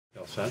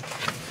All set?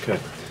 Okay.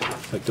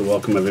 I'd like to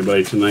welcome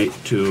everybody tonight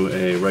to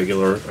a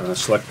regular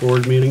select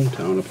board meeting,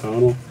 Town of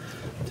Pownal.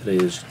 Today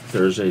is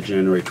Thursday,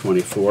 January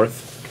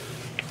 24th.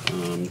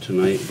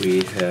 Tonight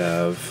we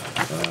have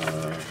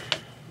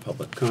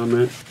public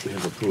comment, we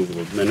have approval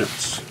of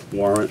minutes,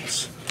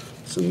 warrants,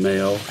 some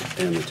mail,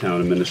 and the town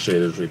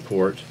administrator's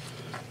report.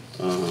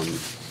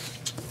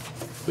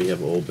 We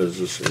have old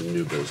business and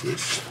new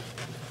business.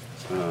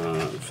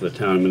 For the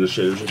town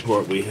administrator's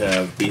report, we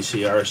have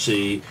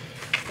BCRC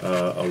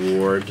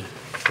award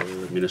for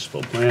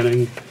municipal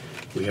planning.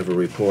 We have a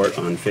report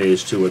on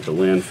phase 2 at the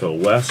landfill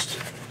west.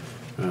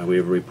 We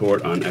have a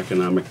report on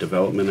economic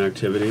development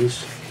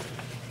activities.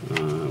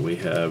 We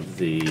have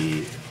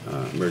the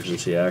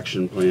emergency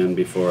action plan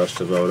before us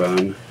to vote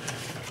on.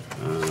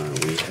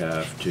 We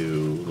have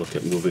to look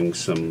at moving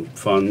some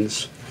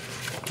funds,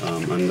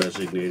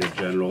 undesignated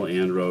general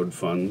and road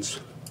funds.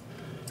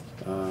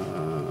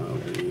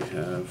 We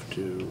have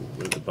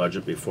the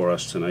budget before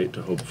us tonight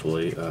to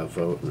hopefully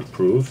vote and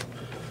approve.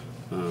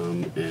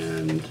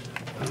 And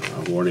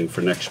a warning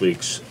for next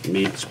week's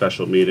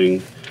special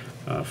meeting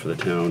for the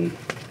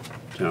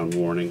town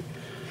warning.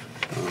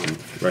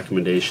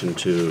 Recommendation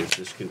to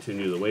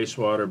discontinue the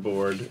wastewater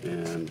board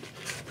and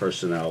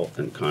personnel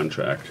and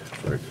contract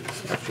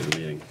after the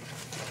meeting.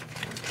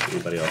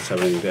 Anybody else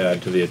have anything to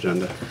add to the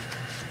agenda?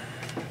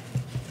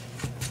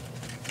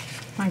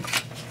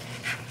 Michael.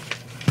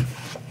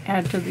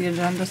 Add to the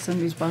agenda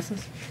Cindy's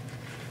buses.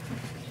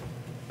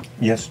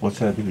 Yes,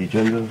 let's add to the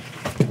agenda.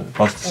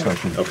 Bus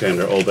discussion. Okay,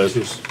 under old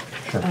business?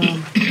 Sure.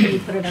 Can you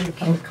put it under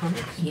public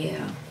comments?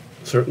 Yeah,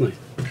 Certainly.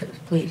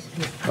 Please.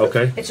 Yeah.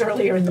 Okay. It's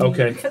earlier in the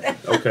meeting for that.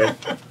 Okay.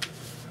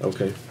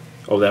 Okay.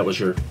 Oh, that was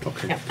your,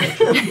 okay.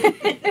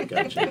 Yeah.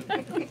 Gotcha.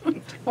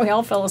 We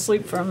all fell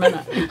asleep for a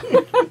minute.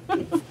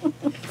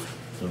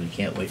 so we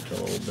can't wait till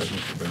old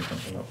business to bring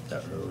something up. Is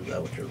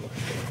that what you're looking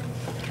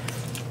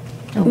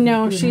for?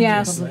 No, she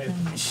asked,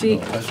 she,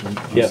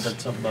 Yes. Said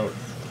something about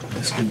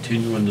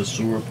discontinuing the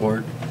sewer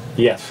report.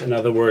 Yes, in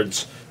other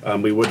words,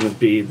 we wouldn't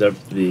be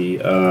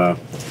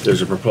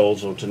there's a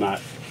proposal to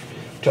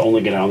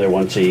only get down there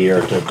once a year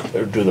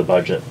to do the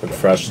budget, but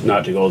for us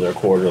not to go there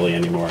quarterly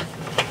anymore.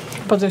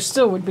 but there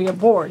still would be a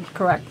board,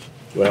 correct?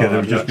 Well, Yeah, there I'm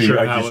would just not be, sure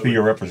I'd how just it be would-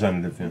 your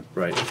representative, yeah.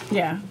 Right,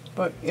 Yeah,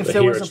 but if But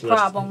there here was it's a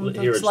problem, listed-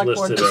 the here it's select board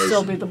would listed as-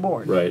 still be the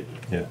board. right.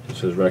 Yeah. It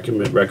says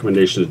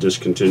recommendation to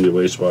discontinue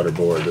wastewater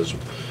board is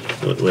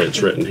the way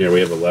it's written here. We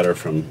have a letter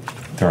from,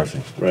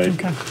 Darcy. right?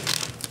 Okay.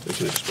 We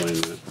can explain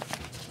that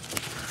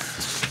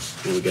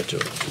when we get to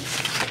it.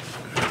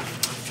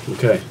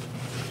 Okay.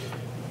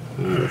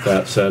 With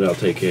that said, I'll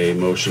take a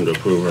motion to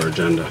approve our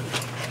agenda.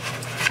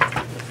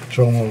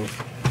 So moved.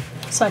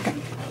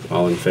 Second.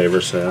 All in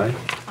favor, say aye.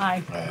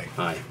 Aye.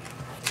 Aye.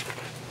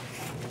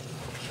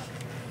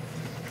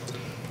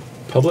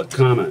 Public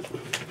comment.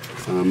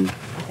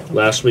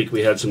 Last week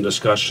we had some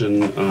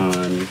discussion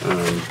on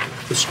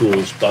the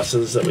school's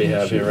buses that we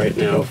have here right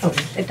now. Oh,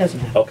 it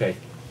doesn't matter. Okay.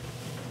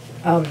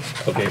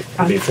 Okay,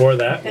 before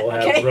that, we'll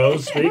have Okay.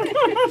 Rose speak.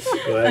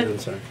 Go ahead, I'm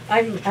sorry.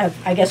 I'm,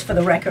 I guess for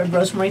the record,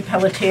 Rosemary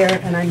Pelletier,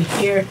 and I'm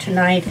here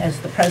tonight as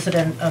the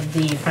president of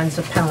the Friends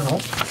of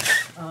Pownal.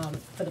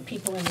 For the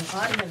people in the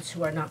audience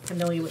who are not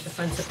familiar with the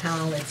Friends of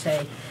Pownal, it's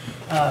a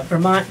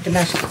Vermont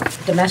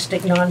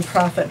domestic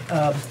nonprofit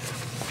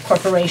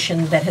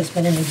corporation that has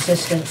been in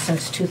existence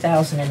since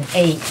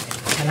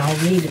 2008, and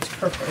I'll read its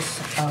purpose.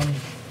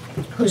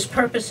 Whose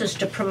purpose is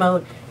to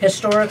promote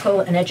historical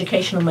and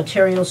educational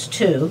materials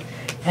to,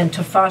 and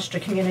to foster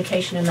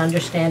communication and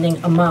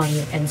understanding among,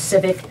 and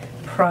civic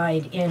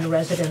pride in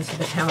residents of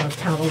the town of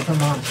Pownal,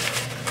 Vermont.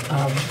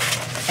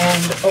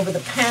 And over the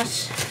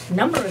past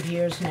number of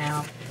years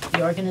now,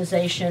 the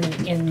organization,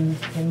 in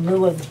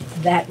lieu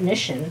of that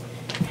mission,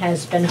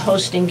 has been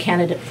hosting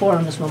candidate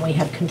forums when we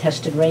have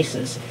contested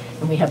races.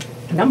 And we have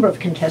a number of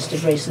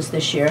contested races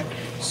this year,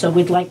 so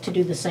we'd like to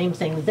do the same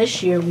thing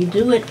this year. We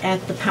do it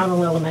at the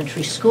Pownal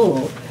Elementary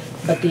School,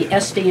 but the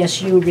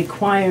SDSU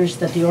requires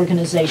that the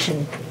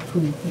organization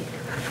who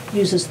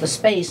uses the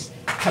space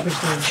covers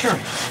the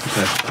insurance.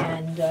 Okay.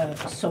 And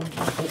so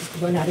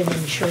we're not an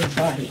insured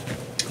body.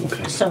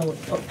 Okay. So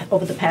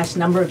over the past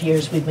number of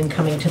years, we've been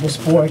coming to this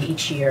board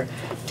each year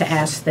to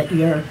ask that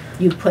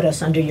you put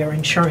us under your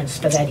insurance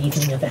for that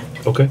evening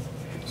event. Okay.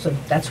 So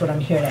that's what I'm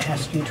here to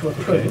ask you to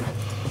approve.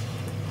 Okay.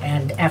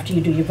 And after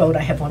you do your vote, I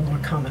have one more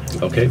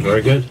comment. Okay,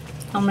 very good.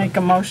 I'll make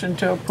a motion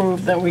to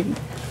approve that we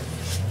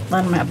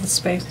let them have the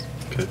space.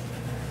 Okay.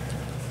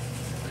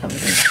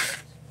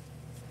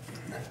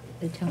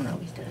 The town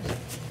always does.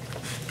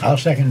 I'll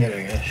second it,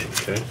 I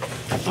guess.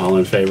 Okay. All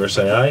in favor,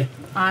 say aye.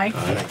 Aye.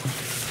 Aye.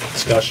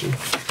 Discussion?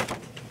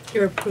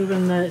 You're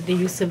approving the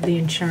use of the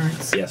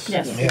insurance. Yes.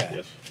 Yes. Yeah.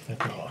 Yes.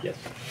 That's all. Uh, Yes.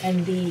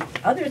 And the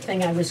other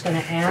thing I was going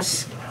to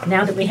ask,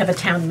 now that we have a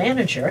town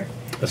manager,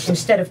 That's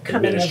instead of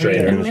coming every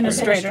year.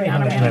 Administrator,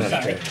 not a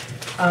Administrator.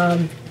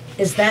 manager.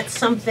 Is that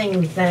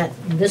something that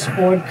this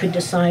board could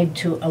decide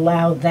to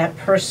allow that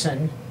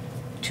person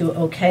to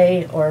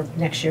okay, or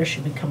next year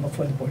should we come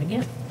before the board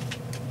again?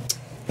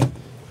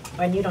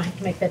 and you don't have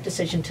to make that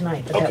decision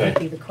tonight, but that Okay. would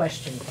be the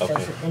question. Okay.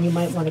 And you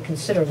might want to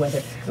consider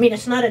whether, I mean,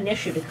 it's not an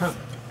issue to come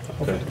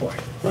over Okay. the board,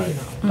 Right. you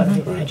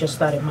know, but I just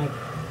thought it might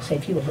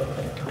save you a little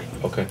bit of time.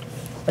 Okay,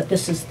 But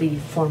this is the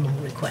formal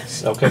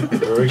request. okay,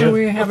 very Do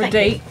we good. have a Thank you.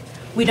 date?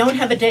 We don't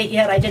have a date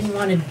yet. I didn't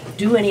want to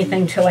do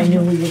anything till I knew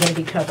we were going to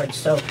be covered.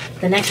 So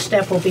the next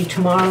step will be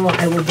tomorrow.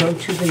 I will go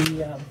to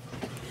the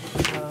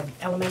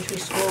elementary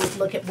school,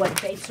 look at what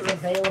dates are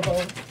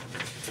available.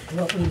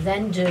 What we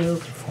then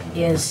do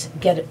is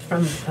get it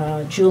from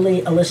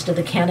Julie, a list of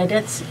the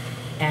candidates,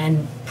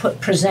 and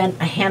present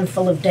a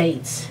handful of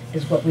dates,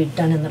 is what we've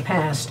done in the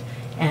past,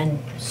 and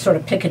sort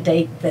of pick a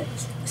date that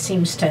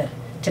seems to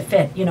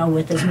fit. You know,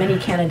 with as many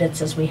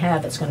candidates as we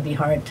have, it's going to be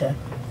hard to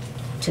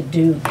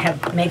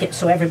make it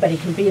so everybody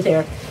can be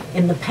there.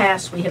 In the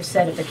past, we have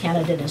said if a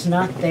candidate is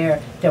not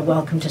there, they're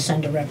welcome to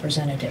send a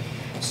representative.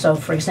 So,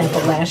 for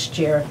example, last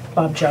year,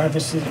 Bob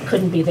Jarvis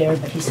couldn't be there,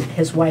 but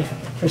his wife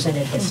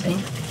presented his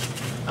statement.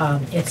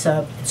 It's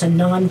a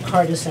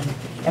nonpartisan,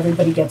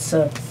 everybody gets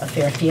a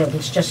fair field.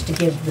 It's just to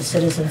give the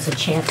citizens a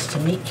chance to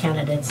meet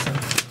candidates, and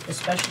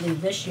especially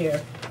this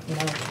year, you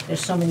know,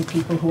 there's so many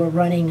people who are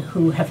running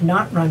who have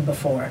not run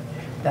before,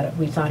 that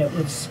we thought it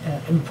was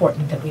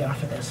important that we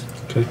offer this.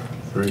 Okay,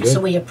 very So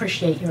good. we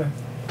appreciate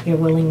your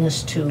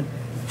willingness to,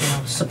 you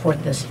know,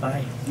 support this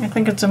by, I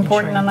think it's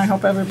important, and I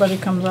hope everybody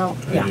comes out.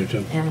 I yeah. do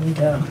too. And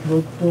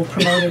we'll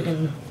promote it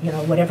in, you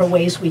know, whatever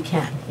ways we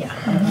can, yeah.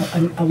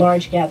 A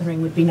large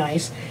gathering would be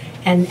nice.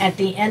 And at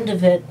the end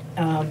of it,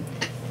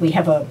 we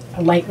have a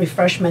light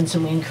refreshments,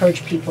 and we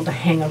encourage people to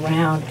hang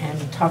around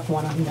and talk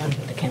one-on-one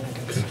with the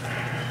candidates.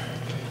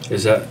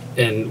 Is that,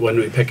 and when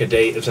we pick a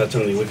date, is that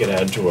something we could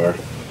add to our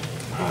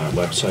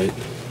website?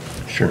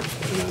 Sure.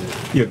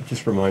 Yeah,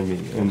 just remind me.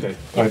 And Okay.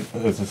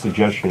 as a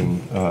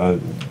suggestion,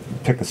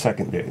 pick a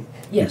second date.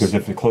 Yes. Because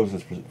if it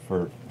closes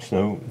for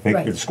snow,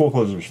 Right. if the school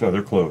closes for snow,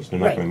 they're closed. They're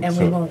not Right, going and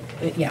we won't,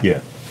 yeah, Yeah.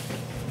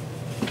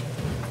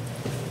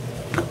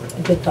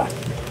 good thought.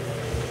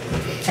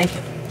 Thank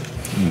you.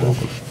 You're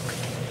welcome.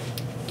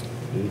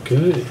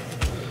 Okay.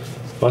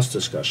 Bus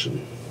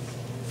discussion.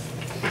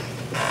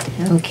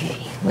 Okay,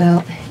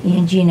 well,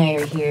 Angie and I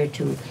are here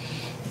to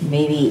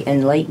maybe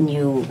enlighten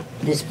you,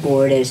 this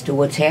board, as to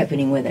what's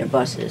happening with our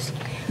buses.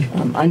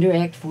 Under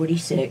Act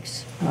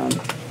 46,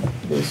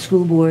 the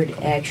school board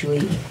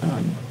actually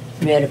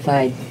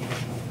ratified,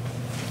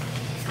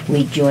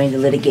 we joined the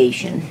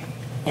litigation,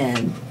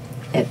 and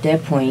at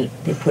that point,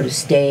 they put a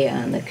stay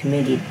on the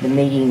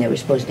meeting they were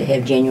supposed to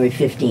have January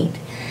 15th.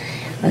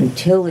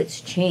 Until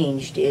it's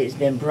changed, it has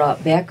been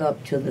brought back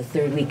up to the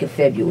third week of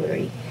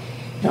February.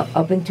 Now,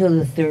 up until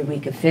the third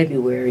week of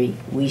February,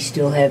 we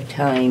still have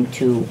time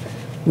to,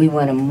 we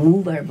want to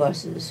move our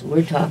buses.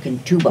 We're talking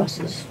 2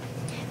 buses.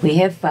 We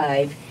have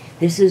 5.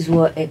 This is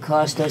what it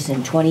cost us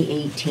in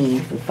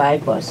 2018 for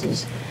 5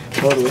 buses,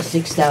 total of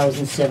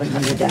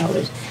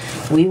 $6,700.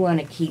 We want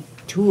to keep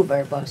 2 of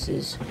our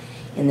buses,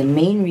 and the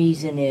main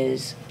reason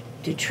is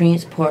to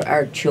transport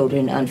our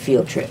children on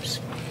field trips.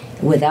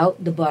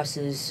 Without the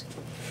buses,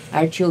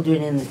 our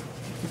children in the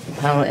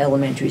Pownal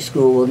Elementary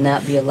School will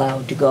not be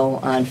allowed to go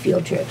on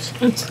field trips.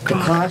 It's The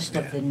cost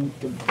of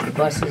the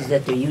buses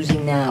that they're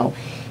using now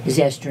is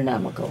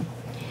astronomical.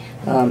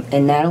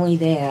 And not only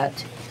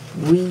that,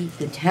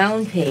 the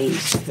town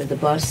pays for the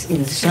bus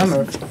in the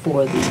summer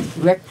for the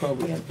rec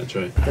program. That's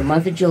right. The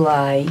month of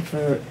July,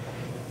 for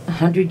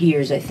 100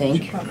 years, I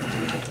think,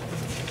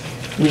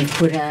 we've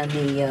put on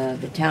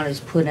the town has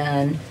put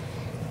on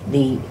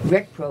the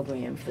rec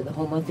program for the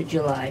whole month of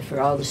July for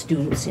all the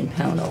students in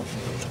Pownal,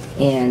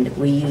 and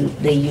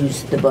they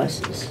use the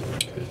buses.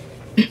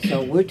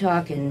 So we're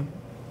talking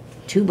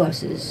 2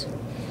 buses.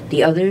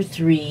 The other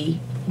 3,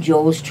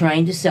 Joel's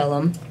trying to sell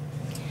them.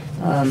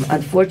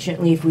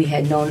 Unfortunately, if we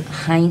had known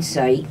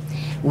hindsight,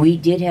 we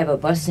did have a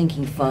bus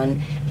sinking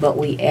fund, but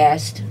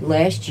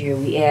last year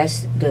we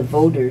asked the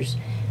voters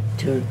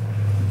to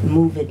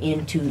move it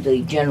into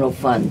the general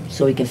fund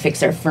so we can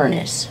fix our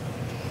furnace.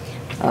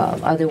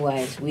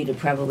 Otherwise, we'd have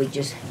probably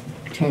just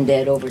turned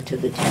that over to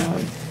the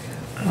town.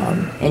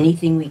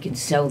 Anything we can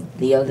sell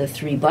the other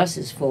 3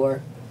 buses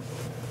for,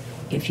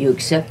 if you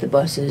accept the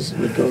buses,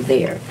 would go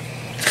there.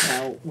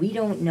 Now, we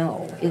don't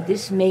know.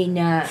 It may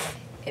not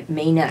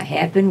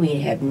happen.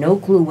 We have no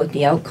clue what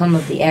the outcome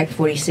of the Act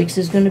 46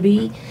 is going to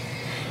be.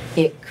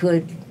 It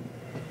could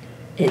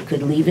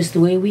leave us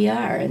the way we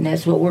are, and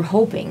that's what we're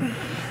hoping.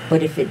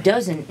 But if it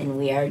doesn't, and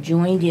we are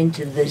joined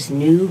into this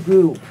new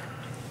group,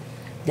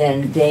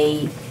 then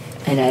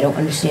and I don't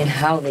understand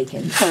how they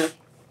can,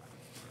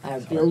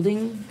 our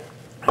building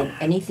and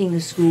anything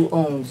the school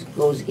owns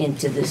goes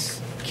into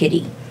this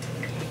kitty.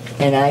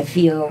 And I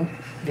feel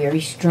very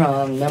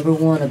strong, number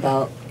 1,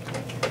 about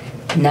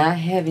not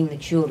having the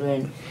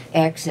children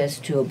access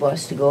to a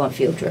bus to go on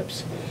field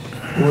trips.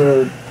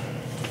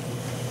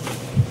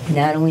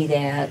 Not only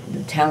that,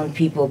 the town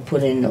people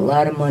put in a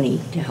lot of money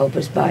to help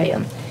us buy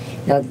them.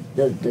 Now,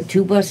 the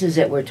 2 buses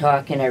that we're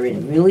talking are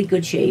in really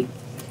good shape,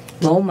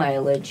 low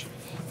mileage,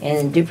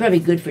 and they're probably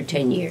good for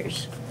 10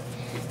 years.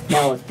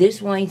 Now, if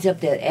this winds up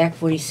that Act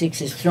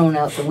 46 is thrown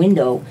out the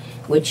window,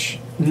 which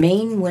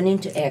Maine went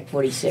into Act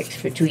 46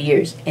 for 2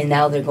 years, and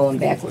now they're going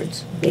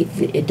backwards.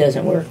 It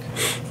doesn't work.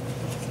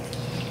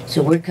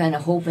 So we're kind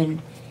of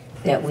hoping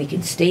that we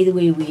can stay the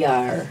way we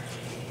are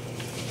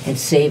and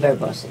save our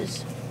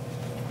buses.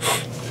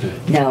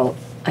 Now,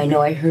 I know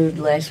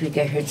last week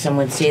I heard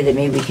someone say that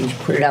maybe we can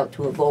put it out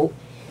to a vote.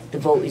 The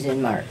vote is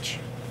in March.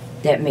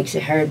 That makes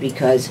it hard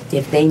because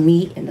if they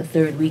meet in the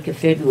 3rd week of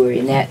February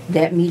and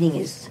that meeting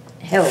is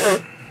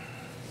held,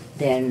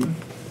 then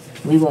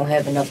we won't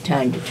have enough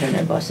time to turn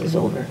our buses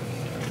over.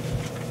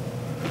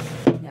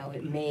 Now,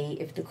 it may,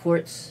 if the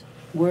courts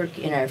work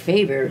in our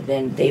favor,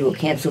 then they will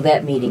cancel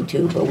that meeting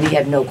too, but we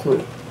have no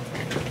clue.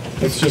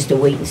 It's just a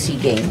wait and see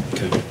game.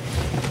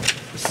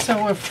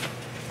 So if,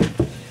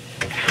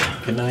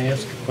 Can I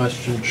ask a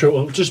question? Sure,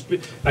 well,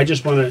 I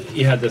just want to,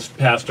 you had this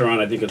passed around,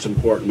 I think it's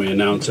important we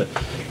announce it,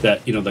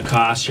 that, the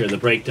cost here, the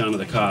breakdown of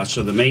the cost.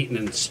 So the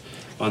maintenance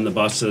on the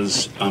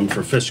buses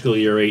for fiscal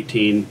year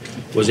 18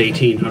 was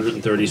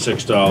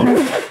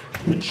 $1,836.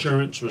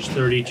 Insurance was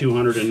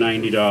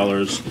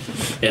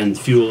 $3,290, and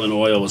fuel and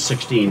oil was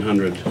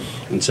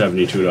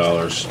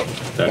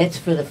 $1,672. That's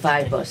for the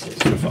 5 buses.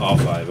 For all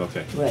 5,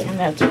 okay. Right. and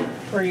that's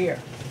per year.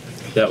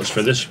 That was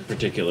for this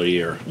particular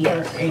year.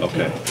 Yes. or 18.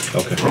 Okay.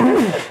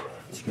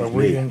 But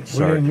we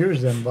didn't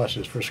use them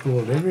buses for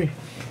school, did we?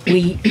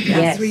 Yes.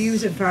 Yes, we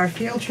use it for our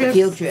field trips.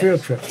 Field trips.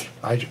 Field trips.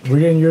 We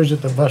didn't use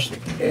it the bus.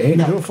 Ain't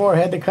No. Dufour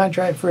had the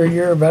contract for a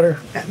year or better?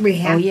 We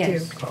have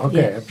yes. to.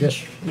 Okay, Yes. I'm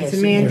just, Yes.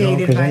 It's mandated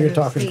because by then you're the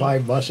talking state.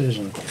 5 buses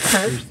and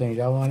these things.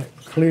 I want it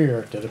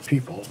clear to the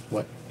people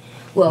what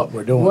Well,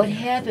 we're doing. what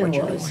happened what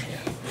you're was, doing.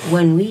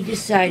 when we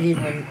decided,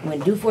 when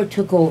Dufour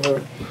took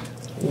over,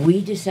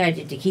 we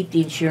decided to keep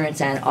the insurance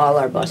on all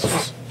our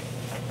buses.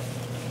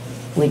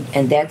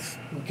 And that's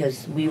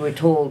because we were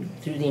told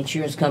through the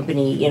insurance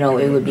company,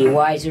 it would be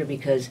wiser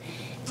because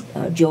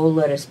Joel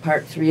let us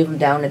park 3 of them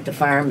down at the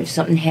farm. If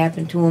something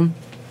happened to them,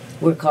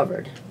 we're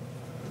covered.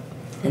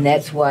 And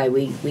that's why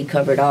we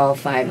covered all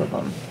 5 of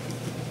them.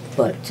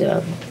 But,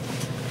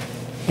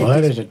 Well,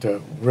 that isn't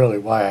really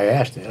why I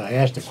asked it. I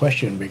asked the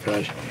question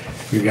because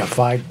you got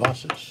 5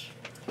 buses.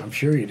 I'm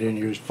sure you didn't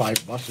use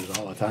 5 buses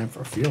all the time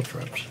for field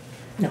trips.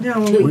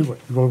 No, We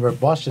were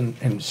busing,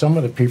 and some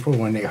of the people,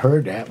 when they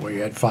heard that, we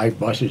had 5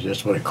 buses,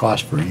 that's what it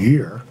cost per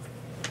year.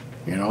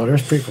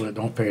 There's people that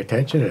don't pay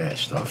attention to that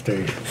stuff.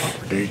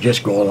 They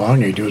just go along,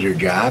 they do their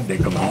job, they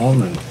come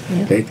home, and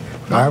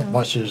our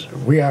buses,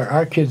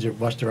 our kids are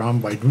bused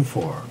around by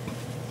Dufour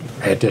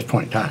at this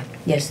point in time,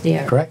 yes, they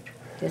are. correct?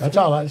 Yes, That's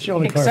we- all, that's the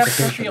only Except for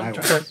clarification I field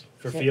want. trips.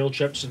 For field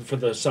trips and for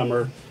the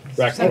summer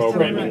rec Except for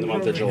program rec in the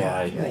month of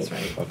program. July.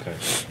 Right. Okay.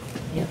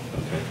 Yep.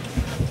 Okay.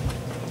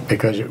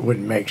 Because it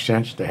wouldn't make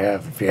sense to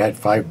have, if you had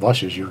 5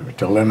 buses,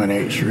 to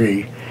eliminate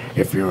 3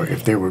 if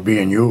they were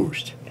being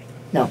used.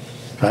 No.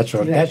 That's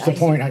Right, the I point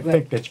see, I right.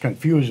 think that's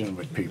confusing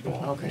with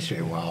people. Okay. They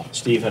say, well,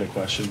 Steve had a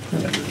question.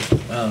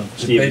 Uh,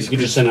 Steve, you can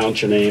just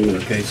announce your name and.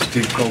 Okay,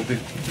 Steve Colby.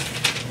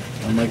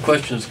 My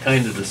question is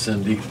kind of to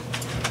Cindy.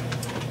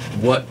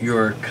 What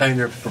you're kind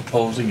of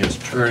proposing is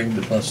turning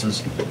the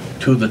buses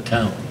to the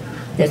town,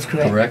 That's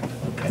correct. correct?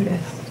 Okay.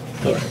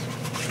 All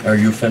right. Are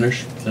you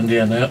finished, Cindy,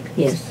 on that?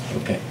 Yes.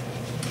 Okay.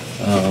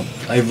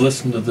 I've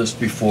listened to this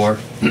before,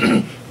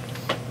 a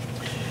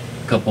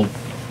couple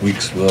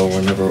weeks ago,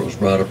 whenever it was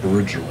brought up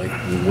originally,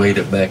 and weighed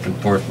it back and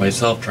forth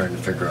myself trying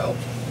to figure out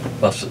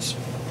buses.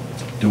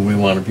 Do we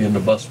want to be in the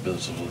bus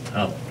business of the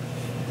town?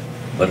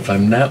 But if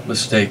I'm not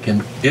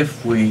mistaken,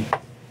 if we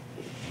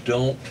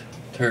don't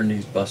turn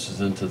these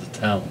buses into the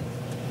town,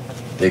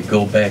 they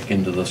go back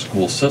into the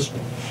school system.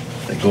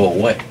 They go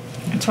away.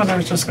 That's what I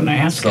was just gonna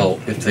ask you. So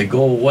if they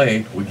go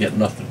away, we get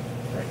nothing.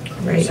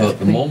 right. So at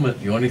the moment,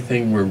 the only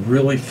thing we're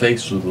really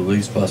faced with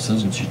these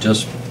buses, and she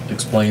just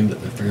explained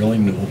that they're fairly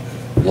new,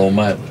 low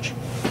mileage.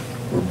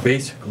 We're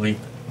basically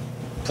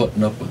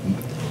putting up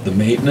with the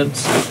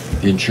maintenance,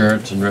 the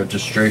insurance and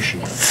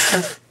registration on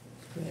it.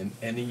 And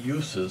any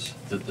uses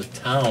that the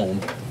town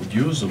would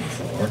use them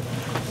for,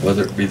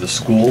 whether it be the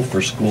school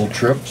for school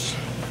trips,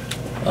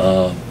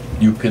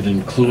 you could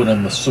include,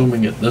 I'm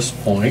assuming at this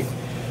point,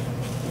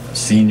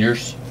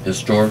 seniors,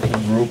 historical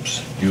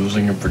groups,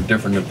 using them for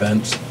different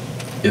events.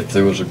 If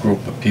there was a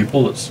group of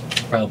people, it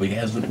probably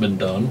hasn't been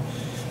done.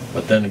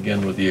 But then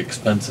again, with the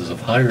expenses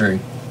of hiring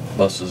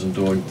buses and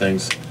doing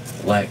things,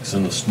 lacks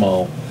in the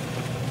small,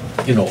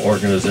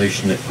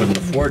 organization that couldn't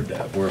afford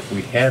that. Where if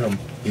we had them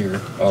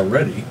here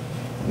already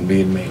and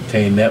being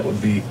maintained, that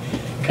would be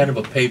kind of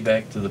a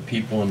payback to the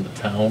people in the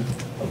town,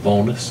 a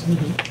bonus,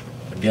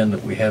 again,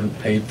 that we haven't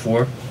paid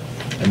for.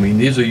 I mean,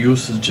 these are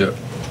usage that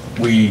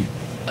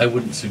I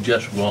wouldn't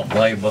suggest we won't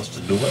buy a bus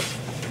to do it.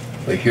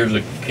 But here's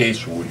a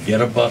case where we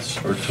get a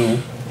bus or 2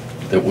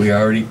 that we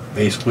already,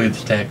 basically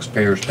the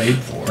taxpayers paid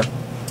for,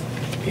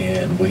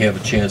 and we have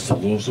a chance to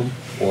lose them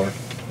or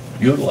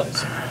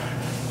utilize them.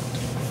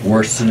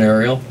 Worst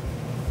scenario,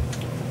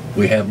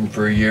 we have them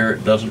for a year,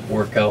 it doesn't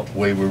work out the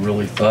way we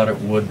really thought it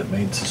would, the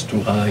maintenance is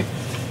too high,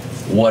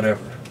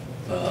 whatever.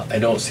 I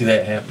don't see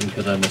that happening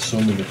because I'm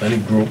assuming if any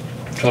group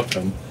took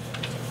them,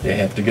 They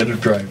have to get a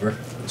driver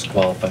that's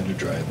qualified to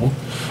drive them.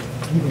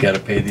 You gotta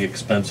pay the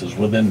expenses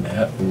within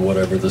that, and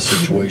whatever the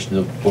situation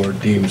the board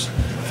deems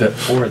fit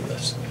for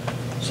this.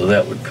 So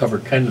that would cover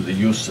kind of the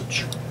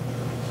usage.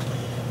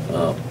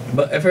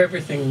 But if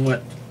everything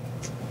went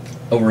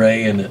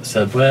array and it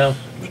said, well,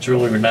 it's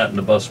really, we're not in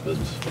the bus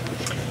business,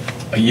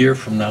 a year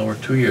from now or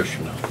 2 years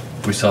from now,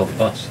 we sell the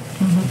bus.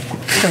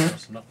 It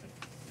costs nothing.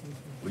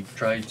 We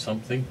tried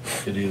something,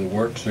 it either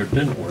works or it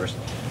didn't work,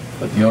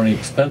 but the only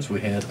expense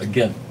we had,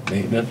 again,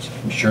 maintenance,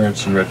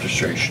 insurance, and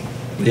registration.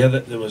 Yeah,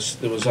 there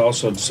was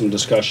also some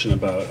discussion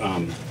about,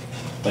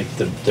 like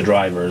the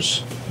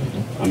drivers.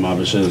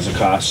 Obviously there's a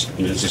cost. I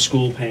mean, is the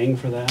school paying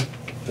for that?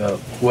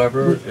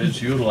 Whoever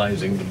is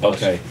utilizing the bus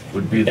Okay.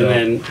 would be the.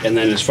 And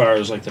then as far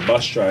as like the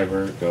bus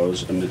driver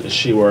goes, I mean, is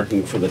she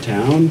working for the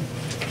town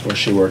or is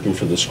she working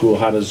for the school?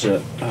 How does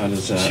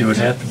that? She would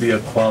have to be a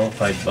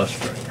qualified bus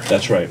driver.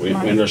 That's right, we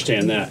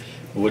understand that.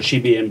 Would she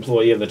be an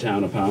employee of the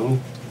town of Pownal?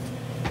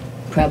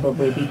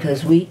 Probably,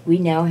 because we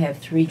now have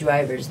 3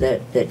 drivers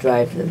that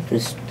drive the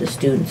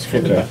students for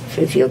the, Okay.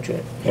 for the field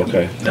trip.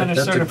 Okay. That's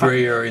a certified.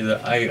 gray area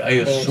that I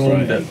assume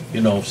Right. that,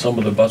 you know, some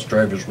of the bus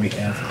drivers we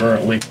have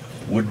currently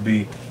would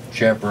be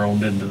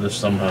chaperoned into this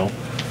somehow.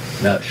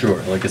 Not sure.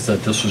 Like I said,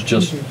 this was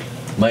just,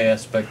 my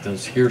aspect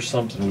is here's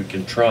something we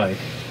can try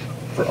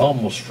for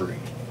almost free.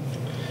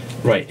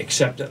 Right,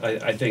 except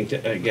I think,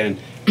 that, again,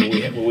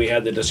 when we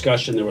had the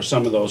discussion, there were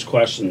some of those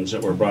questions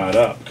that were brought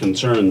up,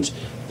 concerns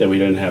that we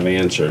didn't have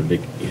answered, you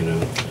know.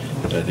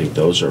 I think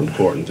those are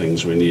important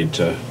things we need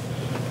to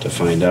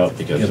find out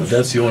because Yeah, but of.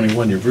 that's the only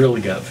one you've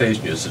really got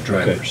facing you is the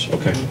drivers.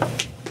 Okay.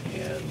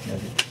 And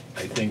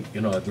I think,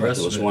 you know, the There rest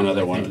of it. was one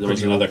other I one, think there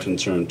was pretty another open.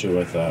 concern too,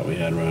 I thought we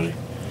had, Ronnie,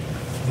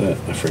 that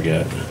I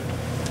forget.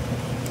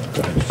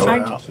 Go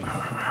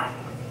ahead.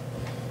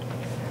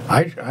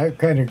 I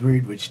kind of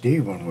agreed with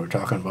Steve when we were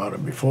talking about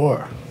it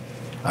before.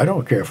 I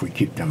don't care if we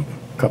keep them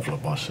couple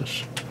of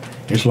buses,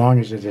 as long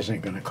as it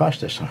isn't going to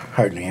cost us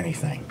hardly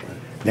anything.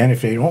 Then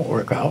if they don't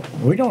work out,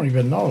 we don't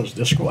even know. Is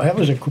the school? That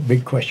was a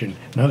big question.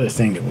 Another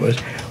thing that was,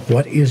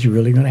 what is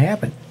really going to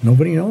happen?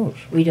 Nobody knows.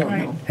 We don't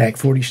know. Act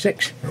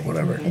 46 or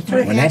whatever. That's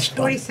When When that's Act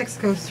done. 46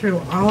 goes through,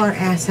 all our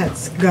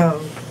assets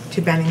go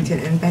to Bennington,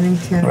 and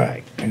Bennington.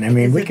 Right, and I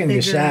mean, is we a can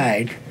bigger-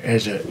 decide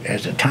as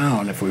a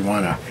town if we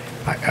want to,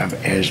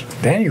 as,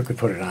 then you could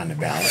put it on the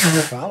ballot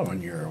the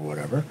following year or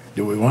whatever.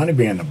 Do we want to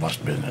be in the bus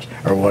business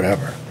or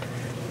whatever?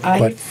 I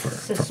But for-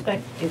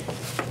 suspect,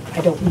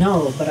 I don't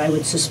know, but I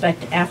would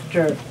suspect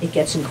after it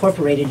gets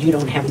incorporated, you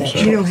don't have that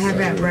choice. You don't have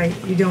that right,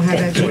 you don't have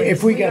that choice.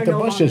 If we are got the no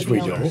buses, longer we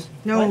the do. owners.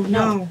 No, What?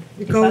 no,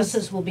 it The goes,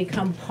 buses will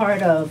become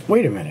part of,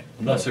 Wait a minute,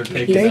 Unless they're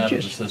taken They out of the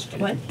just-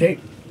 system. what?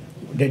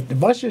 the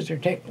buses are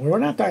taking, we're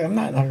not talking, I'm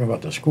not talking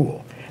about the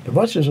school. The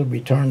buses will be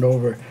turned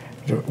over,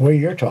 the way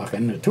you're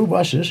talking, the 2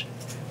 buses,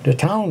 the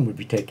town would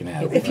be taking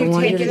that over. If you The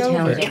one take to it the over.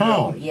 town The take town,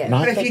 over, yeah. not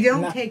but if the- you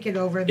don't not- take it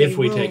over, they If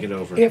we will- take it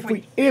over.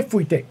 If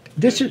we take,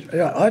 this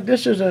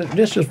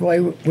is why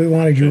we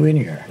wanted you in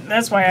here,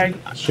 That's why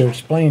to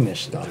explain this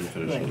stuff.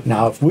 Right.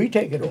 Now, if we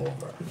take it over,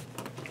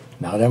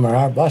 now them are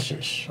our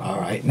buses, all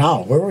right?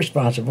 Now, we're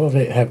responsible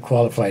to have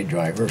qualified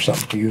driver or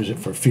something to use it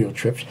for field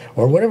trips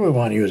or whatever we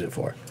want to use it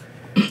for.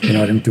 You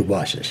know, them 2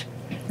 buses.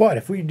 But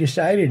if we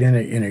decided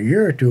in a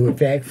year or two,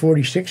 if Act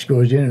 46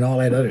 goes in and all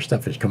that other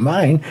stuff is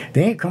combined,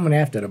 they ain't coming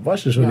after the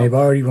buses when No. they've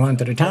already gone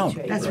to the town.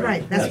 That's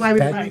right, that's why we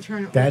That- want to turn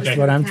it over. That's to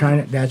what the I'm trying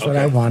town. to, that's what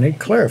I Okay. wanted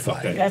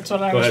clarified. Okay. that's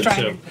what I Go was ahead,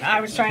 trying to,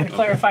 I was trying to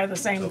clarify the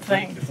same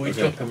thing. If we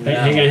took them Hang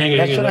now. on, hang on,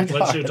 That's hang on. what I'm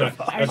Let's see talking what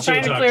about. I let's was see trying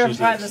what to talks she's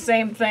clarify next. the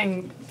same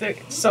thing.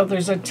 So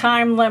there's a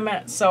time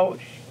limit, so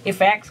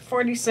if Act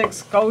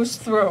 46 goes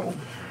through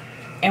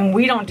and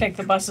we don't take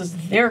the buses,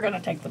 they're gonna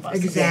take the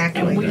buses.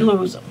 Exactly. And we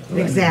lose them.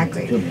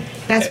 Exactly.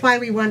 That's why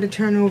we wanted to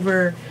turn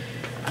over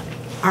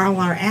all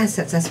our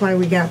assets. That's why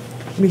we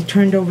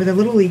turned over the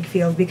Little League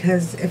field,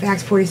 because if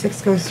Act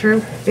 46 goes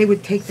through, they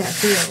would take that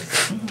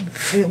field.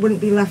 And it wouldn't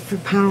be left for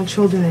Pownal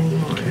children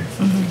anymore.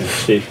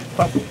 Steve?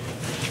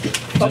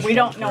 But we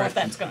don't know if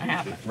that's gonna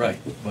happen. Right,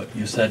 but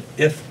you said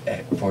if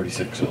Act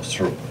 46 goes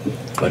through.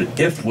 But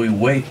if we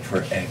wait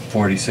for Act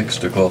 46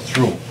 to go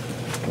through,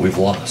 we've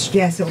lost.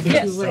 Yes, it'll be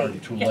Yes. too It's already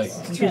late. too Yes. late.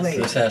 It's too late.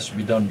 This has to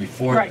be done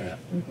before Right. that,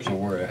 so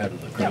we're ahead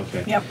of the Yep,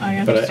 curve. yep,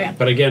 I But, understand.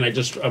 but again, I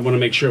want to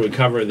make sure we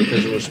cover it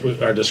because it was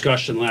our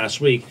discussion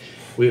last week.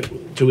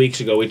 2 weeks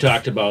ago, we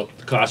talked about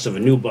the cost of a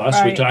new bus.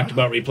 We Right. talked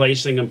about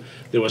replacing them.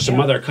 There was some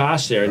Yep. other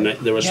costs there, and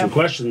there were some Yep.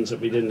 questions that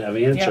we didn't have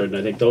answered. Yep. And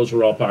I think those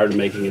were all part of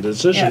making a Yeah,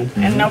 decision.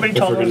 and nobody If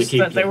we're told gonna us keep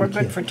that they them. were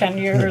good for 10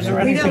 years or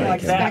We anything don't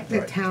like that. expect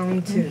the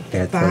town to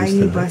Add buy funds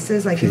new to-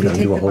 buses, like she's if we gonna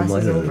take do a the whole buses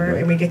line of it, over right?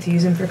 and we get to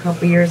use them for a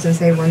couple of years and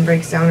say one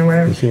breaks down or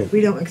whatever, can't.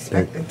 we don't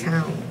expect the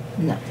town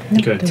No.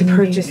 Okay. to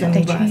purchase a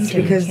new bus,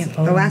 because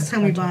the last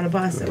time we bought a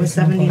bus, it was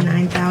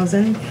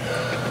 79,000.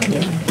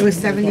 It was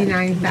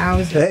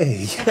 79,000.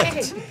 Hey.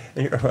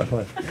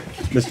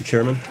 Mr.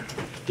 Chairman,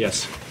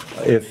 Yes.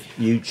 if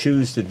you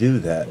choose to do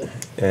that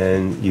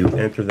and you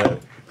enter that,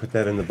 put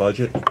that in the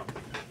budget,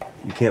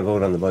 you can't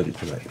vote on the budget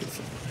tonight.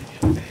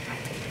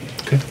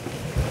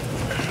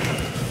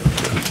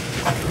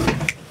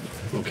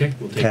 Okay,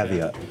 we'll take that.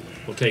 caveat.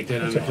 We'll take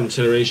that under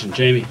consideration.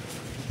 Jamie?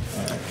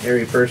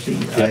 Harry Percy.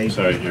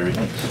 Sorry, Harry.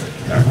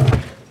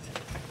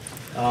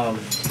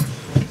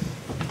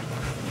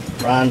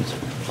 Ron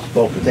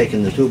spoke of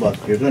taking the 2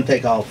 buses. You're gonna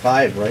take all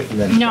 5, right? And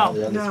then No. all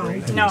the other No.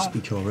 3? No,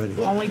 Speech already.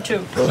 only 2.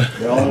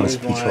 The only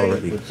reason Speech why I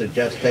already. would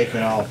suggest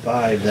taking all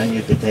 5, then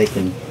you could take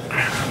and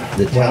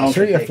the Well, town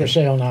 3 could are take for and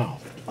sale now.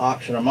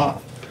 auction them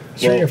off.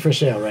 3 Well- are for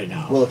sale right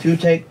now. Well, if you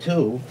take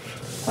 2,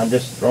 I'm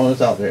just throwing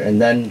this out there,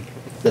 and then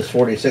this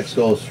 46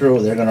 goes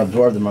through, they're gonna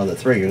absorb them other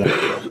 3. You're gonna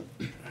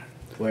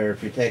where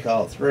if you take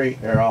all 3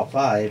 or all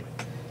 5,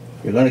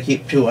 you're gonna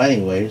keep 2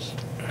 anyways.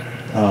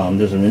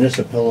 There's a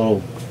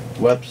municipal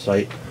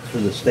website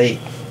through the state.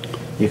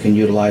 You can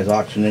utilize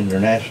Auction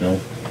International,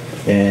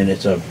 and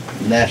it's a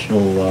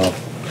national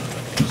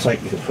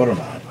site you can put them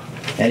on.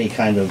 Any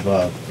kind of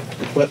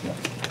equipment.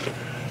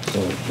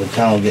 So the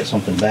town will get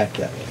something back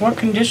that way. What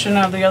condition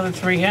are the other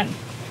 3 in?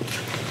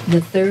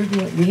 The third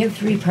one, we have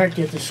 3 parked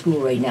at the school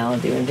right now,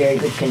 they're in very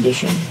good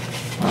condition.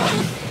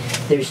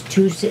 There's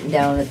 2 sitting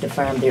down at the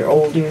farm, they're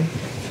older.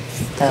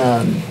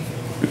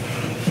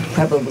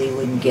 Probably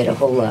wouldn't get a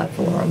whole lot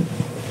for them.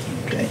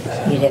 Okay.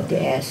 You'd have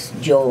to ask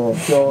Joel.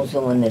 Joel's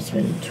the one that's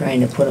been trying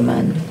to put them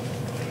on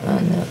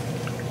the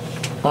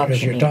Because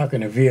auction. you're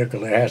talking a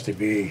vehicle that has to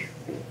be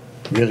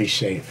really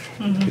safe.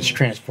 It's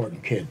transporting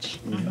kids.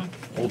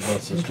 Old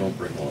buses don't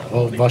bring a lot. of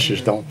Old money.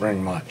 buses don't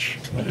bring much,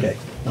 Okay.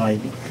 No,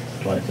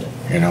 that's what I said.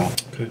 you know?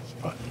 Okay.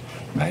 But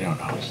I don't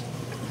know.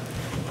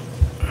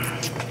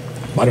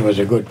 But it was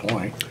a good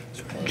point.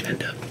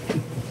 Agenda.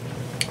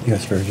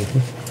 Yes, very good.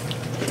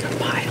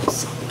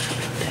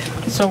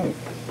 So,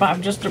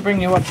 Bob, just to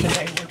bring you up to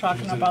date, we're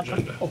talking about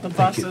the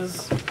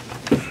buses,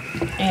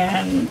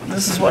 and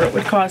this is what it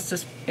would cost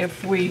us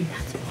if we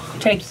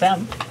take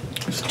them.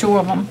 There's 2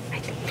 of them.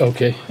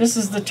 Okay. This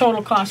is the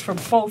total cost for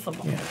both of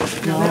them,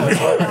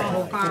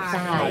 Oh,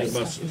 5.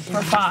 Buses.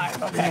 for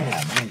 5,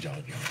 okay. Mine's all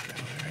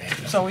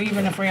junk. So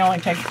even if we only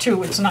take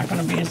 2, it's not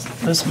gonna be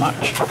this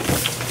much.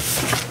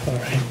 All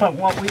right. But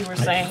what we were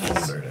saying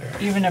is,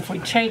 even if we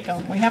take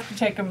them, we have to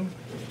take them,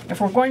 if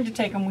we're going to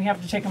take them, we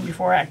have to take them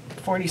before Act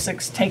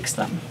 46 takes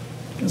them,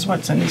 is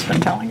what Cindy's been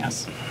telling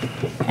us.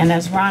 And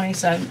as Ronnie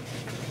said,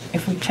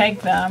 if we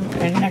take them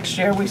and next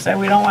year we say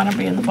we don't wanna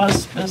be in the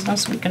bus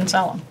business, we can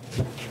sell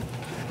them.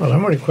 Well, how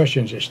many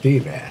questions that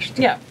Steve asked?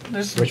 Yeah,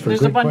 there's Which were a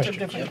good bunch of questions.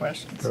 different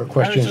questions. There were I was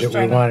questions just that we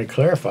trying to- wanted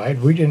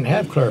clarified. We didn't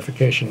have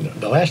clarification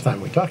the last time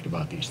we talked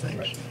about these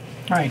things.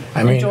 Right.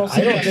 I mean, And Joel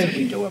I don't suggested think-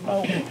 we do a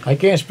vote. I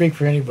can't speak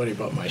for anybody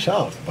but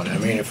myself, but I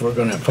mean, if we're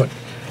gonna put,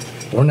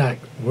 we're not,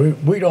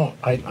 we don't,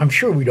 I'm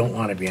sure we don't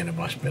wanna be in the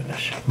bus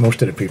business,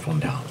 most of the people in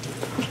town,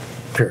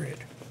 period.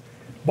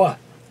 But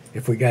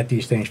if we got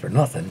these things for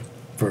nothing,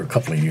 for a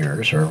couple of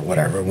years or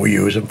whatever, we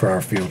use them for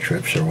our field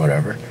trips or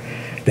whatever,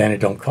 then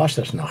it don't cost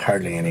us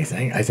hardly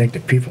anything. I think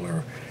the people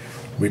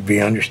would be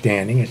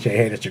understanding and say,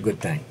 hey, that's a good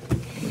thing.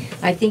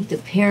 I think the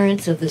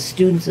parents of the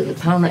students of the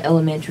Pownal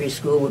Elementary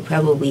School would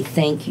probably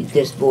thank you,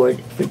 this board,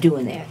 for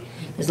doing that.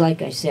 Because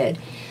like I said,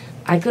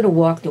 I could have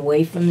walked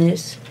away from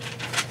this,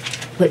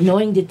 but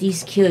knowing that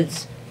these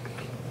kids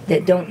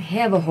that don't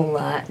have a whole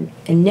lot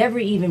and never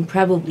even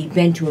probably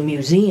been to a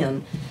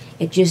museum,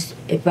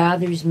 it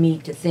bothers me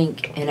to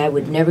think, and I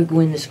would never go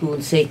in the school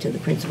and say to the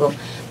principal,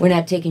 we're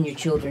not taking your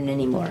children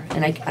anymore.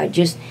 And I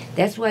just,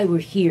 that's why we're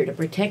here, to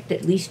protect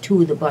at least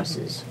 2 of the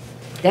buses.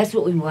 That's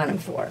what we want them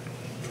for.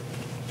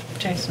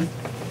 Jason.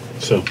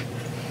 So,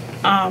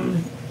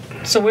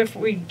 So if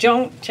we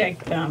don't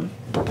take them,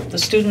 the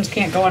students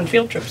can't go on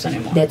field trips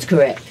anymore. That's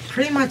correct.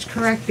 Pretty much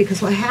correct,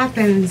 because what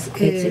happens It's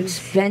is,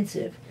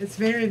 expensive. it's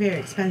very, very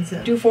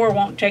expensive. Do4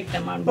 won't take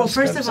them on Well, bus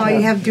first trips. of all,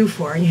 you have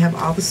DO4, and you have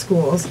all the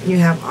schools, and you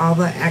have all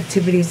the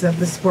activities of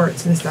the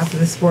sports and stuff,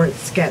 and the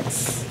sports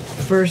gets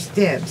first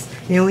dibs.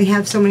 They only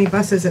have so many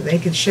buses that they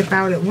could ship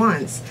out at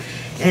once.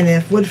 And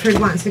if Woodford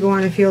wants to go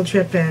on a field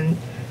trip in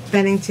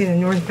Bennington and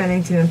North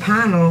Bennington and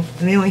Pownal,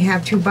 and they only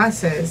have 2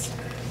 buses,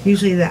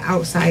 usually the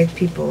outside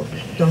people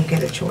don't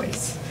get a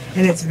choice.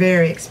 And it's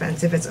very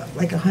expensive. It's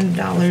like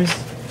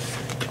 $100.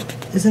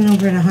 Isn't it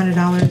over at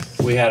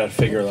 $100? we had a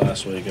figure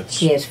last week.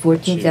 It's Yes,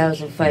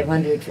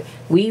 14,500.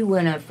 We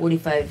went on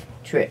 45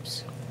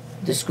 trips,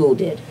 the school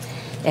did,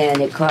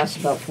 and it cost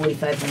about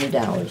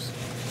 $4,500.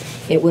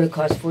 It would have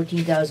cost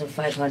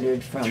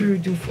 14,500 from Through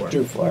DO4.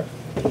 Dufour.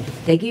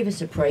 They gave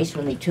us a price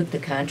when they took the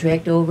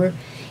contract over,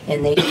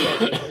 and they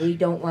said, we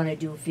don't want to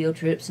do field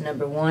trips,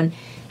 number one.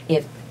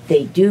 If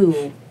they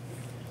do,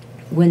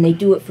 when they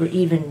do it for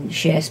even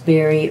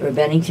Shasberry or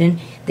Bennington,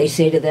 they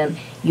say to them,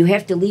 you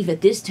have to leave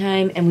at this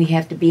time and we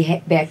have to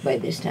be back by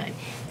this time.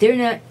 They're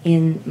not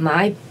in,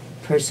 my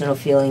personal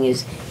feeling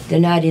is, they're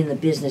not in the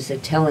business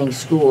of telling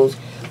schools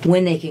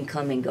when they can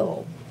come and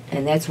go.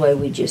 And that's why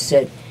we just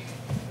said,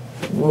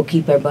 we'll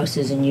keep our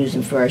buses and use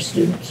them for our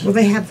students. Well,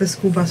 they have the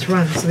school bus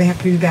runs, so they have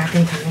to be back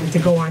in time to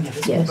go on to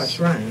the school Yes. bus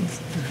runs.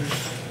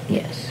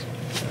 Yes.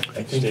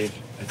 I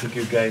think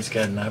you guys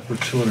got an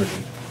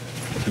opportunity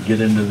to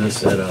get into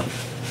this at a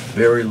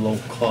very low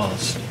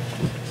cost,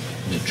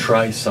 to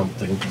try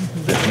something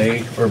that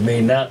may or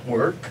may not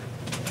work.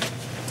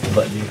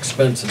 but the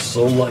expense is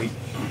so light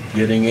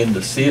getting in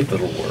to see if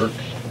it'll work,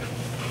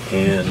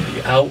 and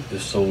the out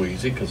is so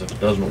easy, because if it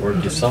doesn't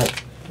work, you sell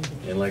it.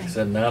 And like I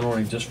said, not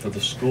only just for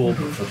the school,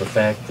 but for the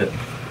fact that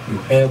you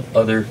have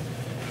other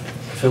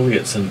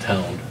affiliates in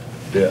town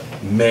that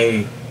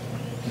may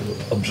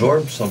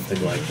absorb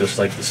something like this,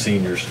 like the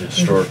seniors and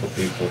historical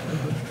people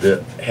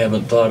that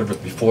haven't thought of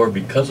it before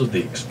because of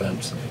the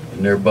expense,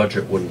 and their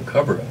budget wouldn't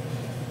cover it.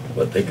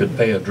 But they could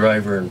pay a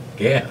driver and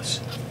gas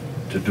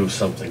to do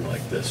something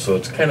like this. So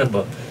it's kind of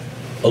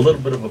a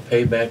little bit of a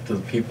payback to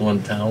the people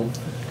in town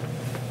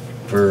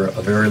for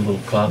a very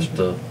little cost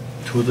to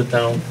the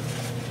town.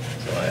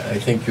 So I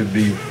think you'd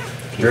be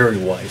very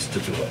wise to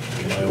do it,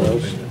 in my own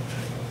opinion.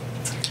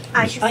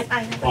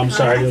 I'm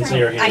sorry, I didn't see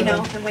your hand. I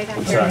know, I'm way back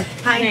here. Sorry.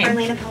 Hi, Name.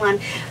 Marlena Pallon.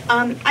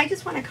 I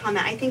just want to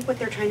comment, I think what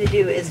they're trying to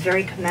do is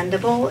very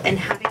commendable, and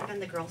having been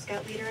the Girl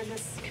Scout leader in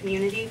this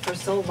community for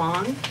so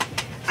long,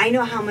 I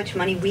know how much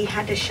money we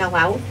had to shell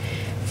out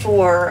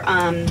for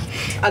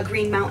a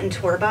Green Mountain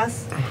tour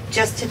bus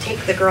just to take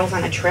the girls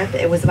on a trip.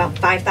 It was about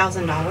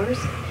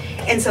 $5,000.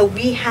 And so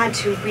we had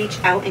to reach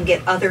out and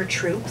get other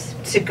troops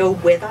to go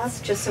with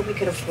us just so we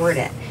could afford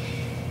it.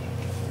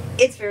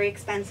 It's very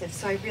expensive,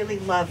 so I really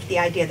love the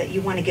idea that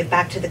you want to give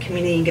back to the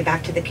community and give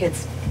back to the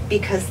kids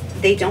because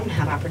they don't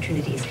have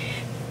opportunities.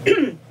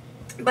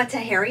 But to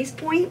Harry's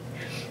point,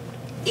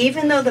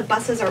 even though the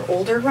buses are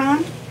older,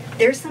 Ron,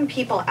 there's some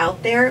people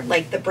out there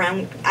like the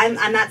brown,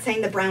 I'm not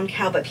saying the brown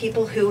cow, but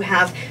people who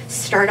have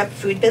startup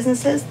food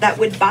businesses that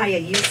would buy a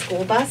used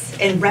school bus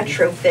and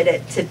retrofit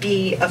it to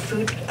be a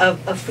food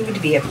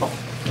vehicle,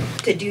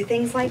 to do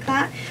things like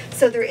that.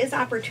 So there is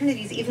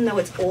opportunities, even though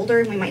it's older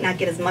and we might not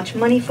get as much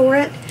money for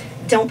it.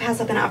 Don't pass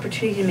up an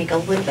opportunity to make a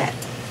little bit.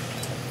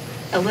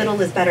 A little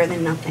is better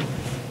than nothing.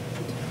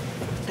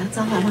 That's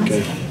all I want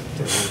to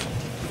say.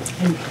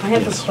 And I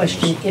have a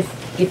question.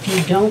 If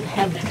you don't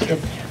have,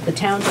 if the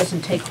town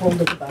doesn't take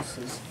hold of the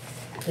buses,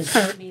 does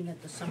that mean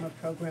that the summer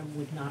program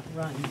would not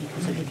run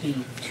because it would be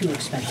too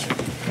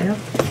expensive? Yeah.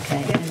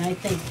 Okay, and I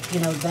think,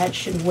 that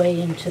should weigh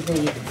into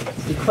the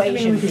I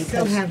equation mean, we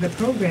still because have the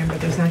program,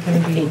 but there's not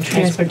gonna be in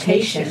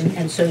transportation,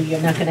 and so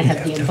you're not gonna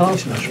have the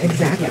involvement.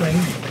 Exactly.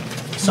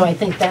 So I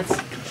think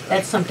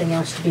that's something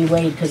else to be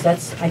weighed, because I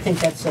think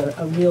that's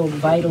a real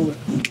vital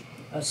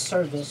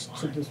service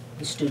to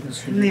the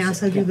students who And they use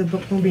also it. do the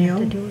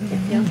bookmobile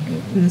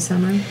in the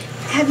summer.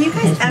 Have you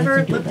guys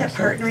ever looked at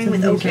partnering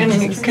with Oak Hill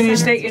Children's Can you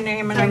Center? state your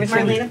name and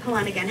everything? Marlena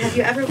Pallon again. Have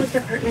you ever looked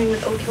at partnering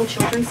with Oak Hill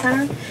Children's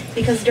Center?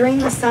 Because during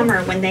the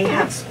summer, when they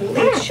have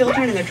school-age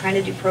children and they're trying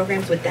to do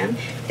programs with them,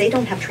 they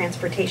don't have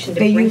transportation to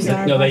They bring use them.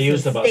 our No, they buses.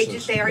 use the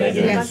buses. They are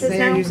using the Yes, buses now?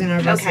 they are using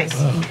our buses.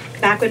 Okay.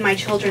 Back when my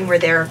children were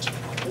there,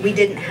 we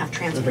didn't have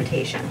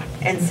transportation.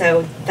 And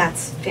so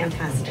that's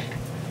fantastic.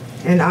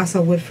 And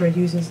also Woodford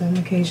uses them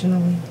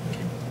occasionally.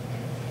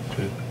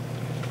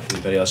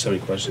 Anybody else have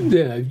any questions?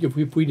 Yeah,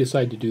 if we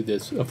decide to do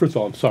this, first of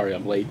all, I'm sorry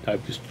I'm late. I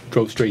just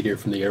drove straight here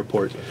from the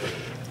airport,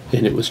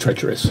 and it was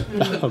treacherous.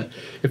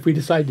 If we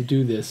decide to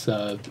do this,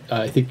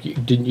 I think,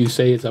 didn't you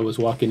say as I was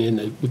walking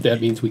in that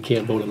means we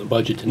can't vote on the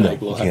budget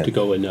tonight? No, We'll you have to can't.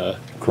 go and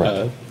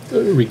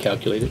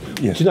recalculate it.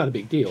 Yes. Which is not a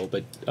big deal,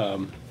 but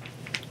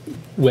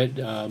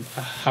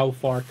how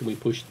far can we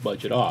push the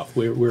budget off?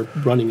 We're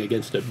running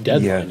against a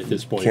deadline at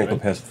this point, Can't go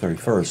right? past the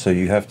 31st, so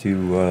you have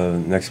to,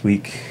 next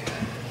week,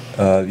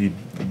 you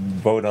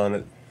vote on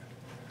it,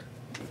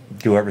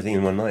 do everything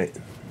in one night.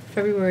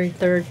 February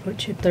 3rd,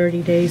 puts you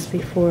 30 days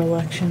before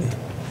election.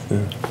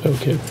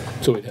 Okay,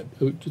 so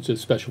it's a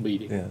special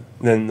meeting. Yeah.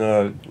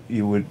 Then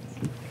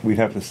we'd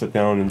have to sit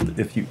down, and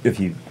if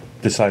you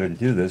decided to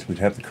do this, we'd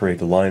have to create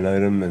the line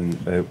item and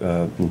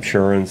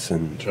insurance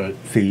and That's right.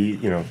 fee,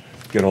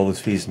 get all those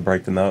fees and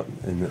break them out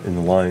in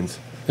the lines.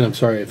 And I'm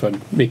sorry if I'm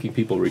making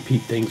people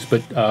repeat things,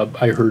 but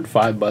I heard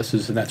 5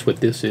 buses, and that's what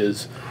this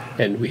is,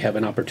 and we have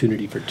an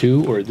opportunity for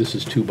 2, or this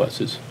is 2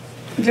 buses?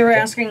 They're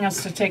asking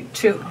us to take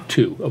 2.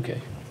 2,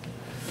 okay.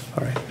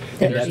 All right.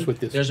 And that's what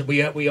this,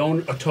 We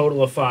own a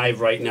total of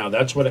 5 right now.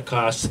 That's what it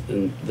costs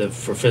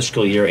for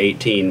fiscal year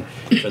 18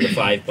 for the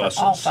 5 buses.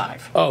 All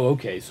 5. oh,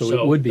 okay, so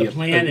it would be. The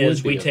plan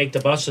is we take the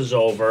buses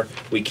over,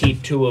 we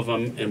keep 2 of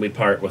them, and we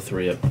part with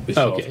 3 of we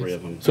sell 3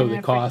 of them. So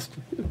the cost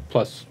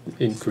plus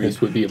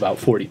increase would be about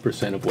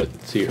 40% of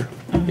what's here.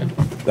 Yeah. I'd have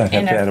And to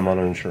if- add them on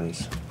our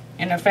insurance.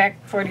 And if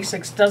Act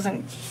 46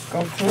 doesn't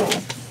go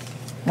through,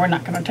 we're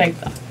not gonna take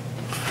them.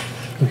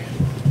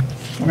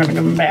 We're gonna give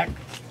them back.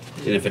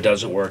 And if it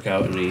doesn't work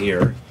out in a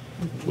year,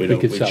 we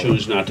could sell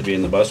choose not to be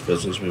in the bus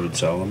business, we would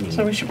sell them.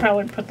 So we should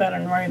probably put that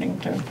in writing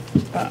too,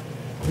 but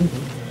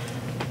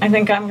I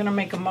think I'm gonna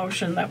make a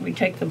motion that we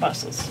take the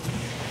buses.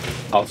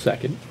 I'll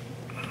second.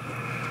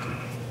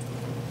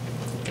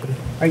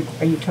 Are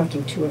you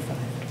talking 2 or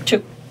 5?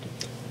 2.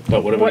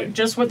 But what do we,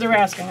 Just what they're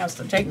asking us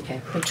to take,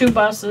 Okay. the 2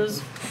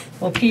 buses,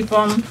 we'll keep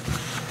them.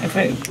 If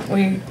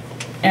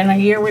in a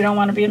year we don't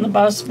wanna be in the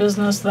bus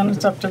business, then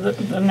it's up to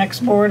the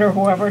next board or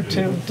whoever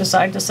to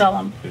decide to sell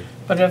them.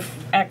 But if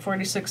Act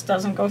 46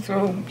 doesn't go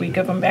through, we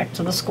give them back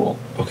to the school.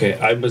 okay,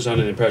 I was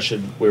under the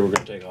impression we were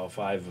gonna take all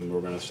 5 and we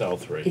were gonna sell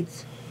 3.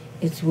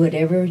 It's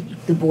whatever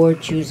the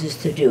board chooses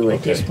to do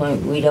at this Okay.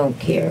 point. We don't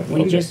care.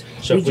 We Okay. just,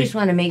 So we if we- just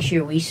want to make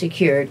sure we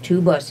secure 2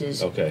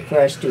 buses Okay. for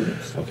our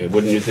students. Okay,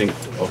 wouldn't you think,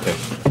 okay.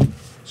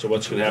 So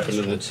what's gonna happen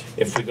to the,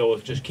 if we go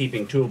with just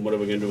keeping 2 of them, what are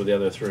we gonna do with the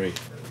other 3?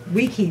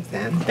 We keep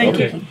them. Thank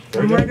Okay, you.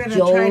 very And we're good. gonna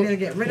Joel- try to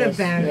get rid yes, of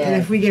them, yeah.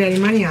 and if we get any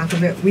money off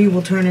of it, we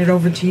will turn it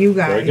over to you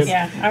Very guys. good.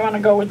 Yeah, I wanna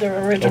go with the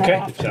original Okay,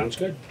 offer. sounds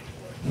good.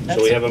 So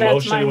That's- we have a that's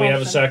motion, my and we have a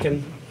motion.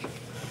 second?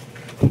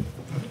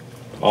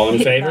 All in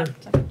favor?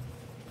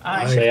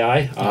 Aye. Say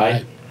aye.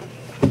 Aye.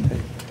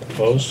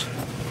 Opposed?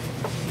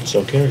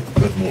 So carried.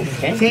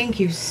 Okay? Thank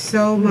you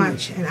so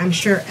much, and I'm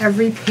sure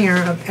every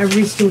parent of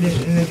every student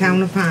in the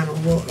town of Pownal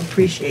will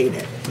appreciate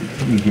it.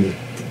 You could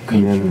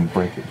come in and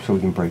break it, so we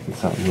can break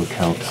this out into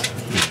accounts,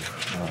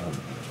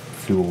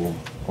 fuel,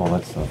 all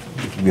that stuff.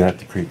 We have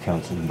to create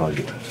accounts in the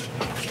budget.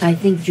 I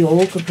think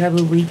Joel could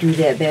probably do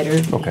that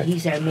better. Okay.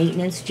 He's our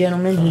maintenance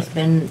gentleman. He's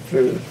been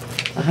for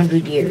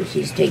 100 years.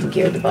 He's taken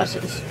care of the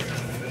buses.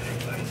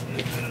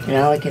 And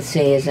all I can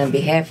say is on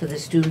behalf of the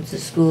students of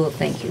school,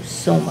 thank you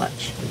so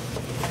much.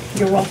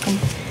 You're welcome.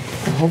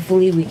 And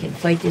hopefully we can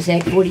fight this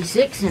Act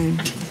 46 and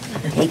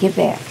take it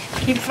back.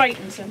 Keep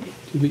fighting, Cindy.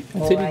 Cindy,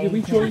 did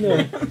we join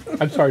the,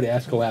 I'm sorry to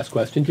ask a last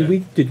question. Did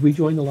we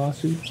join the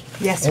lawsuit?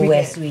 Yes, we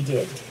Yes, did. we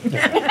did.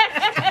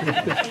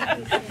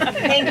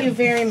 Thank you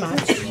very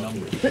much.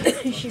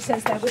 She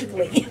says that with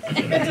glee.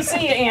 Good to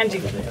see you,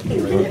 Angie.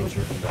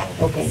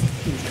 Okay.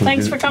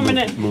 Thanks for coming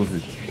in. Move the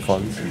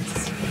funds.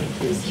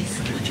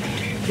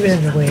 Give it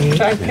another way.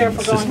 Drive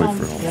careful Just going wait home.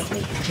 for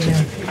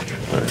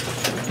all.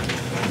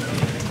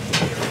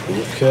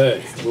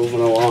 Okay,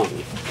 moving along.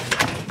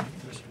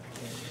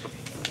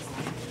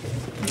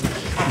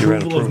 You're at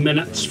Approval of approval.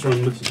 minutes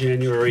from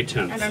January I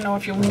 10th. don't know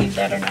if you need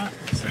that or not.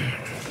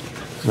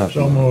 Not-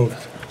 So moved.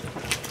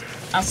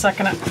 I'll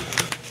second it.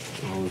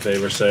 All in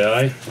favor, say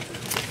aye.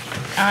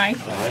 Aye.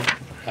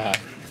 Aye.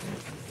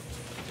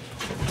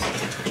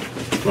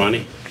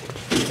 Ronnie?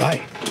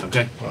 Aye.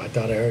 Okay. Well, I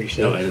thought I already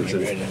said No, it. I didn't say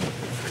Maybe that.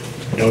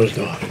 didn't. Dozed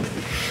off.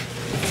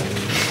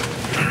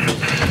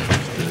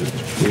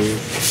 All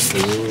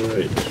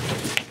right.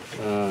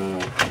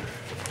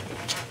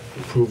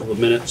 Approval of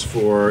minutes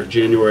for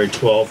January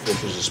 12th,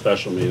 which was a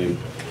special meeting.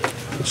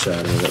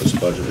 Saturday, that was a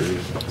budget meeting.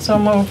 So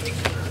moved.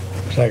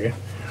 Second.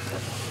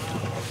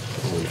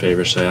 All in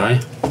favor, say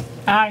aye.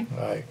 Aye.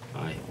 Aye.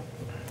 Aye.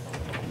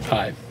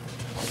 Aye.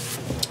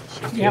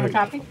 Do you have a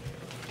copy?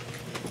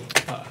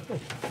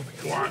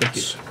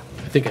 Warrants. I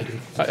think I do.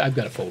 I've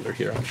got a folder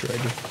here, I'm sure I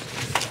do.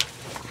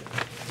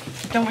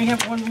 Don't we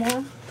have one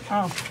more?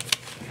 Oh, I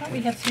thought we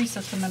had 3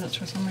 sets of minutes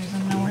for some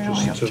reason. No, we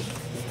only have Just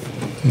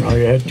 2. No,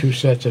 you had 2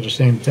 sets of the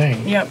same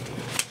thing. Yep.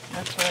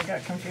 That's where I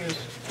got confused.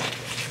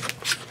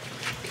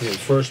 Okay, the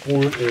first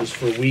warrant is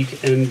for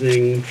week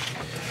ending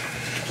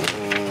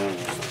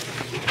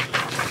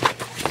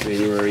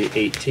January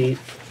 18th.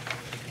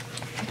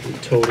 The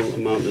total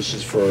amount, this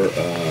is for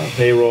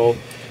payroll,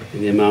 in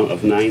the amount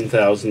of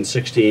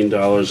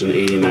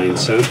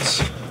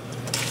 $9,016.89.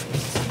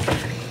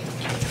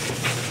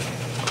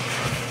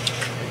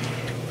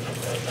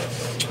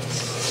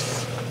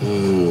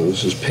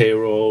 This is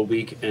payroll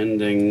week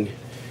ending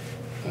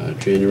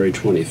January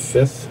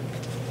 25th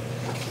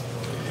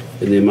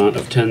in the amount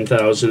of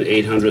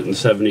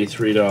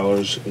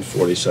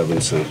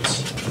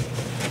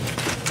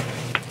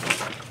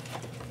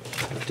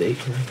 $10,873.47. Date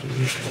correct?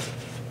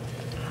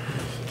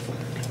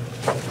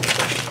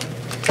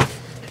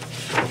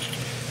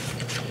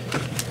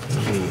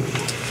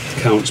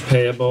 Accounts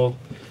payable,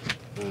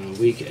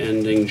 week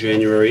ending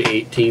January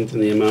 18th in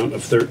the amount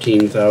of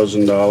 $13,000,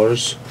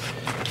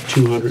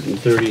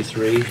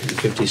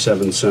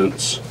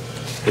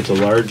 $233.57, with the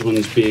large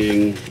ones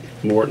being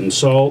Morton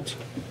Salt,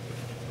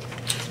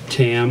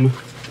 TAM,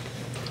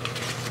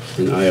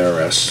 and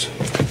IRS.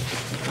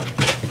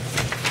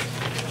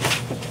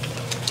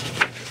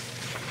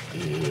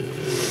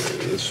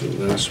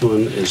 And this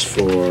one is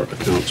for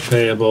accounts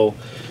payable,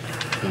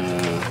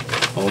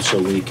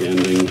 also week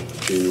ending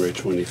January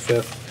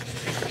 25th,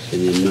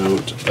 in the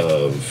amount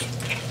of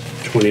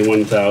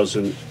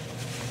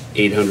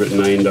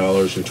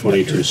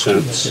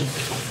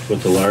 $21,809.22,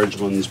 with the large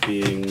ones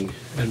being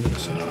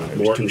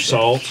Morton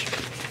Salt,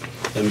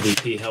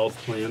 MVP Health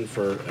Plan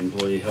for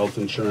employee health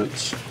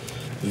insurance,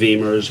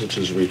 VEMR's, which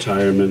is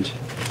retirement,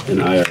 and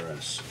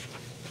IRS.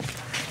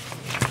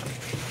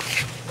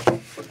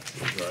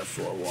 Those are our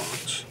 4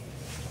 warrants.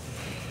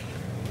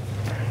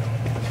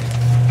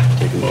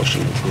 Take a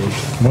motion to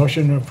approve.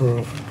 Motion to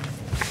approve.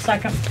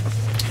 Second.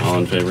 All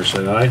in favor,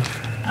 say aye.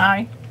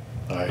 Aye.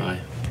 Aye.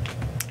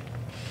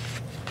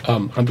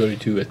 I'm going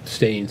to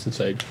abstain since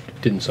I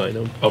didn't sign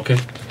them. Okay.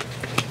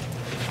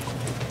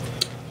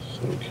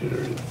 So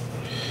carried.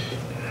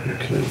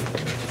 Okay.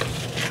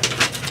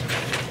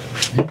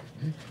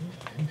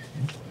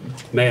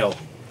 Mail.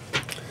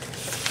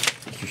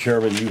 Mr.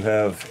 Chairman, you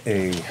have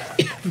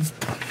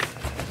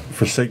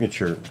for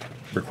signature,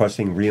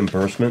 requesting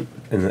reimbursement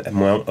in the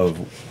amount of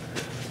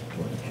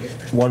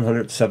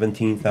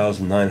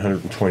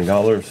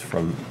 $117,920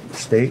 from the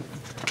state,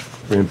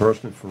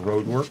 reimbursement for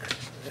road work,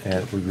 and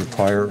it would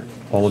require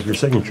all of your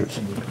signatures.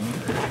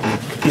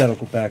 That'll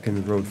go back in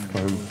the road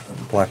fund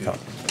blacktop.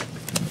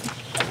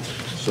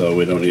 So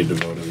we don't need to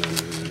vote on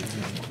that.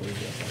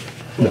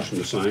 Motion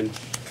to sign?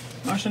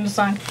 Motion to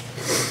sign.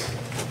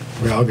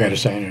 We all gotta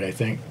sign it, I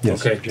think.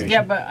 Yes. Okay. Jason.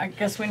 Yeah, but I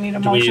guess we need a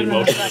Do we need a motion and a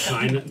motion to second.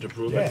 sign it, to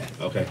approve it?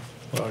 Yeah. Okay.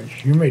 Well,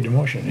 you made the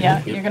motion. didn't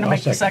Yeah, you? you're gonna I'll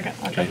make the second,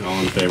 Okay, okay. all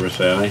in favor,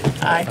 say aye.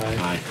 Aye.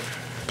 Aye.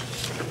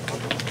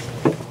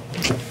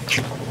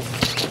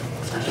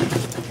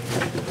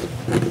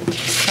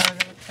 Sorry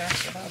to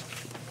pass it up.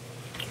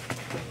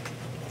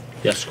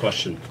 Yes,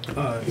 question? You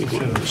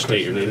want to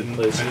state your name,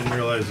 please? I didn't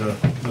realize the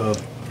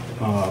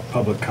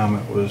public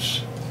comment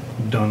was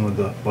done with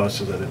the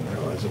buses. I didn't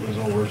realize it was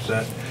over. Is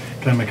that,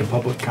 can I make a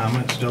public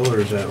comment still, or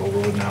is that over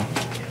with now?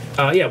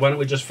 Yeah, why don't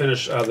we just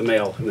finish the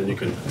mail, and then you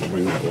can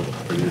bring that over.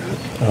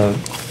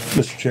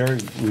 Mr. Chair,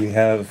 we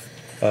have,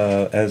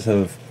 as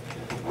of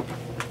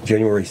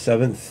January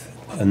 7th,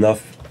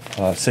 enough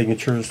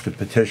signatures to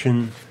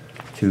petition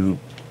to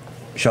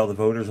shall the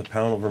voters of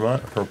Pownal,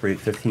 Vermont appropriate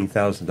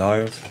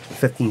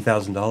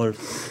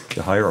 $15,000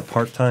 to hire a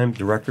part-time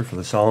director for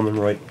the Solomon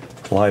Wright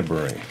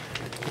Library.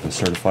 It's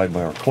certified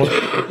by our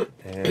clerk,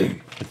 and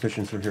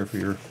petitions are here for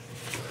your.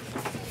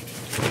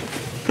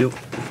 So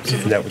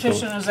the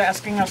petition is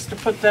asking us to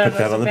put that Put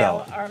that as a on the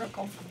ballot ballot.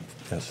 article.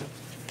 Yes. I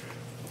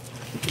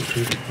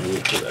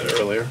went through that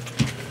earlier.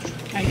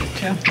 I do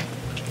too.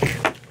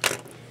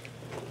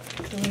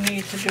 Do we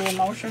need to do a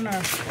motion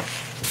or?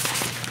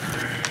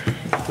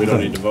 We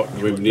don't need to vote,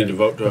 do we need to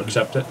vote to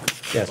accept it?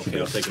 Yes, we Okay, do.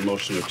 I'll take a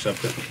motion to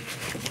accept it.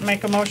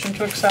 Make a motion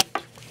to accept.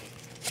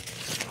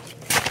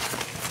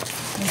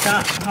 We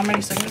got, how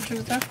many signatures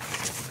is there?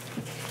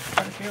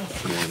 Quite a few.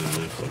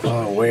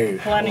 Oh, wait.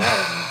 Plenty.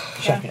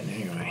 Second,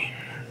 anyway.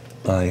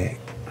 I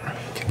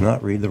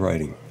cannot read the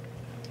writing.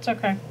 It's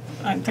okay.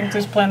 I think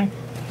there's plenty.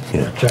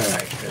 Yeah. It's all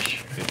right, Chris.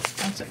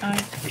 That's it.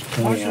 There's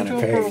 20 Motion on to a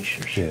approve. page.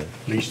 There's Yeah. at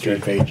least 3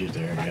 pages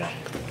there, yeah.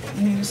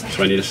 Need a So I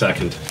second. need a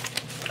second.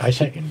 I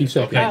second. He it.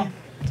 seconded. Oh,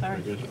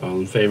 sorry. Good. All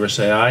in favor,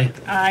 say aye.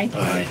 Aye.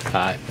 Aye.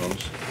 Aye.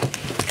 Opposed?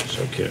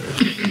 So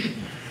carried.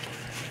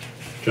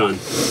 John?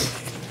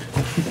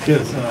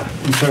 Yes,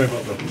 I'm sorry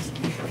about the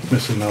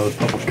missing the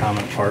public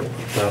comment part.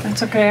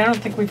 That's okay. I don't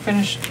think we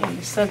finished,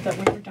 we said that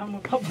we were done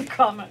with public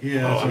comment.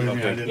 Yeah, Oh, so I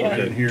okay.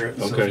 didn't hear it.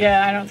 so- Okay.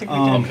 Yeah, I don't think we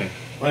did. Okay.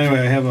 Well, anyway,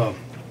 I have I'm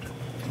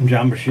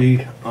John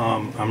Bashy.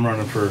 I'm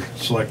running for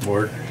select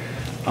board.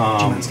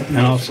 And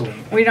also,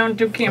 We don't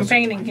do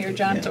campaigning here,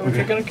 John, so if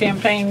you're gonna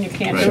campaign, you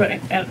can't do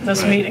it at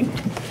this meeting.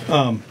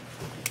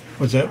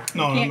 what's that?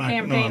 No, Can't I'm not.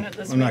 campaign No, at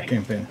this I'm not meeting.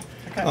 campaigning.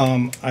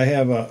 Okay. I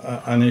have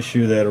an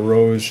issue that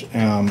arose.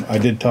 I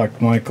did talk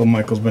to Michael.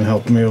 Michael's been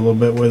helping me a little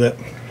bit with it.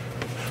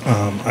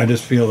 I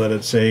just feel that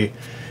it's a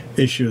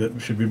issue that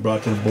should be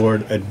brought to the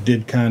board. I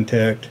did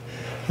contact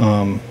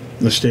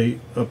the state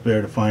up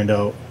there to find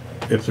out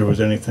if there was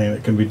anything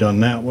that can be done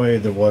that way.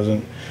 There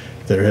wasn't.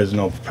 There is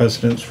no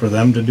precedence for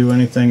them to do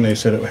anything. They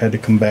said it had to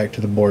come back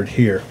to the board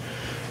here.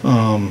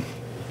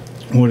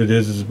 What it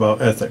is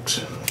about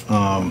ethics.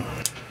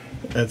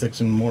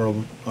 Ethics and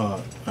moral,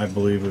 I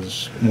believe,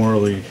 is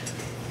morally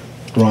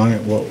wrong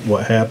at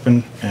what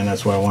happened, and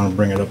that's why I want to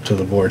bring it up to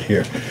the board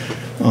here.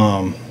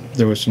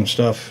 There was some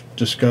stuff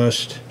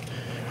discussed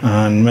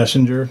on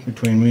Messenger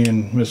between me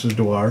and Mrs.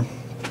 Dwyer.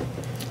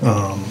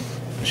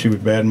 She was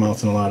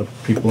bad-mouthing a lot of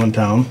people in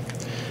town.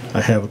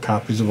 I have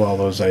copies of all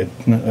those.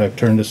 I've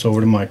turned this over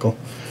to Michael.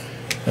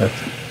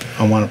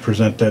 I want to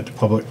present that to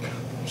public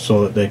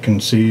so that they can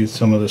see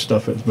some of the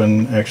stuff that's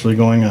been actually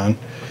going on.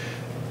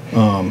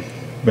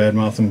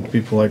 Bad-mouthing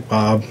people like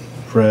Bob,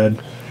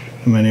 Fred,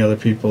 and many other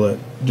people that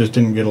just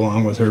didn't get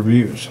along with her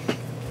views.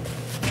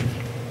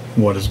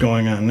 What is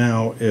going on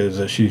now is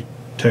that she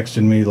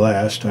texted me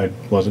last. I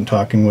wasn't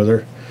talking with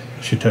her.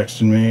 She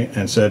texted me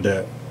and said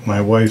that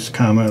my wife's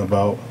comment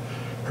about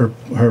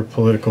her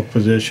political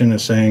position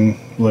is saying,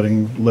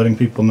 letting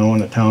people know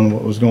in the town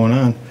what was going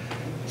on,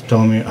 is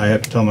telling me I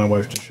have to tell my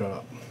wife to shut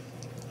up.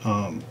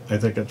 I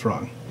think that's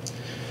wrong.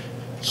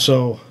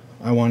 So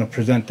I want to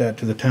present that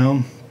to the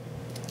town.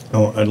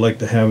 I'd like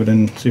to have it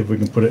in, see if we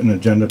can put it in an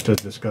agenda to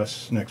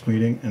discuss next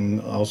meeting, and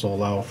also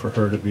allow for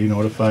her to be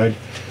notified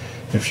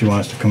if she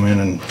wants to come in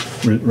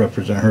and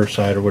represent her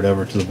side or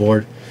whatever to the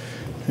board,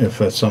 if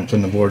that's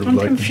something the board would I'm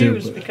like to do.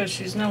 confused but because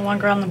she's no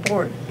longer on the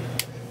board.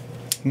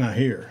 Not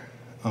here.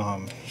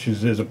 She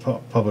is a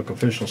public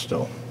official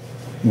still,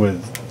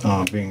 with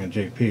being a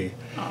JP.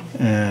 Oh.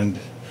 And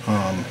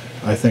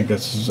I think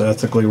it's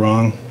ethically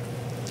wrong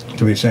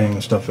to be saying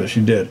the stuff that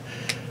she did.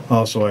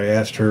 Also, I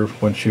asked her,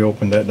 when she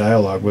opened that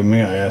dialogue with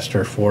me, I asked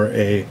her for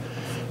a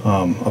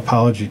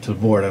apology to the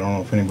board. I don't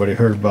know if anybody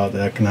heard about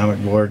the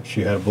economic board. She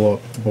had a blow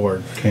up at the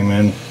board, came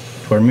in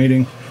to our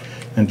meeting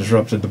and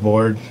disrupted the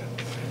board.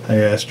 I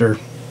asked her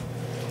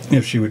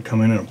if she would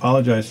come in and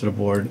apologize to the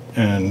board,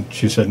 and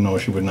she said no,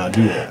 she would not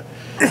do that.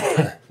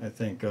 I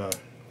think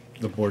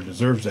the board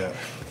deserves that,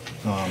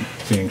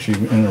 being she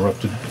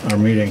interrupted our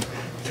meeting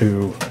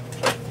to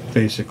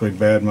basically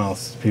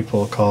badmouth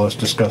people, call us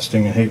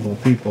disgusting and hateful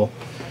people,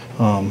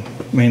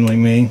 mainly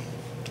me.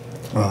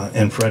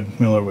 and Fred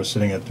Miller was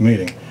sitting at the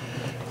meeting.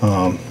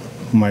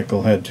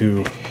 Michael had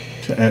to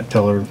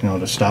tell her,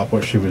 to stop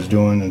what she was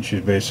doing, and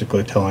she's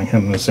basically telling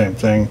him the same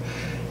thing.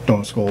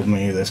 Don't scold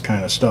me, this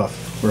kind of stuff.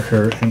 For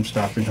him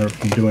stopping her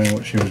from doing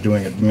what she was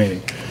doing at the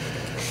meeting.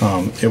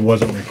 It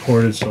wasn't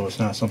recorded, so it's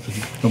not something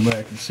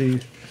nobody can see.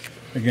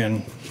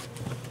 Again,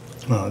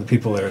 the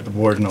people there at the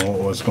board know what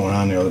was going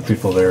on. The other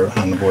people there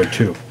on the board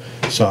too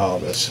saw all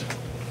this.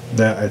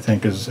 That, I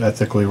think, is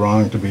ethically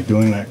wrong to be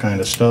doing that kind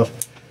of stuff.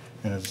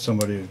 And as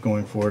somebody who's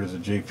going forward as a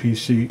JP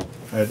seat,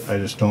 I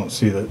just don't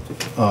see that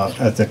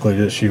ethically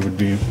that she would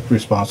be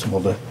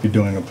responsible to be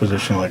doing a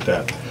position like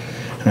that.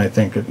 And I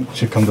think it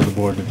should come to the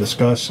board to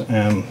discuss.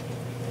 And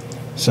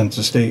since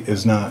the state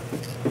doesn't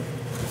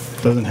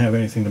have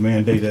anything to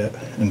mandate it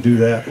and do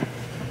that,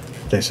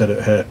 they said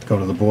it had to go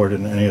to the board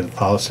in any of the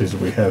policies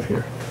that we have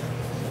here.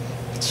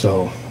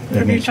 So it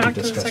Have you needs to be talked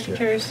to the discussed here.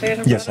 Secretary of State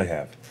about Yes, it? I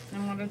have.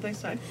 And what did they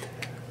say?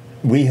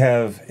 We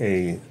have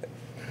a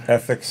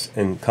ethics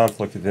and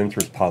conflict of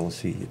interest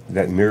policy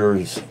that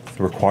mirrors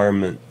the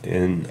requirement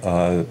in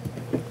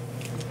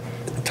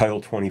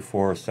Title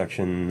 24,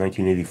 Section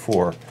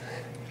 1984,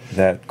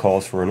 that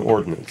calls for an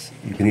ordinance.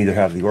 You can either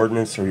have the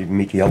ordinance or you can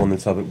meet the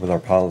elements of it with our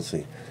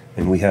policy,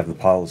 and we have the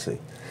policy.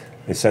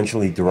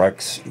 Essentially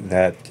directs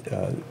that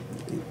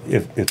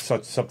if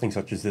something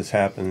such as this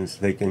happens,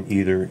 he can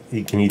either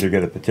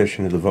get a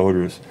petition of the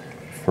voters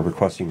for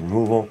requesting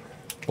removal,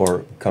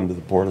 or come to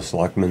the Board of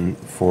Selectmen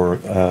for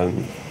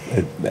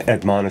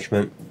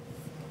admonishment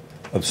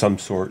of some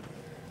sort,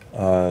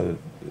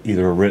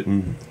 either a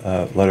written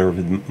letter of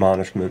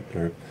admonishment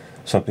or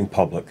something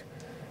public.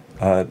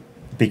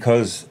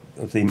 Because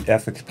of the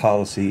ethics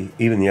policy,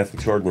 even the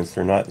ethics ordinance,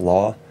 they're not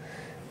law.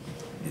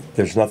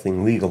 There's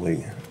nothing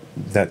legally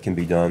that can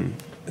be done.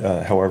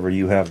 However,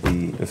 you have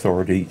the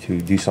authority to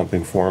do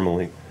something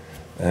formally,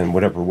 and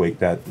whatever weight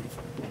that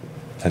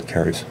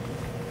carries.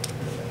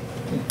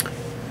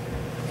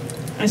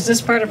 Is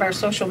this part of our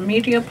social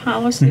media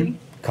policy?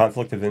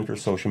 Conflict of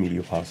interest, social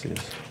media policy.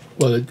 Yes.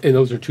 Well, and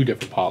those are two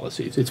different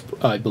policies.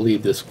 I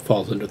believe this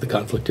falls under the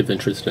conflict of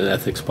interest and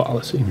ethics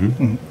policy.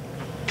 And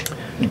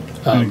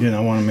again,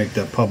 I want to make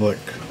that public,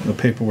 the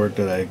paperwork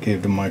that I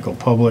gave to Michael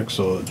public,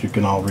 so that you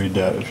can all read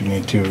that if you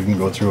need to. You can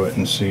go through it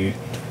and see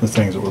the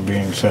things that were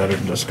being said or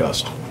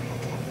discussed.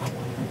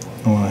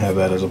 I want to have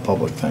that as a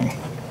public thing.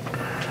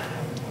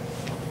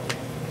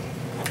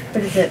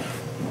 But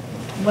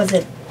was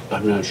it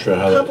I'm not sure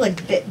how.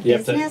 public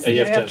business?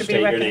 You have to be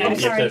state your name.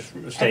 recognized. You have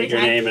to state your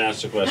name and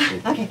ask the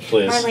question. Okay,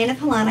 Please. Marlena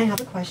Palan, I have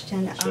a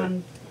question. Sure.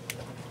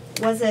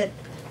 Was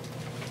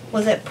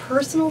it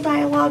personal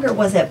dialogue or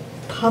was it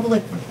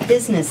public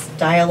business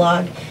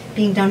dialogue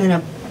being done in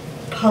a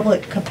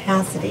public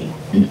capacity?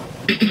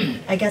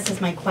 I guess is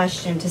my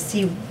question, to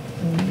see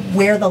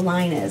where the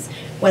line is,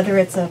 whether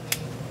it's a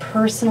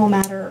personal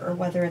matter or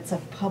whether it's a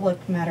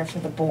public matter for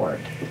the board.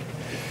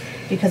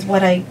 Because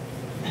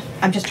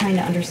I'm just trying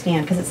to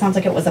understand, because it sounds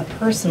like it was a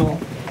personal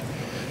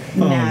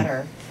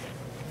matter.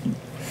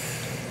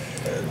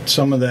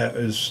 Some of that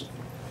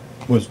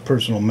was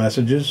personal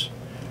messages,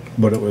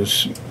 but it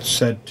was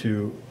said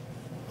to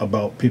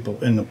about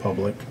people in the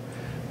public,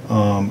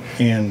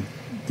 and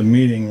the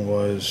meeting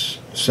was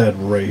said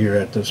right here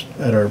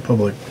at our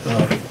public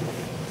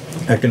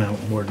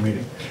economic board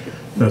meeting.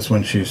 That's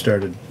when she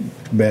started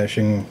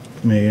bashing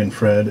me and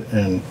Fred,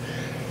 and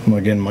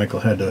again, Michael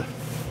had to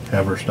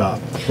have her stop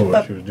for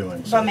what she was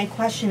doing. But my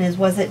question is,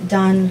 was it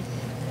done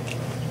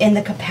in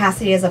the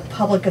capacity as a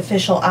public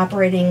official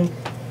operating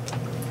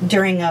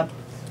during a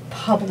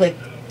public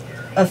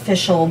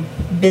official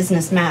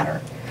business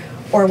matter?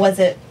 Or was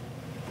it,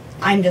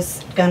 I'm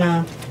just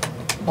gonna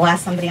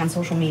blast somebody on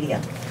social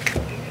media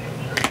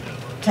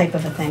type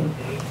of a thing?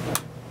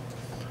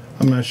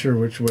 I'm not sure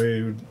which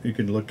way you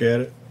could look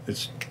at it.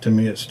 To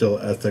me, it's still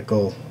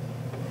ethical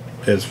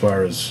as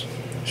far as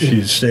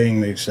she's saying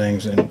these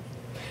things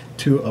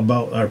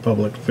about our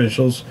public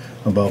officials,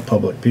 about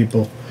public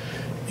people,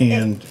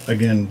 and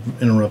again,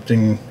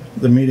 interrupting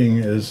the meeting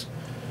it's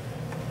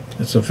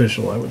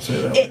official, I would say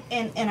that way.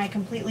 And I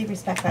completely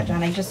respect that,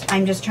 John. I'm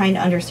just trying to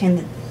understand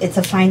that it's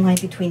a fine line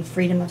between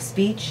freedom of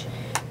speech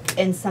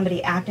and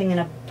somebody acting in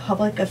a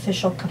public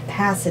official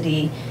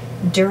capacity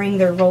during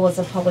their role as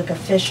a public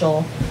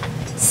official,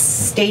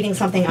 stating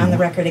something on the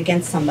record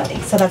against somebody.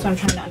 So that's what I'm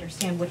trying to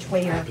understand, which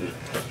way you're...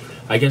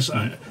 I guess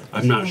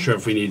I'm not sure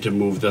if we need to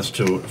move this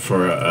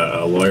for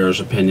a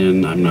lawyer's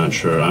opinion. I'm not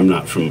sure. I'm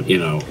not from,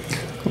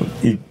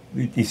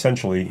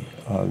 Essentially,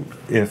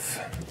 if,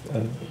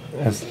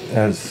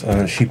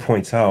 as she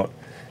points out,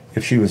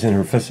 if she was in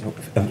her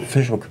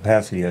official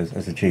capacity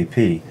as a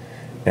JP,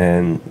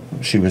 and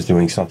she was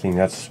doing something,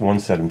 that's one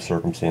set of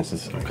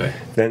circumstances. Okay.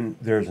 Then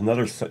there's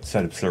another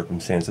set of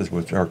circumstances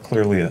which are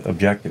clearly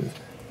objective,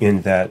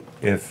 in that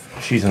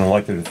if she's an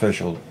elected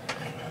official,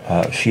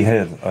 she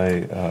had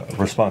a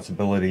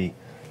responsibility,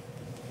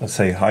 let's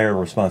say higher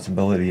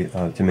responsibility,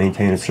 to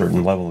maintain a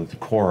certain level of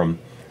decorum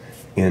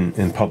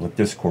in public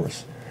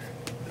discourse.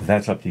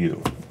 That's up to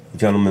you. The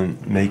gentleman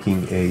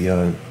making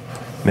a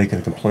making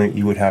a complaint,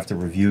 you would have to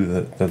review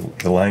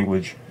the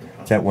language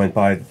that went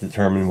by to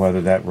determine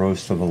whether that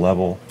rose to the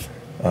level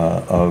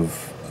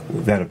of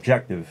that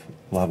objective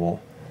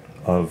level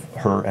of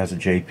her as a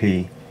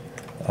JP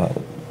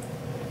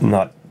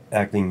not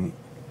acting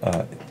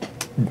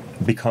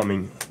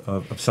becoming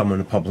of someone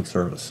in public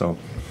service. So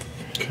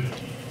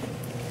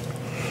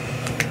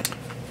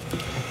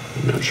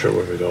I'm not sure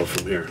where we go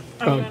from here.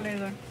 I'm not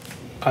either.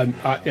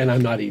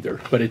 I'm not either,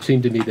 but it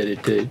seemed to me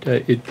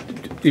that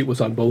it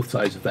was on both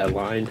sides of that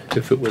line.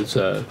 If it was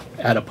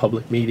at a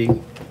public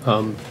meeting,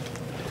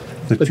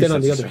 but then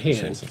on the other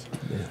hand,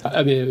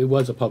 I mean, it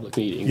was a public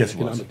meeting. Yes, the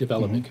it was. Economic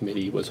Development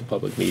Committee was a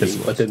public Yes, meeting, it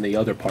but was. then the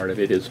other part of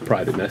it is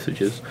private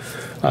messages.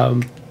 Yeah,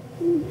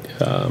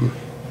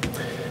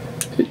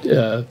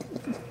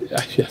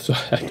 so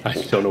I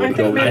don't know where I to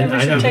go think with maybe that. we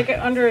should take it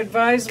under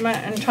advisement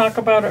and talk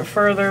about it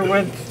further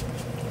with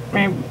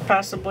maybe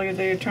possibly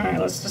the attorney.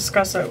 Let's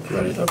discuss it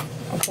with a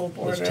full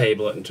board. Let's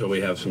table it until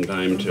we have some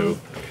time to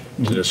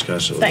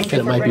discuss it. Thank you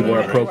And it for might be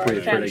more bringing it to our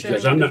appropriate for an attention.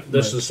 Because I'm not,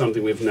 this is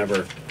something we've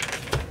never,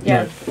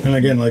 Yeah. Right. And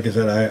again, like I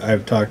said,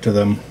 I've talked to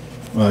them,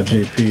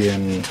 JP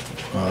and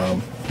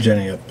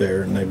Jenny up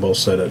there, and they both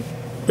said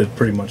it's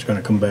pretty much going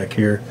to come back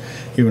here.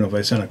 Even if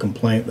I send a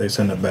complaint, they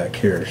send it back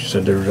here. She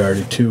said there was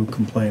already 2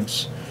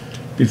 complaints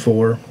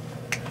before,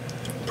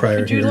 prior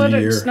Could you here in let the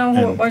year. us know who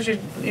it and, was you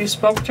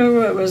spoke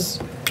to? It was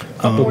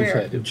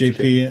where?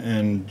 JP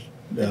and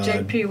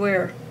JP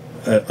where?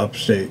 at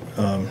Upstate.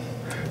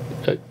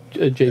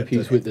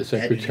 JP's with the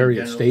Secretary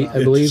of State, I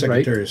It's believe,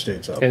 Secretary right? of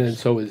State's office. And then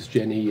so is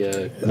Jenny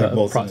They're both in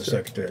the Prosser.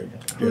 Secretary.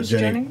 Who's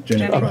Jenny?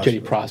 Jenny Prosser. Jenny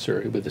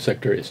Prosser with the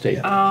Secretary of State.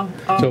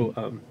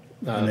 So,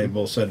 And they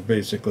both said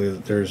basically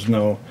that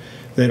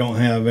they don't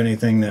have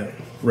anything that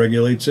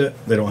regulates it.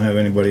 They don't have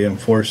anybody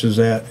enforces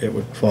that. It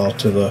would fall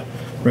to the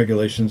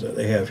regulations that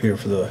they have here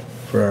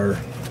for our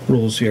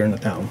rules here in the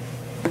town.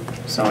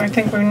 So I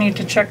think we need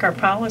to check our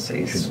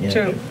policies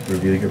too.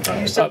 Review your You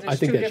policy. said I there's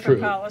think two that's different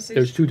true.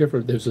 policies?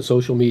 There's the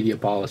social media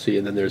policy,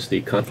 and then there's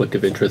the conflict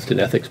of interest and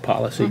ethics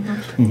policy.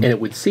 Mm-hmm. And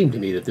it would seem to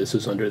me that this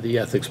is under the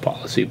ethics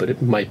policy, but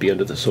it might be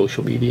under the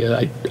social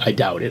media. I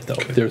doubt it, though.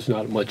 There's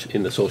not much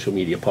in the social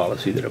media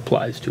policy that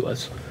applies to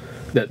us.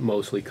 That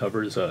mostly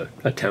covers a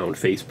town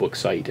Facebook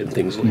site and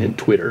things, and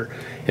Twitter,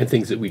 and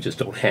things that we just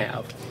don't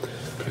have.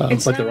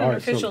 It's but not there an are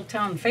official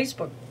town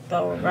Facebook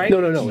though, right?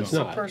 No, it's a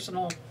not.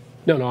 personal.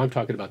 No, I'm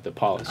talking about the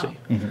policy.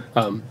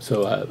 And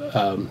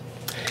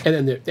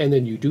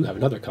then you do have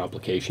another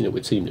complication. It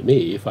would seem to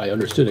me, if I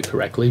understood it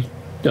correctly,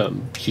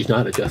 she's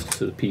not a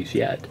justice of the peace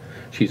yet.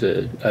 She's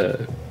a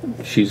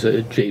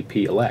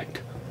JP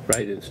elect,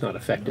 right? And it's not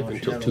effective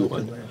until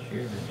 2/1.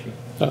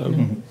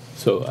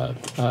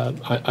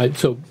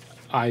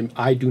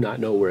 I do not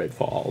know where it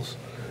falls.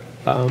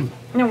 No,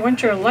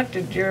 once you're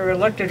elected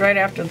right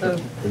after the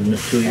Isn't it a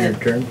 2-year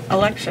term?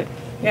 election.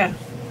 Yeah.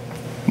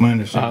 My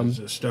understanding is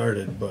it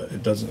started, but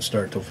it doesn't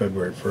start till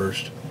February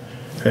 1st.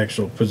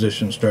 Actual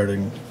position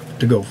starting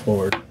to go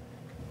forward.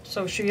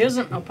 So she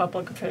isn't a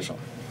public official.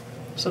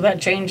 So that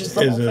changes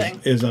the whole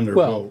thing. Is under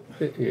Well,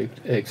 vote.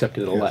 except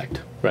an elect,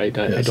 right?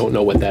 I Yes. don't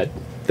know what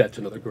that's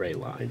another gray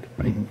line,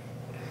 right?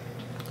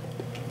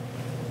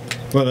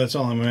 Well, that's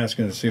all I'm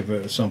asking, to see if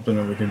it's something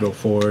that we can go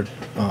forward.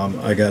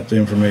 I got the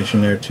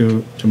information there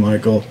to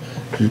Michael.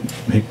 He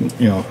can,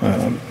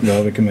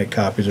 we can make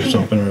copies or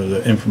something, or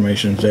the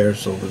information's there,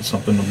 so if it's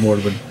something the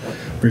board would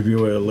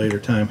review at a later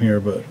time here,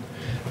 but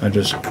I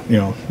just,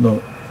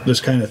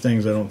 this kind of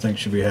things I don't think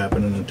should be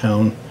happening in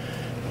town,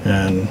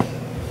 and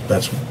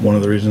that's one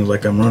of the reasons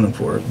like I'm running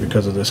for it,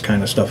 because of this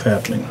kind of stuff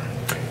happening.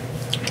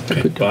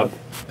 okay, Bob,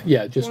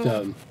 Yeah, just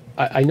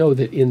I know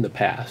that in the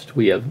past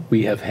we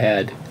have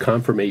had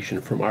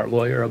confirmation from our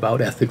lawyer about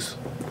ethics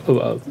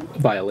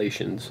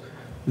violations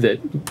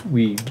that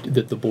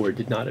the board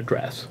did not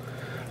address,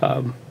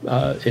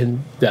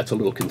 and that's a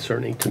little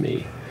concerning to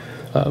me.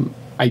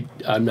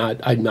 I'm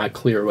not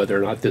clear whether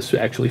or not this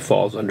actually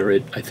falls under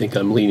it. I think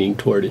I'm leaning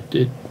toward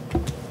it.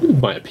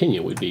 My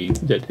opinion would be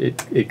that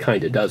it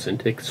kind of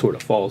doesn't. It sort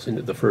of falls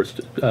into the First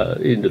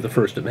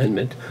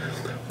Amendment,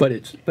 but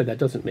that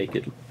doesn't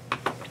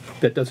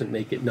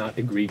make it not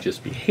egregious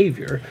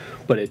behavior.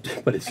 But it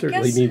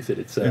certainly guess- means that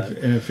it's.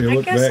 And if you I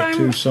look guess back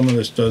I'm- to, some of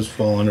this does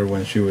fall under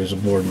when she was a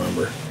board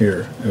member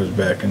here. It was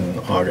back in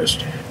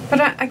August.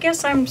 But I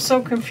guess I'm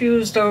so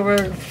confused over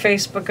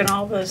Facebook and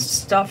all this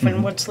stuff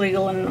and what's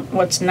legal and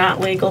what's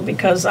not legal,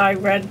 because I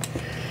read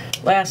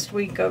last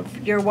week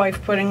of your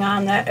wife putting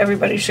on that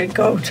everybody should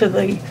go to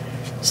the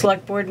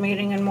select board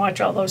meeting and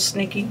watch all those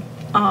sneaky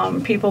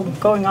people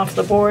going off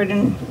the board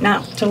and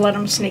not to let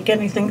them sneak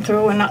anything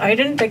through. And I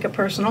didn't take it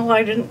personal.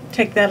 I didn't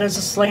take that as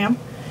a slam.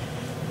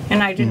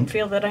 And I didn't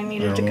feel that I I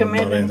needed to don't know come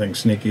in. about anything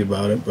sneaky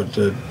about it, but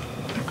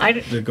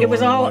It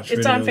was on and all, watch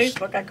it's on videos.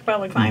 Facebook, I could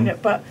probably find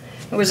it, but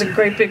it was a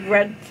great big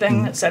red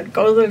thing that said,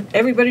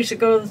 everybody should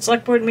go to the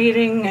select board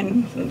meeting,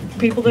 and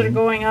people that are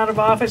going out of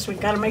office, we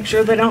gotta make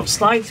sure they don't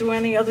slide through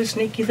any other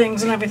sneaky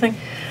things and everything.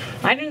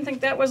 I didn't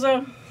think that was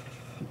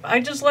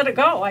I just let it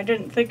go. I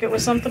didn't think it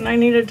was something I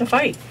needed to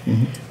fight.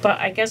 But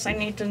I guess I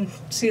need to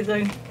see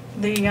the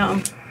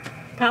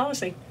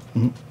policy.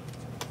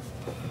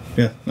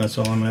 Yeah, that's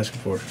all I'm asking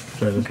for.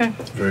 Try to- Okay.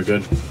 Very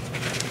good.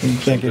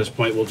 Thank At you. this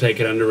point, we'll take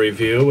it under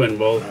review and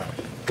we'll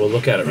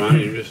look at it.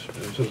 Ronnie, you just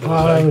have something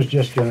Well, I to was say?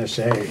 just gonna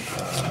say,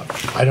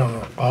 I don't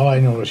know, all I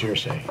know is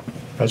hearsay.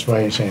 That's why I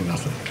ain't saying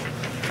nothing.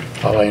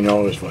 All I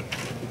know is what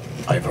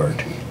I've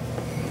heard.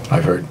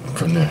 I've heard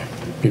from the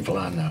people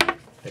on the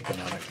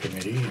economic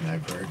committee, and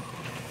I've heard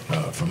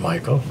from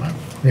Michael,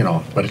 you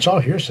know, but it's all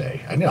hearsay.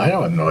 I don't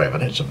have no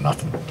evidence of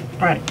nothing.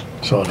 Right.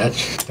 So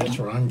that's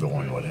where I'm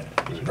going with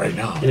it right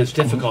now. And it's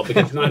difficult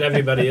because not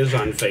everybody is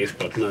on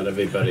Facebook. Not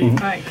everybody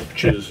Right.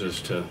 chooses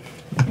to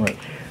Right.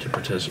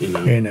 participate, you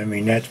know. And I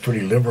mean, that's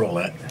pretty liberal,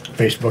 that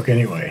Facebook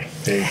anyway.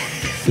 They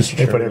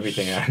put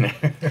everything on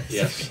there.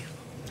 Yes.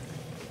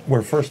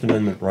 Where First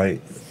Amendment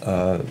right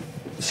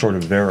sort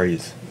of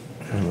varies,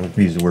 I don't know if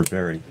you use the word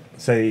vary.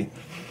 Say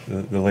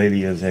the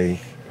lady is a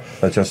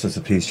justice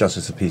of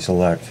peace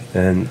elect,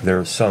 and there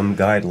are some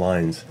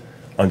guidelines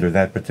under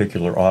that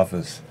particular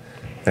office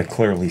that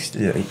clearly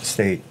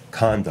state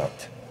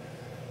conduct.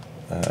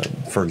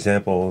 For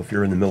example, if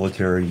you're in the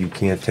military, you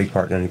can't take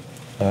part in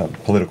any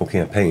political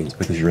campaigns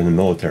because you're in the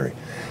military.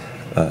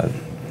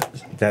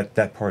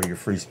 That part of your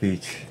free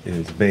speech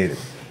is abated.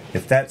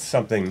 If that's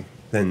something,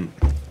 then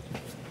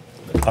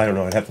I don't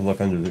know. I'd have to look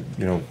under the,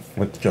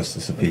 what the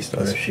Justice of Peace But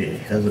does. if she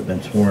hasn't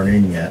been sworn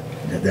in yet,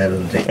 that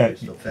doesn't take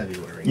place till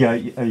February. Yeah,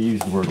 I use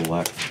the word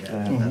elect,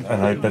 Yeah,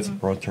 and that's a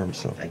broad term,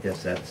 so. I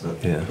guess that's a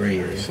Yeah. gray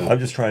area. I'm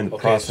just trying to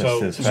Okay, process so,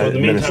 this so in the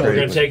meantime, we're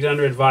gonna administratively. take it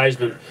under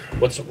advisement.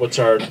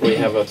 Do we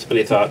have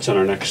any thoughts on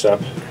our next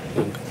step?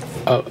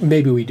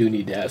 Maybe we do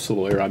need to ask the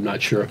lawyer. I'm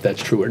not sure if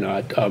that's true or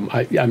not.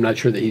 I'm not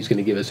sure that he's going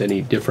to give us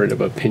any different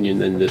of opinion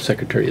than the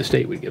Secretary of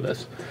State would give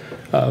us.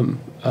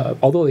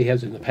 Although he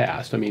has in the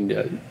past. I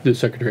mean, the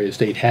Secretary of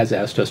State has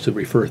asked us to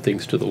refer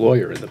things to the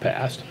lawyer in the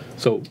past,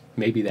 so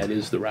maybe that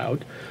is the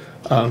route.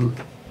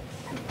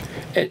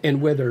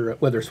 And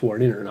whether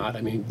sworn in or not,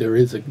 I mean, there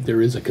is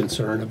a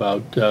concern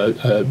about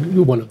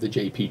one of the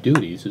JP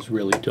duties is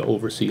really to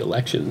oversee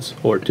elections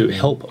or to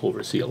help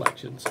oversee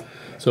elections.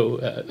 So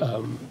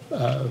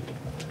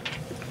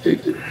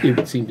it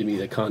would seem to me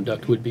that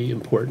conduct would be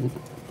important,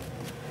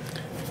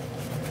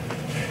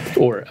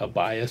 or a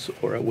bias,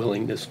 or a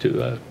willingness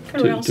to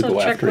Could we to also go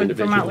check after with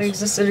individuals. Vermont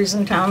Leagues of Cities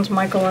and Towns,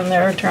 Michael and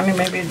their attorney?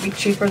 Maybe it'd be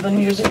cheaper than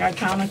using our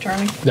town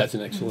attorney. That's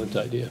an excellent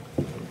idea.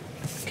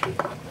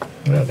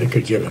 Well, they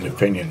could give an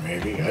opinion,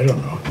 maybe. I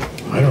don't know.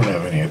 I don't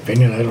have any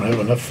opinion. I don't have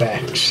enough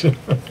facts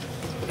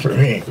for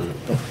me.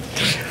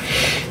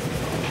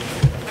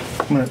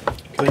 All right.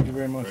 Thank you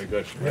very much. Very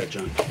good. All right,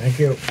 John. Thank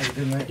you.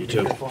 Good night. You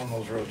too. On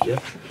those roads.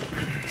 Yep.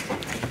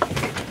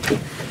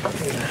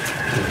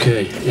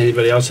 Okay,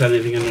 anybody else had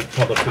anything in the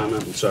public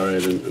comment? I'm sorry, I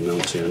didn't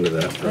announce the end of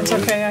that. That's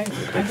okay, I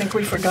think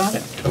we forgot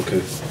it.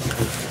 Okay,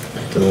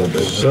 To old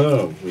business.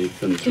 so, we've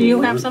been through. Do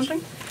you have warrants.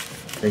 something?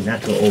 Say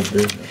not to old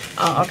business.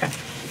 Oh, okay.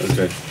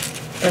 Okay,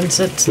 Then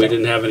sit. we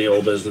didn't have any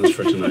old business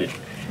for tonight.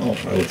 Oh,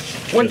 I was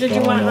What just did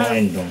you want,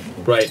 online, don't-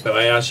 Right, but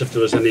I asked if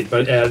there was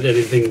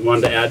anything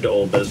wanted to add to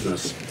old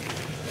business.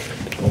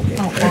 Okay.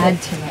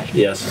 Add to it.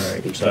 Yes,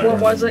 Alright. I'm sorry.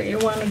 What was it you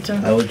wanted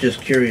I to, was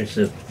just curious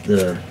if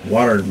the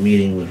water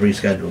meeting was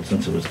rescheduled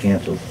since it was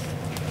canceled.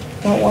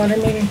 what water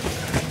meeting?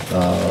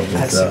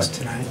 With,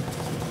 tonight.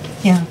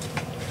 Yeah,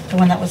 the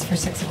one that was for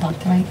 6 o'clock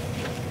tonight.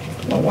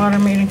 What water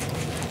meeting?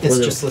 It's Was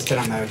it- just listed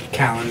on the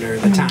calendar,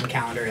 the town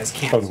calendar as Oh, the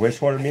canceled.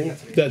 wastewater meeting?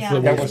 That's Yeah.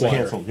 the That was wastewater.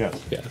 canceled, yes.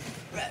 Yeah.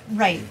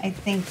 Right, I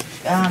think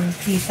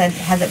he said,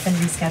 has it been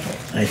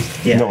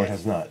rescheduled? yeah, No, it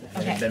has not.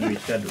 It had been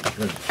rescheduled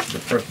because the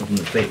person from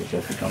the state was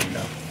supposed to be coming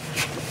down.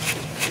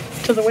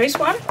 To the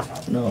wastewater?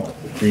 No,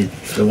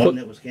 the one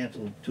that was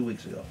canceled 2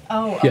 weeks ago.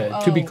 Oh, Yeah,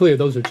 to be clear,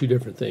 those are two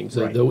different things.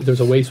 Right.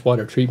 There's a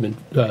wastewater treatment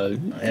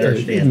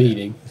understand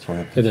meeting, That's what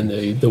and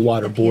then the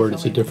water board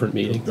is a different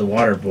meeting. The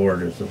water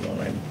board is the one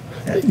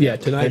I'm. Yeah,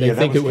 tonight Yeah, I that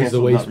think it was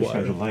the canceled, not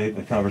wastewater. rescheduled. I had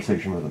a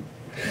conversation with him.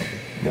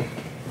 Yeah.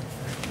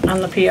 On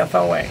the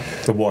PFOA.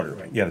 The water,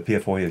 yeah, the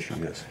PFOA issue,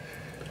 yes.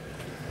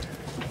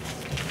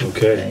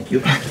 Okay, Thank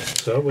you.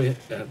 so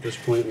at this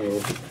point,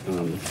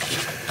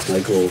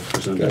 Michael will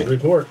present his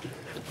report.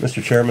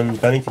 Mr. Chairman,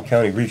 Bennington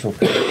County Regional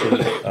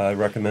Commission, I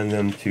recommend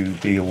them to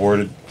be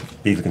awarded,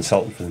 be the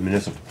consultant for the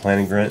municipal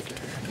planning grant.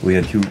 We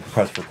had 2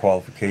 requests for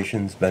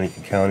qualifications.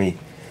 Bennington County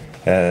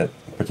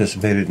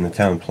participated in the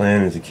town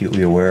plan, is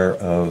acutely aware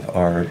of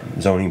our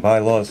zoning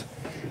bylaws,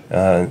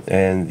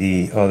 and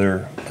the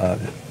other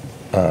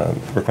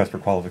request for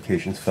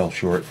qualifications fell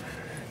short.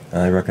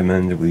 I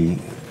recommend that we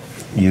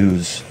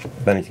use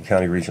Bennington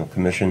County Regional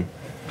Commission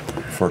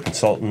for a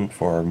consultant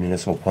for our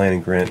municipal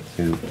planning grant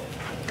to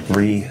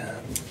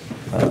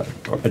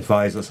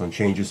advise us on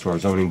changes to our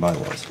zoning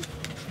bylaws.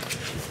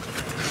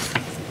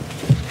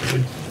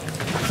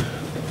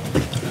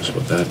 So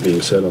with that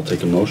being said, I'll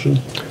take a motion.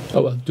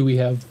 Oh, well, do we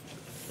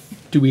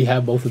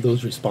have both of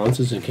those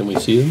responses, and can we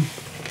see them?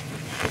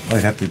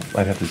 I'd have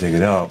to dig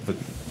it out, but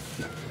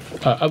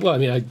Well, I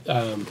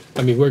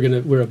mean,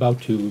 we're about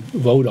to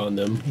vote on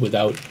them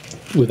without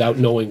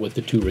knowing what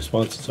the 2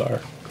 responses are.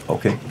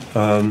 okay.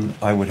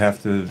 I would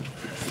have to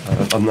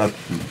I'm not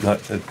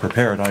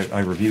prepared. I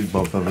reviewed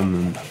both of them,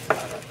 and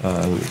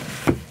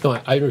No,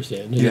 I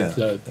understand. yeah,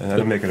 and I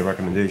didn't make it a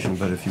recommendation.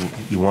 But if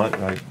you want,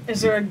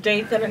 Is there a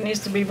date that it needs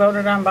to be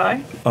voted on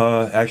by?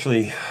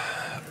 actually,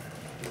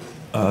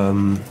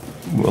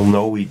 well,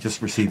 no, we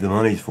just received the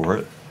monies for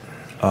it.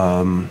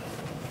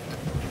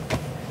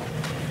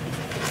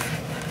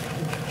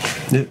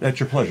 At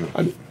your pleasure.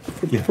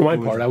 For my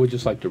part, I would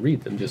just like to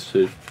read them.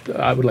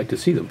 I would like to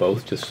see them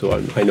both, just so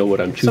I know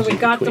what I'm choosing. So we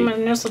got between. the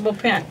municipal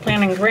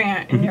planning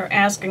grant, and you're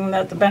asking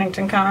that the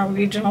Bennington County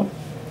Regional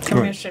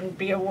Commission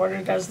be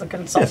awarded as the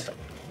consultant.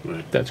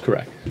 Right. That's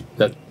correct.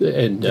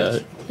 And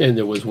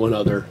there was one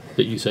other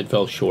that you said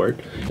fell short,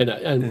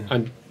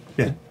 I'm.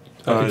 Yeah.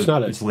 It's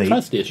not a it's late.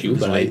 trust issue,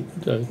 but late.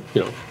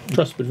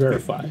 Trust but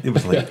verify. It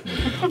was late.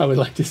 I would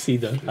like to see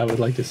them. I would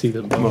like to see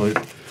them both. Well, it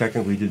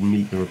technically didn't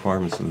meet the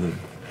requirements of the.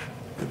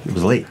 It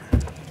was late.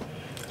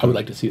 I would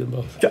like to see them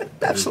both. Yeah,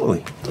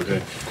 absolutely.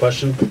 Okay.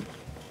 Question?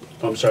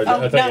 Oh, I'm sorry.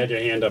 Oh, I thought no. you had your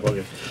hand up.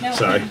 Okay. No.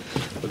 Sorry.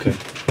 Okay.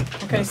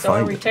 Okay, so are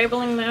Find we it.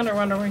 tabling that, or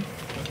what are we?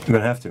 You're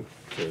gonna have to.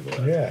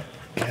 Yeah.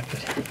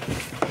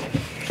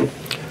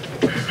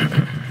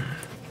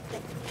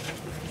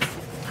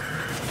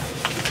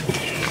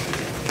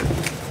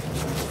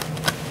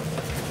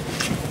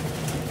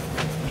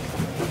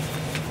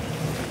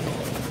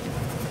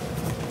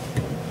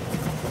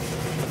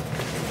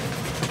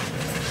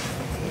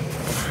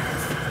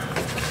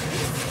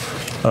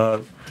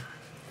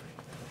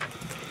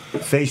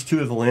 Phase 2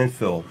 of the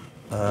landfill.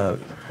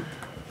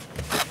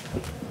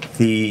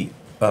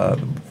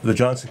 The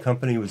Johnson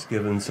Company was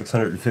given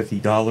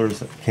 $650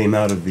 that came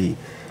out of the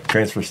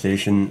transfer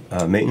station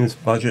maintenance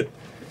budget,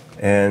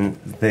 and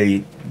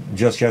they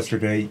just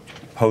yesterday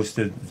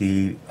posted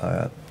the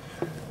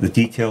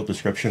detailed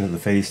description of the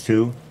Phase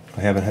 2. I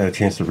haven't had a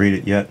chance to read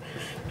it yet.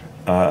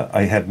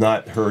 I have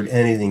not heard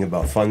anything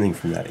about funding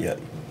from that yet.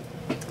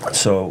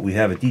 So we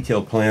have a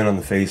detailed plan on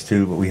the Phase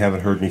 2, but we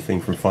haven't heard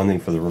anything from funding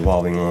for the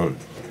revolving loan.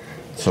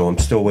 So I'm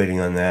still waiting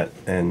on that,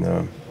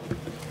 and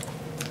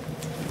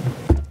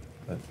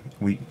but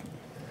we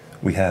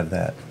have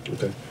that.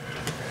 Okay.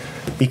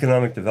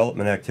 Economic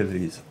development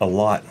activities, a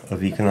lot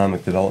of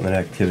economic development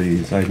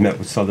activities. I've met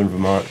with Southern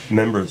Vermont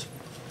members.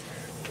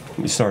 Let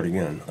me start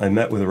again. I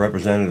met with a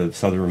representative of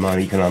Southern Vermont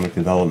Economic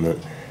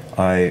Development.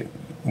 I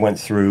went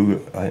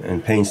through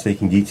in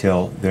painstaking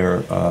detail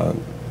their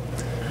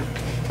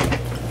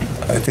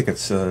I think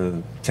it's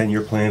a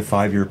 10-year plan,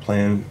 5-year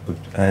plan,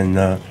 and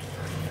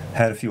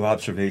had a few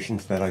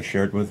observations that I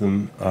shared with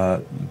them.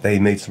 They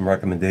made some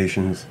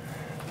recommendations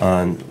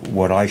on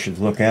what I should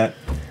look at.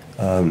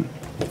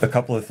 A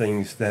couple of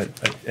things that,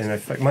 and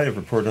I might have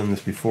reported on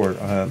this before,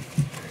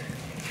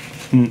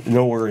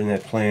 nowhere in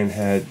that plan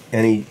had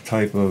any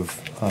type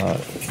of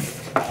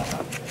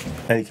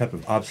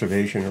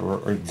observation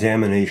or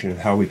examination of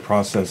how we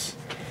process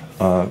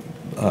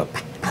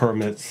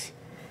permits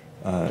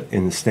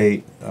in the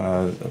state.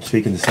 I'm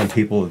speaking to some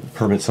people,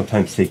 permits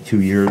sometimes take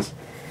 2 years.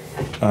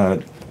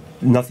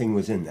 Nothing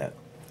was in that.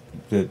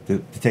 To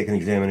take an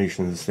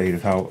examination of the state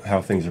of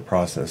how things are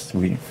processed.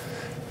 We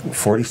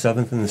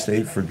 47th in the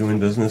state for doing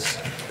business.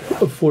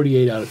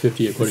 48 out of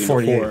 50 according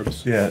to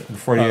Forbes. Yeah,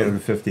 48 out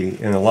of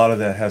 50, and a lot of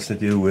that has to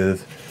do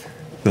with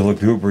the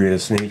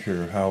lugubrious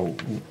nature of how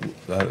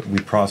we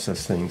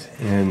process things.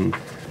 And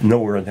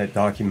nowhere in that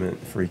document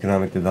for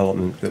economic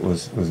development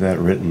was that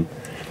written.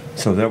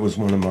 So that was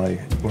one of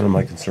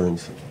my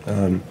concerns.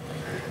 And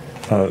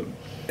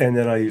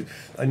then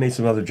I made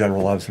some other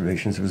general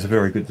observations. It was a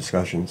very good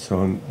discussion.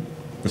 So I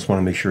just want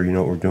to make sure you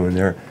know what we're doing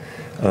there.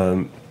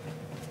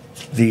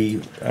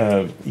 The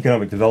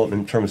economic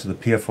development in terms of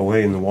the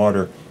PFOA in the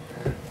water,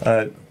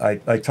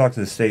 I talked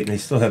to the state and they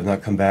still have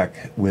not come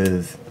back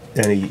with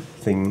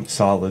anything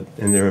solid.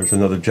 And there's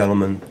another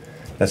gentleman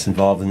that's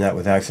involved in that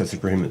with access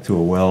agreement to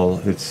a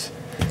well. It's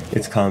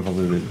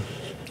convoluted.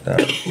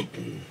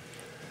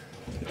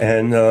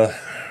 And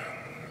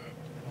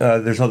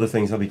there's other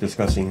things I'll be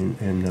discussing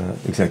in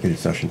executive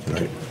session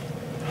tonight.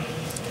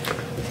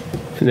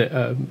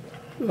 And,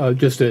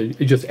 just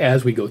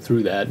as we go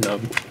through that,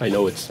 and I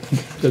know it's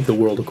the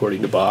world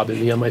according to Bob,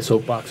 and me on my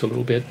soapbox a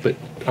little bit, but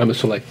I'm a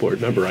select board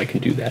member, I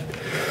can do that.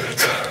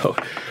 So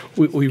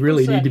we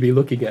really need to be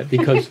looking at,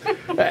 because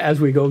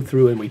as we go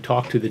through and we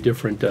talk to the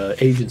different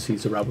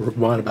agencies around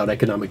Vermont about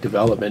economic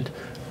development,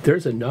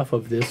 there's enough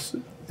of this.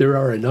 There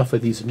are enough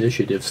of these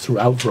initiatives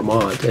throughout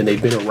Vermont, and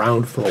they've been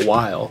around for a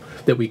while,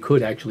 that we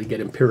could actually get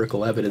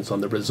empirical evidence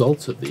on the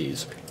results of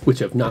these, which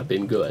have not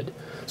been good.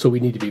 So we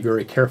need to be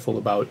very careful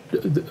about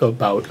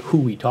who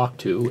we talk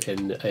to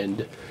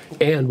and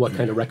what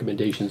kind of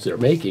recommendations they're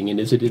making, and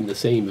is it in the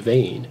same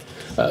vein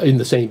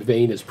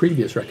as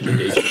previous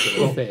recommendations that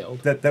have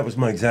failed. That was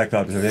my exact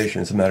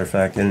observation, as a matter of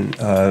fact, and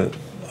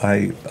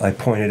I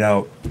pointed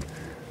out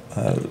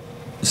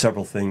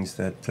several things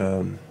that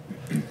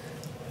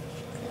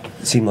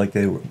seemed like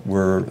they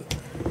were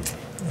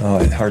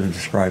hard to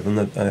describe.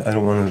 I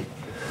don't want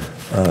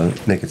to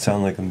make it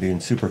sound like I'm being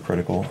super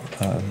critical.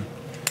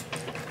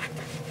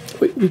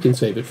 We can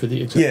save it for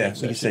the executive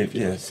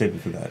session. Save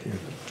it for that. Yeah.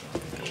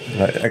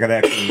 I gotta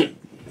actually,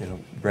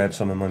 grab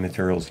some of my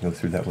materials and go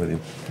through that with you.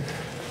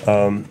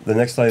 The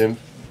next item,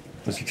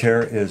 Mr.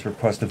 Chair, is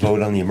request to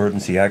vote on the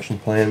emergency action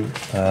plan,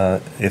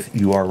 if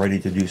you are ready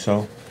to do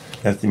so.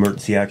 That's the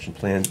emergency action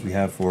plan we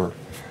have for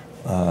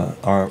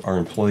our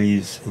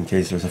employees in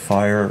case there's a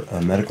fire,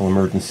 a medical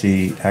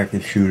emergency,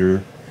 active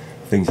shooter,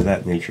 things of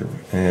that nature.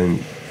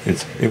 And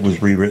it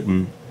was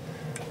rewritten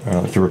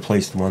to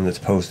replace the one that's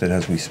posted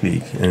as we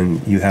speak.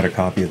 And you had a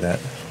copy of that.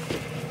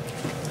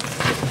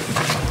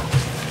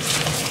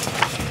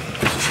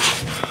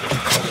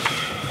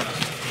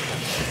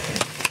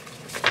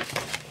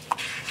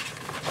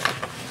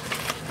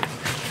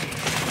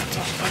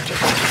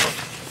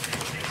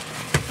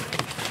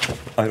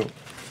 I don't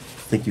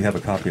think you have a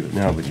copy of it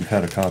now, but you've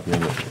had a copy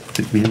of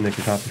it. We didn't make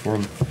a copy for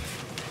him?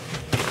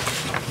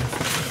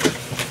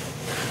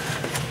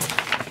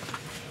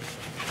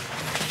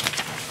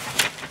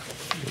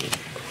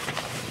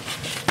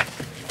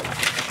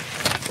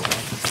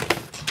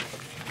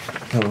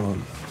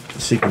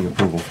 Seeking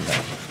approval for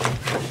that.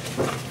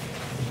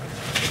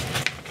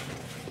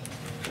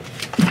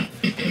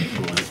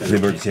 The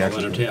emergency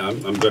action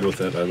plan. I'm good with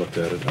that. I looked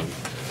at it. I'll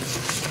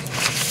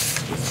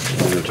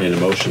entertain a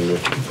motion to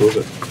approve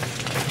it.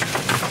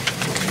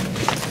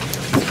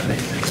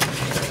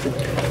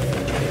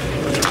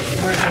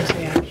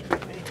 Emergency action plan.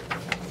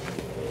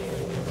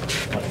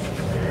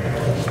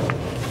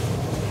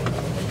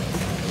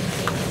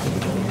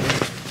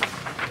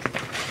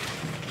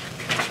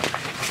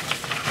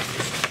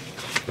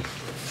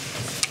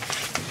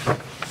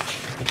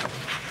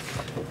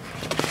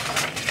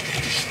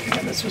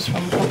 Yeah, this was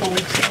from a couple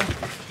weeks ago.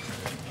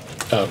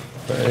 Oh,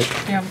 all right.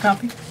 Do you have a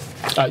copy?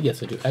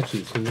 Yes, I do.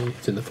 Actually,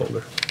 it's in the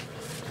folder.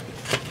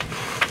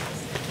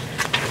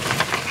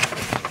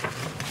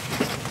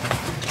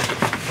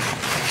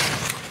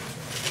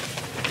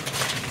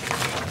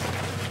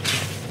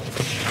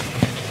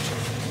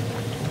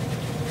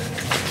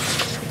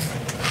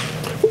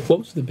 What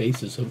was the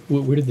basis of,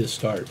 where did this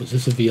start? Was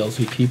this a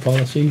VLCT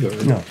policy or?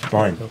 No,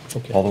 mine. Oh,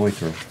 okay. All the way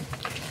through.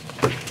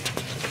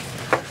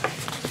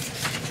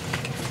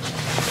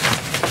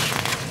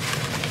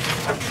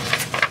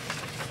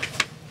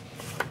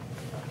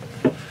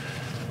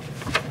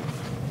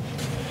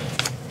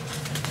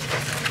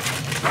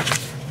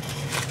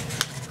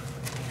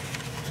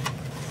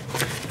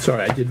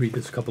 Sorry, I did read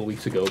this a couple of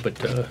weeks ago, but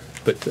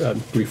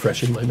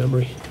refreshing my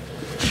memory.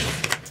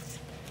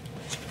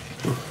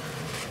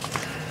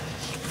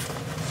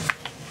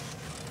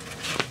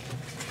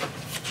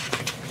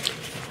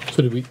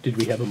 So did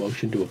we have a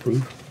motion to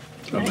approve?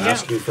 I'm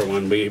asking for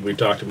one. We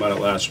talked about it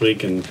last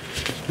week, and I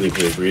think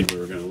we agreed we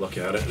were going to look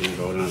at it and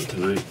vote on it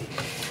tonight.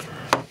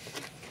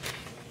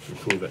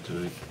 Approve it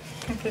tonight.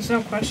 If there's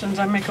no questions,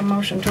 I make a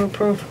motion to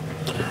approve.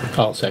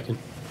 I'll second.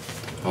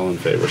 All in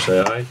favor, say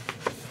aye.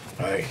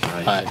 Aye.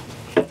 Aye.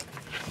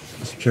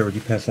 Mr. Chair, would you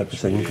pass that for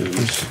signature,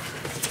 please?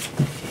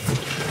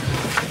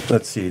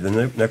 Let's see,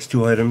 the next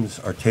two items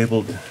are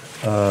tabled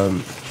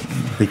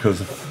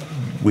because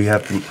we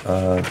have to,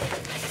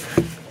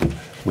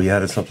 we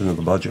added something to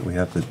the budget. We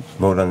have to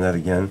vote on that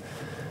again.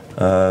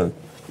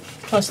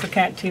 Plus the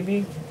CAT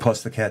TV.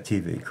 Plus the CAT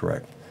TV,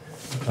 correct.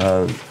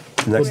 The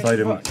next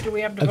item. Do we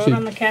have to vote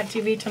on the CAT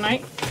TV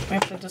tonight? We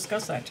have to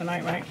discuss that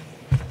tonight, right?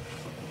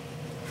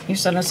 You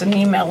sent us an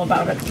email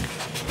about it.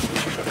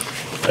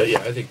 Yeah,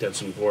 I think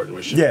that's important.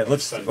 We should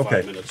spend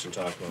 5 minutes and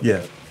talk about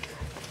that.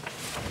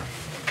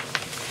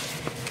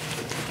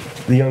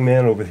 The young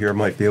man over here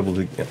might be able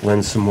to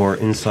lend some more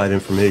inside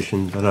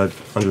information, but I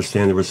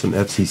understand there were some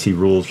FCC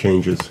rule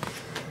changes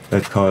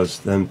that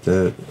caused them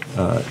to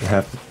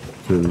have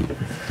to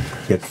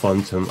get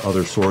funds from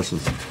other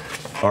sources.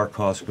 Our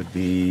cost would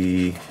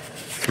be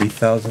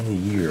 $3,000 a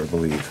year, I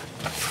believe.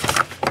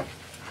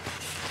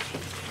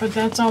 But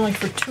that's only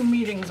for 2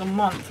 meetings a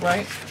month,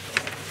 right?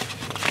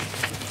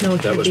 No,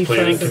 it That could was be for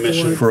planning other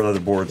commission. boards. For other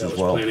boards That as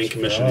well. was planning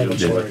commission and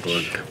select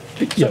board.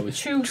 Yeah, it was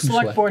Two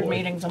select board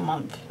meetings a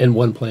month and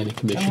one planning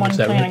commission. and one Is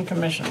that planning right?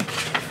 commission.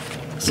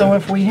 So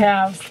if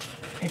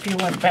you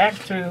went back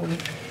to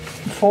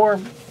 4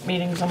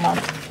 meetings a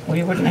month,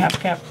 we wouldn't have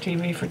CAP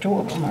TV for 2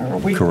 of them, or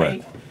we'd pay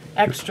Correct.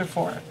 extra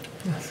for it.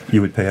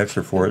 You would pay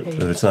extra for it,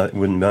 but it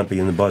would not be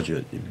in the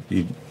budget.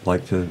 You'd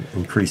like to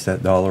increase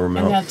that dollar And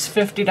amount. that's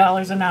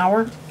 $50 an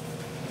hour?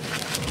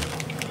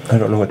 I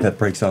don't know what that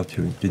breaks out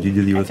to. Did you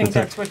do the I arithmetic? think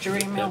that's what your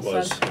email It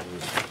was. said.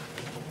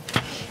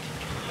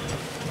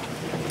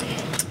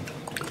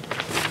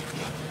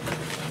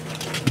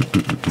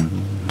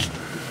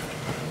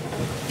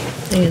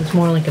 I think it's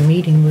more like a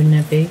meeting, wouldn't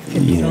it be?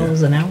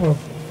 $50 an hour.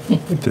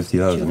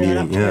 $50 a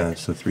meeting, yeah,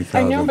 so $3,000.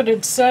 I know, but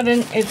it said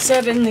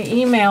in the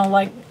email,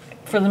 like,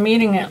 for the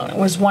meeting, it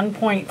was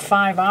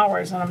 1.5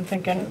 hours, and I'm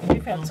thinking,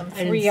 we've had some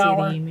I didn't see the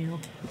 3-hour, email.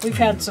 we've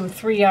had some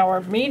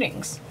 3-hour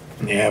meetings.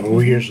 Yeah, but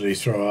we usually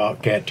throw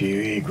out CAT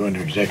TV, go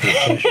into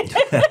executive session.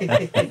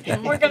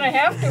 We're gonna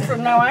have to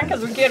from now on,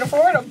 because we can't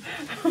afford them.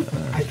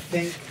 I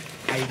think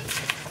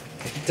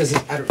is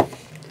it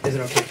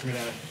okay for me to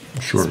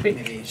Sure.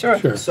 Maybe.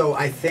 Sure. So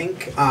I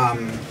think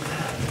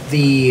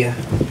the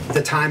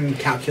time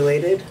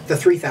calculated, the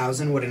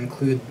 3,000 would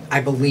include,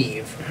 I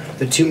believe,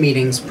 the 2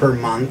 meetings per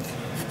month,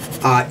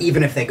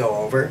 even if they go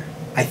over,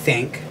 I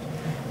think.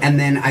 And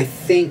then I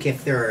think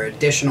if there are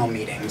additional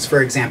meetings,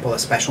 for example, a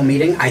special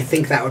meeting, I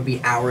think that would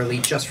be hourly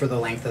just for the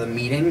length of the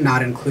meeting,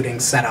 not including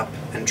setup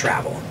and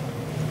travel.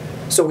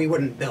 So we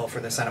wouldn't bill for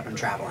the setup and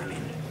travel, I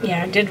mean.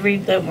 Yeah, I did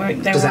read that they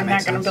Does were that make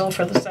not gonna sense? bill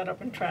for the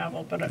setup and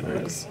travel, but it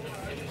was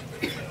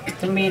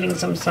the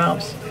meetings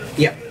themselves.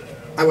 Yep.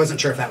 I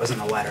wasn't sure if that was in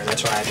the letter,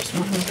 that's why I just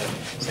wanted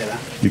to say that.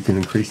 You can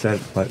increase that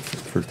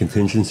for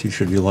contingency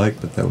should you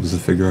like, but that was the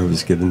figure I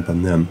was given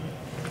from them.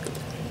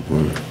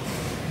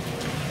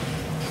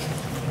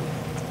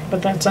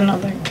 But that's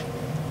another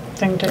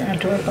thing to add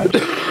to our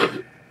budget.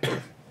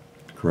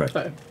 Correct.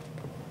 I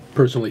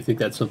personally think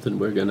that's something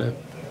we're gonna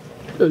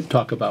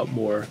talk about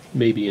more,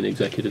 maybe in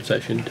executive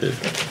session to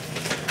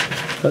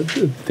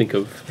think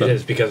of. It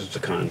is because it's a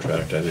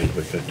contract, I think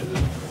we could do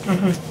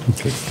that.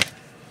 Okay.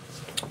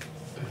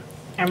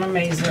 I'm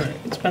amazed that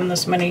it's been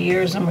this many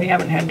years and we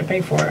haven't had to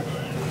pay for it.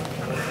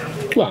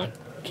 Well, I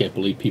can't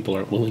believe people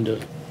aren't willing to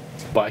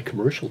buy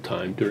commercial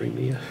time during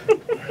the.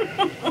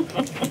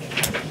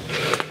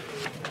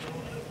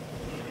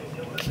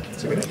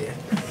 That's a good idea.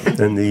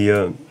 And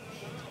the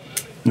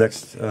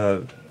next,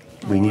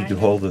 we need to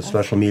hold a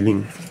special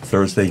meeting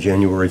Thursday,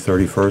 January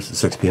 31st at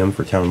 6 p.m.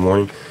 for town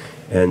morning.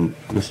 And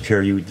Mr.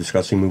 Chair, you were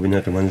discussing moving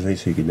that to Wednesday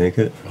so you could make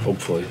it?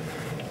 Hopefully,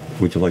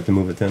 Would you like to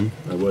move it then?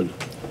 I would.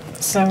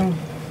 So,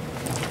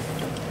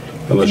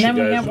 Unless and then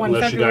you we guys, have one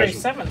unless you February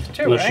guys, 7th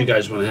too, unless you right?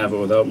 guys want to have it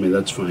without me,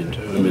 that's fine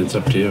too. I mean, it's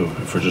up to you.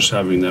 If we're just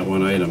having that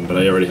one item, but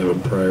I already have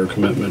a prior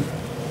commitment.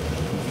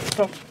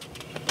 But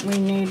we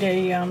need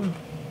a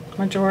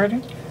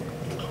majority.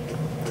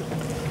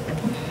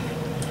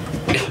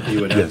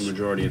 You would have Yes. a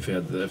majority if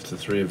the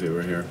 3 of you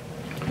were here.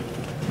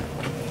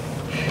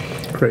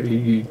 Right,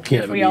 you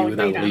can't we meet all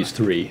without agreed at on least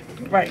it. 3.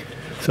 Right.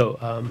 So,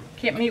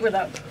 Can't meet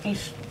without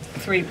each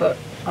 3, but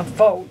a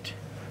vote.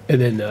 and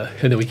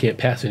then we can't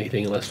pass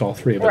anything unless all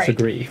 3 of us Right.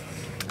 agree.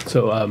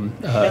 So,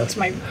 That's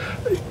my,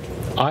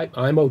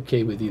 I'm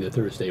okay with either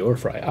Thursday or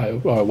Friday,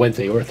 or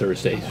Wednesday or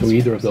Thursday. So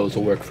either of those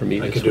will work for me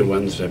I this could do week.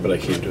 Wednesday, but I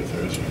can't do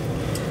Thursday.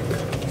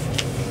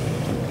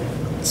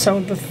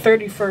 so the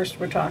 31st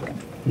we're talking.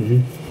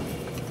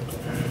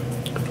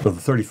 Well,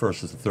 the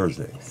 31st is a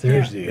Thursday.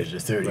 Thursday is the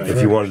 30th.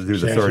 If you wanted to do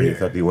the 30th,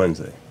 that'd be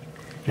Wednesday,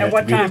 At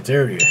what time?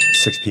 30th.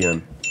 6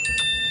 p.m.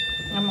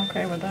 I'm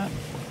okay with that.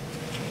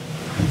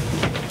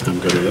 I'm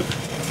good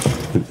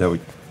with That would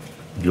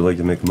you like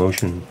to make a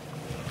motion?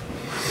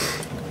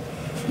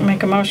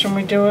 Make a motion,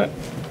 we do it.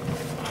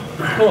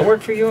 Will it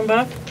work for you and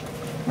Bob?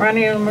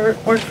 Ronnie, it'll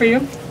work for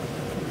you?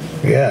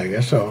 Yeah, I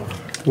guess so.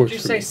 Did Works you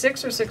for say me.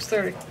 6 or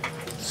 6:30?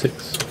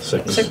 6. it.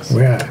 6. 6.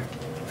 Yeah.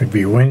 It'd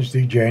be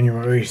Wednesday,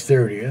 January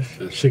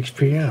 30th, 6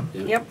 p.m.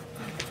 Yep.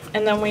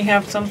 And then we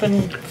have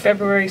something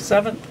February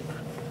 7th.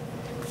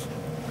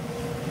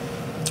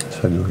 It's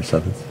February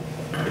 7th.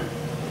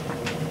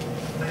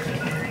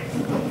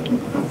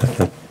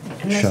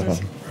 And this Shut is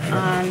up.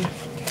 on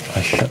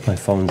I shut my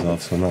phones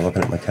off, so I'm not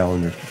looking at my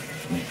calendar.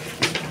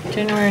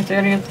 January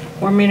 30th.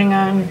 We're meeting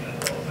on,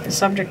 the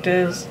subject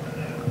is,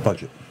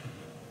 Budget.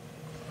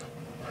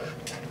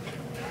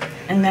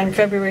 and then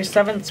February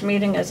 7th's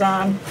meeting is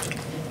on.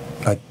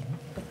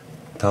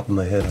 Top of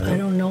my head, I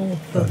don't know,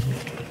 but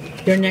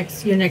your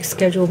next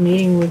scheduled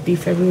meeting would be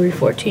February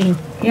 14th.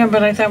 Yeah,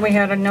 but I thought we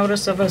had a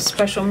notice of a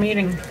special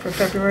meeting for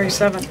February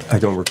 7th. I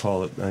don't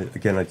recall it. I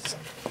just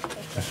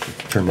have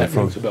to turn my That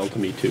phone. rings a bell to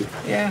me too.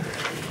 Yeah.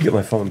 Get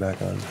my phone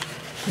back on.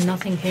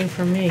 Nothing came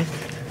from me. I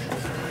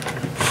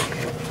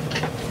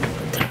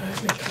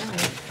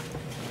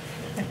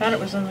thought it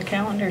was in the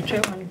calendar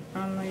too,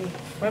 on the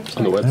website.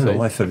 On the I don't know website.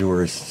 why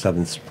February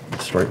 7th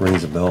straight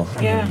rings a bell.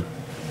 Yeah.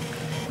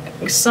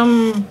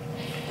 Some,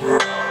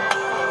 Did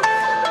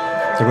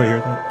everybody hear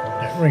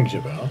that? That rings a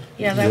bell.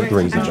 yeah, That that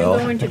rings a Aren't you bell.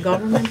 going to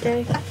Government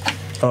Day?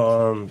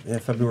 Yeah,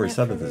 February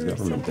 7th is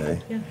Government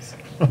Day. Yes.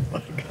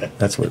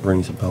 That's what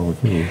rings a bell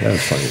with me. That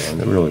was funny,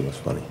 though. It really was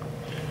funny.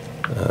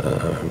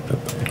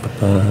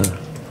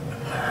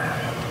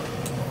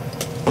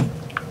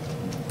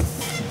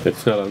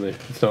 It's not on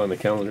the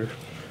calendar.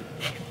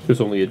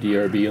 There's only a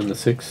DRB on the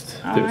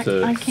 6th. There's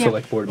I a can't-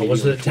 select board meeting.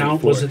 Was on it the town?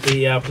 Was 24th. it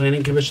the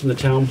planning commission, the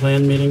town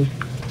plan meeting?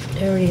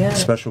 They already had it.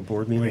 Special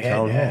board meeting, We had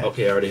town that. hall.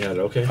 Okay, I already had it.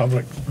 Okay.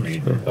 Public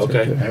meeting.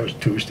 Okay. That was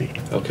Tuesday.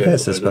 Okay. Yeah,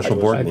 it's a special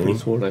board I could meeting.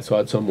 have sworn I saw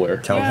it somewhere.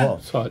 Town Yeah. hall.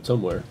 Saw it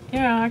somewhere.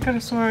 yeah, I could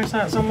have sworn I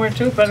saw it somewhere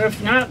too, but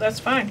if not, that's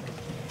fine.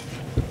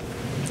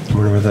 I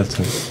wonder where that's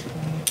at.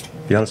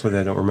 Be honest with you,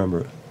 I don't remember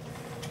it.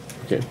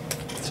 Okay.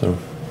 So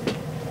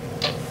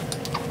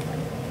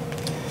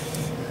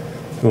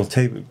we'll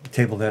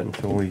table that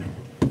until we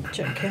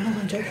Check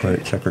calendar.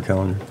 check our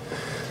calendar.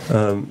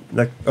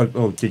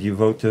 Did you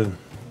vote to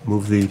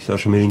move the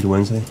special meeting to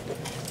Wednesday?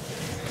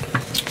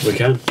 We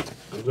can.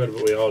 I'm good,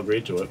 but we all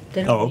agreed to it.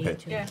 They Oh, don't okay. need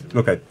to. Yeah.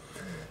 Okay.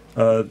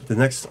 The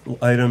next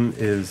item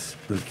is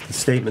the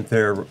statement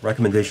there,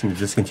 recommendation to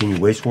discontinue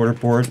wastewater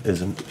board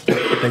is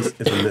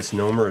a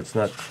misnomer. It's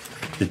not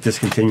to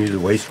discontinue the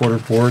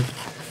wastewater board.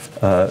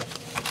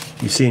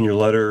 You see in your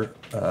letter,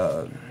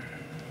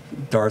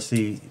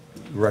 Darcy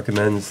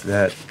recommends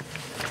that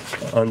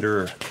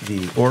under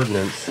the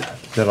ordinance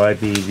that I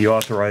be the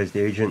authorized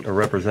agent or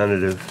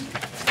representative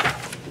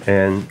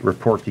and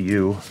report to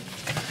you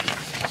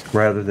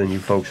rather than you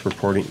folks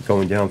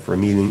going down for a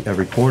meeting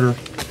every quarter,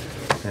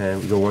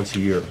 and we go once a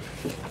year.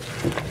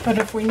 But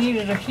if we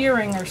needed a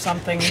hearing or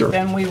something, Sure.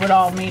 then we would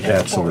all meet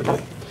at the board.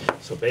 Absolutely.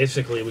 So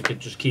basically, we could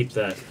just keep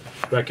that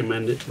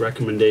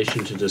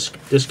recommendation to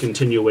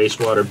discontinue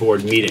wastewater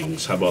board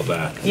meetings. How about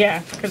that?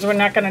 Yeah, because we're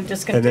not gonna And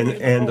discontinue then,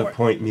 the and board.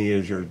 appoint me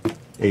as your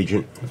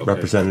agent, Okay.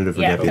 representative,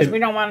 or Yeah, because deputy. we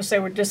don't wanna say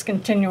we're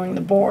discontinuing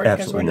the board, because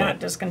we're Absolutely not not.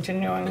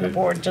 discontinuing the Okay.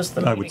 board, just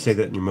the I meetings. would say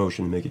that in your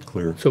motion to make it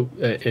clear, So,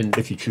 and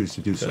if you choose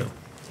to do so.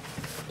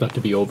 not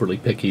to be overly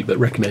picky, but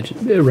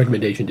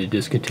recommendation to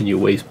discontinue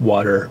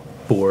wastewater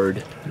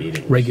board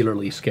Meetings.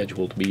 regularly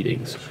scheduled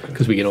meetings,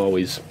 because we can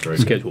always Right.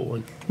 schedule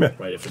one.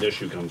 Right, if an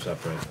issue comes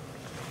up, right?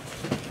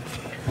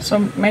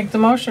 So make the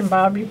motion,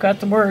 Bob, you've got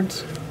the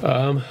words.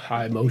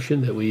 I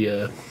motion that we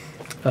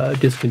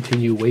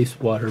discontinue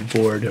wastewater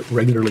board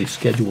regularly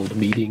scheduled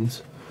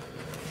meetings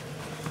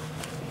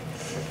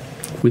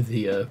with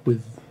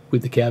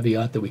the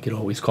caveat that we can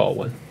always call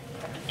one.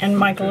 And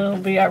Michael will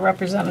be our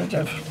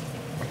representative.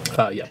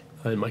 Yeah,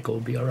 and Michael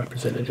will be our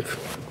representative.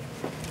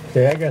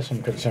 Yeah, I got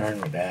some concern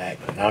with that.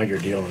 Now you're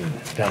down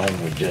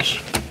with just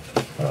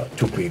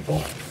two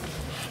people.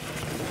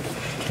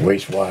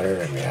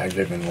 Wastewater, I mean, I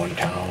live in one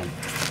town,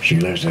 she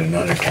lives in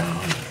another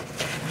town,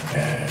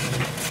 and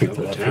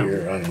people Another up town?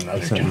 here on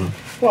another Something. town.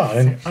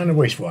 Well, on the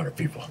wastewater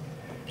people.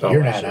 Oh,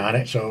 You're I not see. on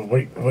it, so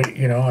what,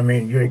 you know, I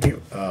mean,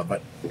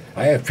 but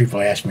I have people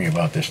ask me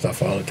about this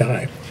stuff all the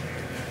time.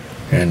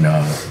 And,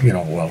 you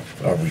know, well,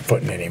 are we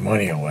putting any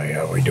money away?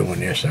 Are we doing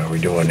this? Are we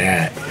doing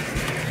that?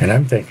 And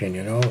I'm thinking,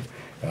 you know,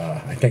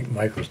 I think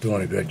Michael's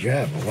doing a good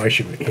job, but why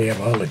should we have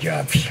all the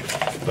jobs?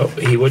 But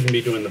he wouldn't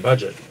be doing the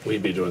budget.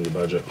 We'd be doing the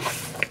budget.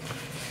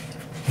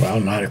 Well,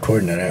 not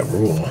according to that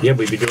rule. Yeah,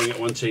 we'd be doing it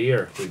once a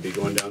year. We'd be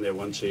going down there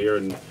once a year,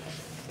 and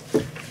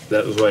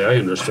that was the way I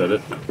understood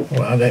it.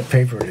 Well, that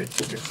paper that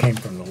came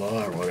from the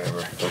law or whatever,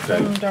 Okay.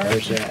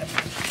 where's that?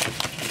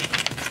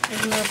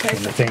 Isn't there a paper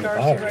And the for thing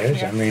Darcy about right it is,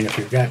 here? I mean, if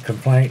you've got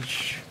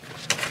complaints,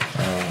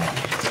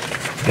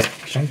 that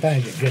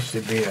sometimes it gets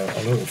to be a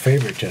little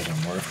favoritism,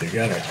 or if they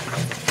got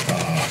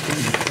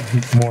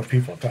more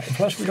people.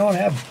 Plus, we don't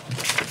have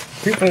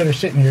people that are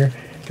sitting here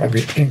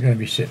probably ain't going to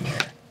be sitting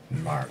here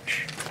in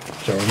March.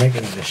 So we're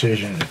making a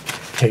decision that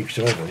takes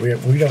over. We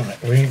ain't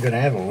going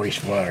to have a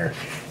wastewater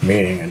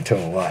meeting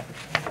until what?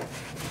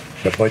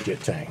 The budget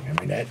thing. I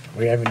mean,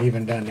 we haven't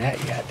even done that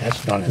yet.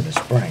 That's done in the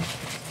spring.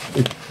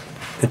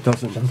 It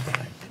doesn't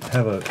Sometime.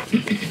 have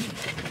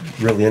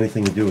really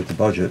anything to do with the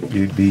budget.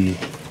 You'd be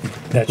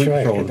That's complete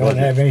right. control It of the don't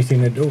budget. have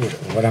anything to do with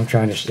it. What I'm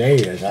trying to say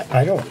is,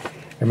 I don't,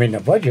 I mean, the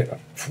budget,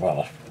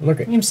 well,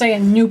 look at, You're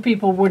saying new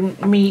people wouldn't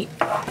even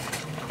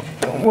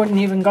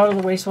go to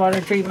the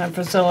wastewater treatment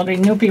facility.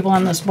 New people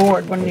on this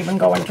board wouldn't even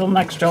go until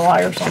next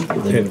July or something.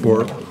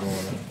 Or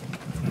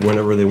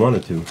whenever they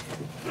wanted to.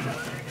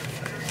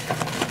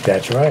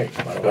 that's right.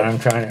 But what I'm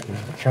trying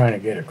to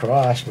get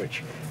across,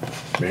 which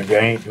maybe I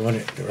ain't doing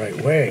it the right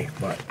way,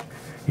 but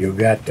you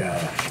got,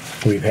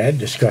 we've had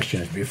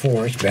discussions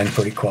before. It's been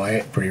pretty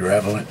quiet, pretty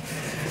relevant.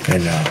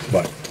 And,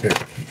 but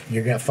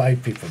you got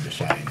 5 people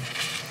deciding.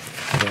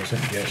 It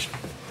isn't just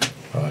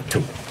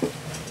 2.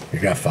 You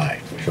got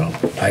 5. So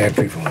I have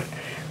people that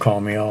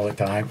call me all the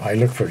time. I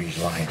look for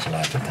these lines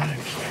lots of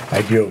times.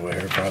 I deal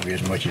with her probably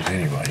as much as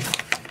anybody.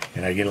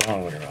 And I get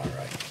along with her all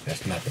right.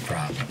 That's not the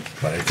problem.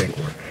 But I think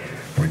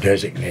we're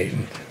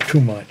designating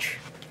too much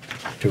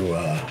to,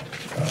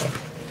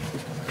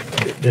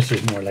 this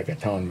is more like a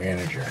town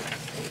manager.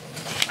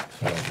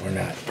 We're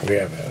not, we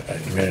have an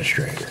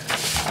administrator.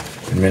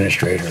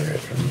 Administrator,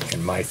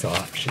 in my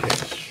thoughts,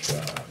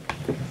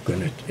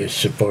 is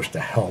supposed to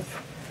help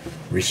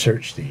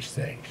research these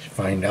things,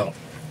 find out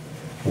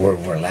where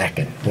we're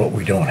lacking, what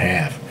we don't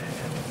have,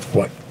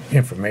 what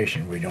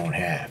information we don't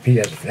have.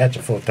 That's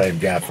a full-time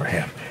job for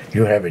him.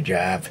 You have a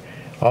job,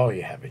 all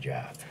you have a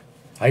job.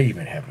 I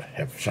even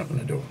have something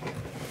to do.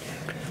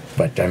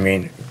 But I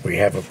mean, we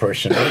have a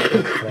person,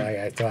 that's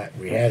why I thought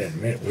we had a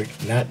minute,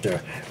 not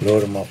to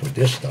load them up with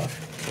this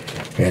stuff.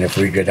 And if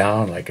we go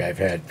down, like I've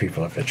had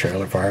people at the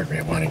trailer park,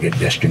 they want to get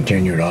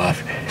discontinued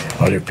off.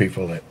 Other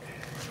people that,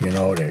 you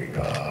know,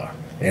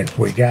 and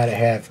we gotta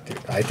have,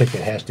 I think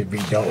it has to be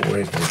dealt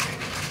with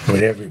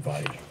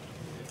everybody.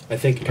 I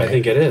think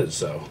it is,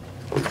 though.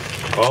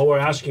 All we're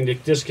asking to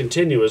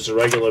discontinue is the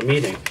regular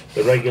meeting,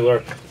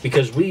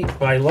 because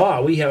by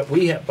law, we have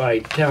by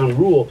town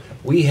rule,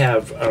 we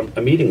have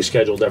a meeting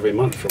scheduled every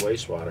month for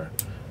wastewater.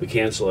 We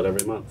cancel it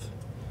every month,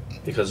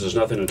 because there's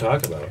nothing to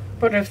talk about.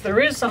 But if there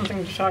is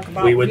something to talk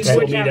about, We would still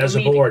have meet as a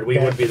meeting. board, we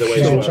would be the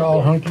It's wastewater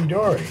all board.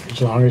 hunky-dory,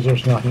 as long as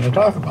there's nothing to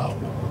talk about.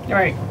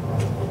 Right.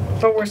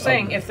 But we're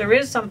saying if there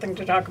is something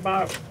to talk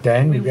about,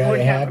 Then we you gotta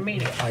would have a have,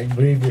 meeting. I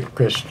believe,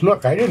 because,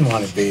 look, I didn't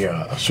want to be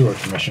a sewer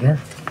commissioner.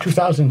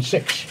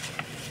 2006,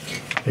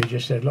 they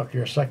just said, look,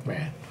 you're a select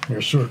man, you're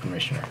a sewer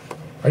commissioner.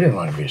 I didn't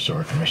want to be a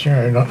sewer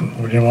commissioner,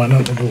 we didn't want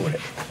nothing to do with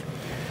it.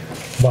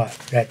 But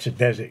that's a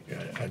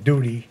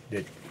duty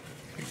that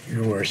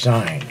you were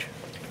assigned.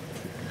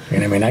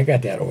 And I mean, I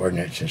got that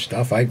ordinance and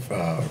stuff, I've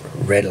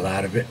read a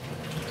lot of it.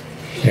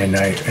 And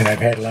I've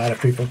had a lot of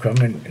people come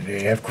and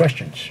they have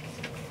questions.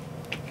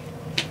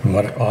 And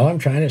all I'm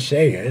trying to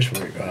say is,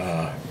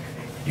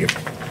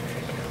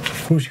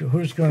 who's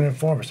going to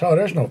inform us? Oh,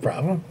 there's no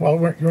problem. Well,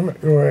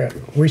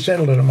 we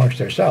settled it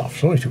amongst ourselves.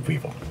 It's only 2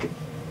 people.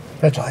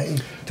 That's all.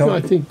 No,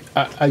 I think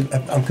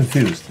I'm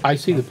confused. I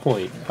see the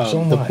point.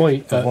 So the am I.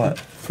 point Of what?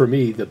 for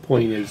me, the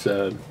point is,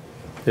 and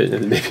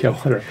maybe I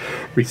want to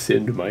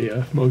rescind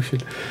my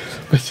motion,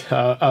 but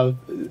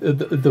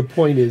the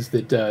point is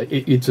that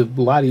it's a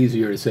lot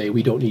easier to say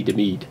we don't need to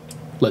meet,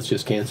 let's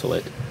just cancel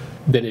it,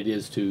 than it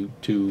is to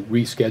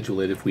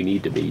reschedule it if we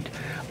need to meet.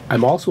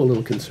 I'm also a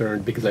little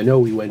concerned because I know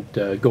we went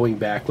going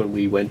back when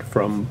we went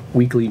from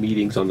weekly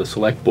meetings on the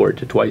select board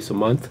to twice a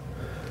month.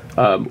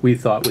 We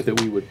thought that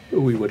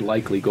we would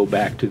likely go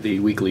back to the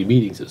weekly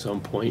meetings at some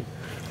point,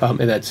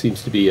 and that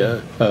seems to be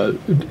a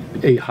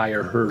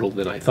higher hurdle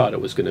than I thought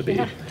it was going to be,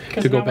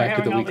 to go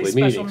back to the weekly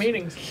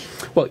meetings.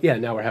 Well, yeah,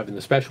 now we're having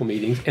the special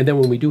meetings, and then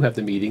when we do have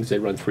the meetings, they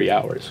run 3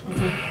 hours.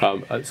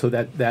 So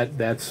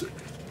that's.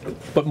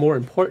 But more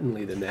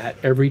importantly than that,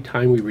 every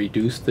time we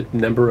reduce the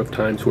number of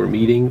times we're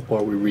meeting,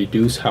 or we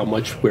reduce how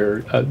much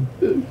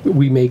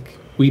we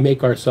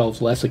make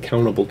ourselves less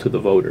accountable to the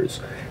voters.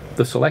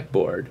 The select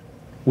board,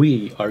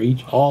 we are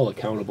all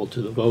accountable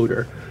to the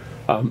voter,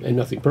 and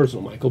nothing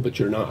personal, Michael, but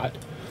you're not,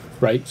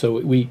 right? So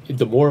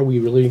the more we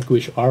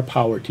relinquish our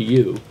power to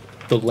you,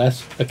 the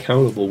less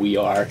accountable we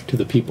are to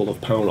the people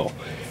of Pownal.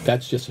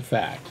 That's just a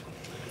fact,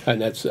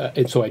 and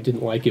so I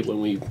didn't like it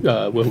when we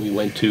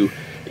went to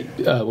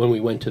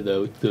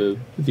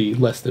the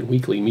less than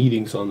weekly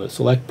meetings on the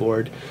select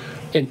board,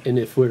 and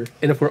if we're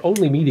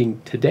only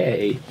meeting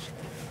today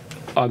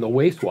on the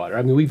wastewater.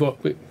 I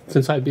mean,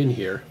 since I've been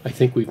here, I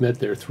think we've met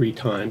there 3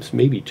 times,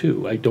 maybe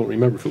 2. I don't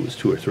remember if it was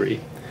 2 or 3,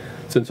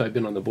 since I've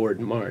been on the board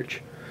in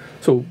March.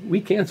 So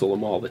we cancel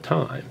them all the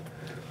time.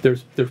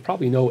 There's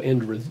probably no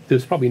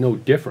there's probably no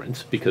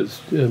difference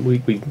because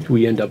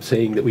we end up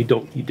saying that we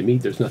don't need to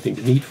meet. There's nothing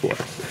to meet for.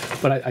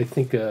 But I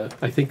think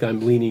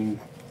I'm leaning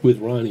with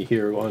Ronnie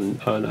here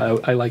on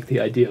I like the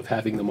idea of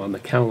having them on the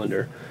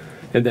calendar.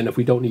 And then if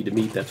we don't need to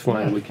meet, that's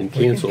fine. We can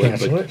cancel it.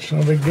 But it's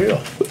no big deal.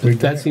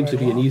 That seems to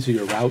be an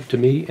easier route to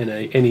me, and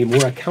a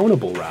more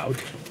accountable route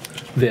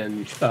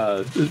than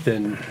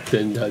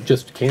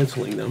just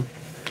canceling them,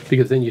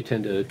 because then you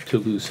tend to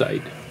lose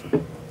sight.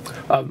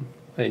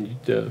 And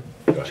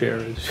Chair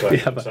is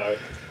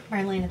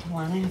Marlena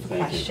Talana, I have a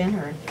question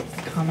or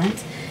a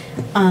comment.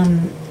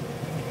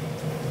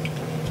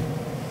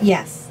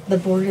 Yes, the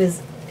board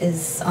is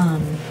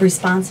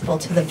responsible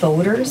to the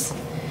voters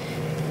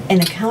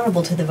and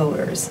accountable to the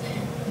voters.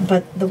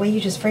 But the way you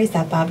just phrased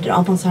that, Bob, it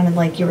almost sounded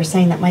like you were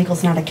saying that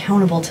Michael's not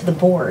accountable to the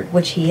board,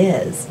 which he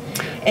is.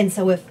 And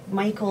so if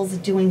Michael's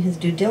doing his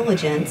due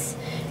diligence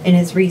in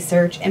his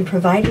research and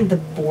providing the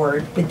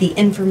board with the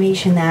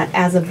information that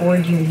as a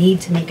board you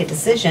need to make a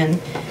decision,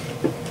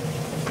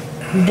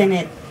 then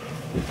it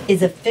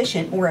is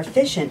more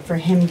efficient for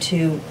him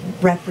to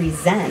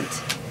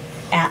represent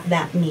at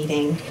that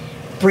meeting,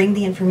 bring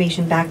the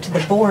information back to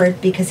the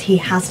board because he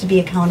has to be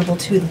accountable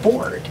to the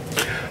board.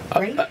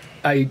 Right?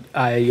 I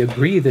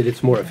agree that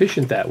it's more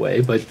efficient that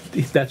way, but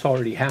that's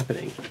already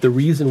happening. The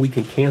reason we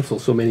can cancel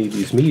so many of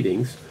these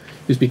meetings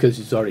is because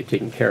he's already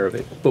taken care of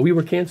it. But we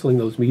were canceling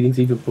those meetings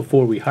even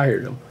before we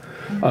hired him.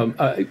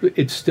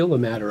 It's still a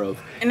matter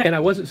of, and I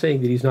wasn't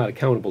saying that he's not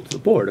accountable to the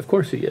board. Of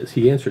course he is.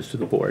 He answers to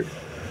the board.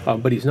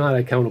 But he's not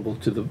accountable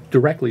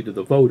directly to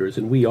the voters,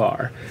 and we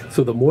are.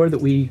 So the more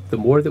that we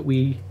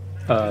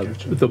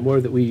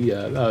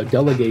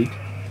delegate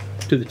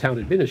to the town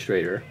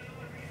administrator,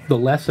 the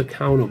less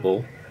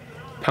accountable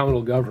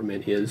Pownal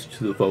government is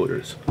to the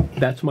voters.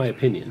 That's my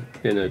opinion,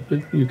 and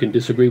you can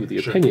disagree with the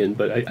opinion,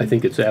 but I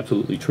think it's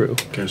absolutely true.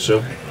 Okay,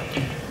 so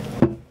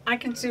I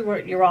can see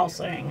what you're all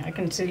saying. I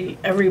can see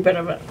every bit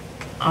of it.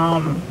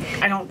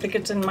 I don't think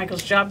it's in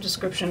Michael's job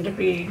description to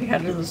be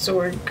head of the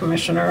sewer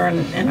commissioner,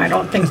 and I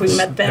don't think we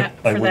met that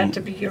for that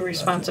to be your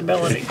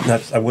responsibility.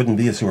 I wouldn't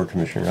be a sewer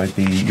commissioner. I'd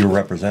be your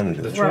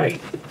representative. That's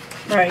right.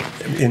 Right.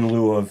 In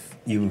lieu of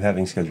you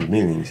having scheduled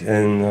meetings,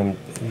 and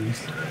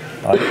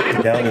I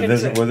go down and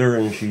visit with her,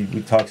 and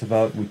we talk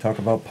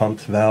about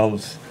pumps,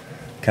 valves,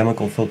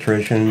 chemical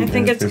filtration. I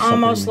think it's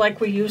almost like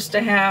we used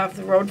to have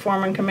the road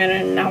foreman come in,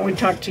 and now we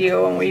talk to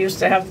you, and we used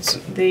to have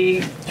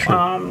the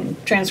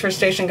transfer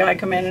station guy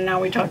come in, and now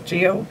we talk to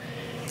you.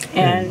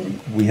 And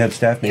we have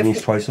staff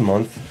meetings twice a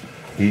month.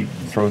 We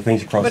throw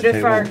things across the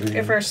table. But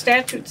if our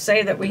statutes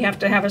say that we have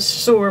to have a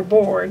sewer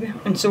board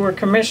and sewer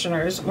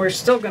commissioners, we're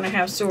still going to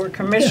have sewer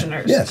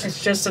commissioners. Yeah, yes.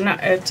 It's just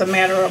it's a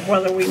matter of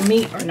whether we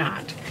meet or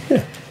not.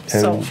 Yeah.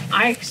 So And-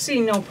 I see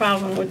no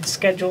problem with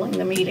scheduling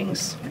the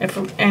meetings.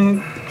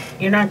 And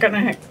you're not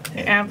gonna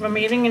have a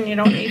meeting and you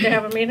don't need to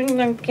have a meeting,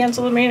 then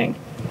cancel the meeting.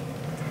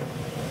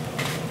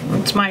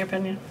 It's my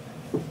opinion.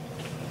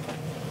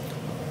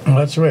 Well,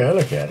 that's the way I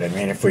look at it. I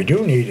mean, if we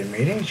do need the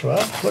meetings,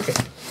 well, look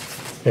at.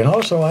 And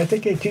also, I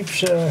think it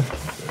keeps people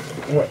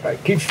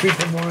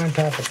more on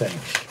top of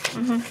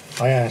things.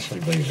 I honestly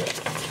believe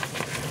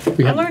it.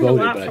 We I haven't learned a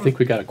voted, lot but I from- think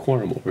we got a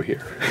quorum over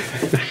here.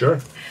 Sure.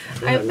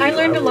 I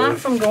learned a lot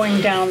from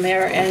going down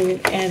there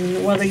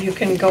and whether you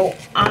can go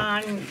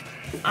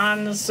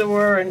on the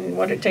sewer and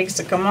what it takes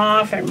to come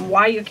off and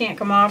why you can't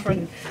come off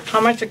and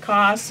how much it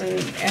costs and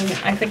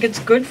I think it's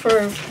good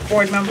for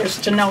board members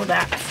to know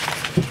that.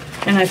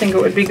 And I think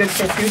it would be good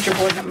for future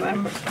board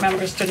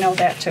members to know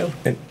that too.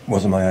 It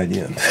wasn't my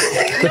idea.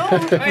 No,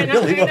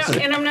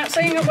 and I'm not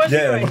saying it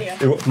wasn't your idea.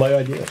 It was my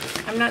idea.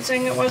 I'm not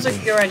saying it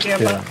wasn't your idea,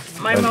 Yeah.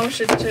 but my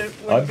motion would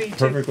I'm be to,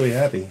 perfectly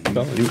happy.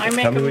 I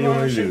make a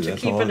motion to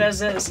keep it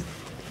as is.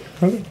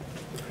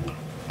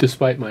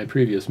 Despite my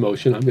previous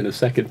motion, I'm gonna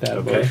second that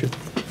Okay. motion.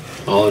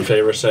 All in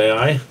favor, say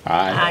aye.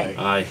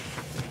 Aye.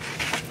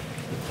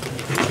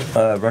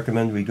 Aye.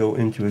 Recommend we go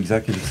into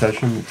executive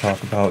session to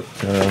talk about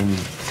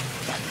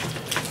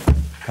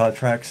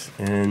contracts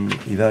and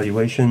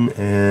evaluation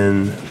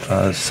and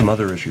some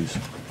other issues.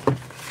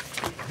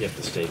 You have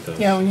to state those.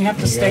 Yeah, when you have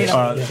to state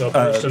them. So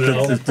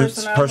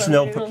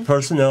personnel.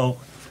 Personnel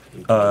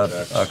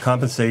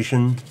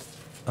compensation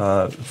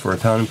for a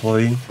town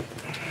employee,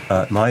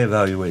 my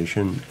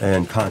evaluation,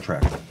 and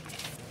contract.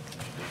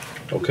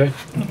 Okay.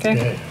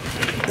 Okay.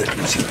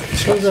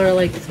 Those are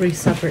like 3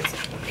 separate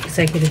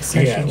executive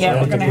sessions. Yeah,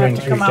 we're we gonna go have in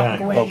to 3 come out and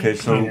times. go in. Okay,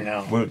 so I don't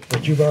know. we're-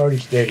 But you've already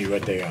stated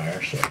what they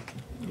are, so.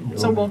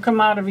 So we'll come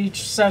out of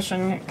each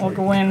session, we'll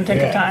go in, take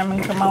a Yeah. time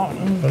and come out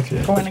and That's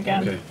it. go in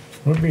again. Okay.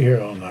 We'll be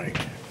here all night.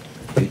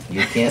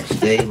 You can't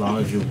stay as long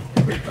as you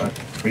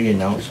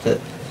pre-announced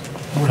it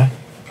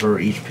for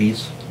each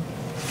piece.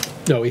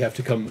 No, we have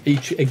to come,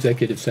 each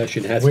executive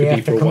session has We to be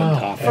have to for come one out.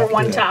 topic. For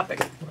one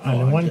topic. On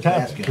the one just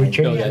topic, asking. we No,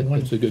 change it one,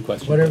 that's a good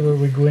question. whatever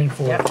we go in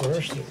for Yeah.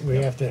 first, we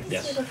have to,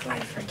 Yes.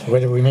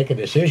 whether we make a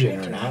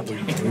decision or not, we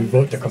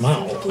vote to come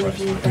out. And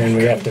then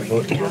we have to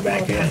vote to go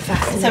back in.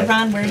 So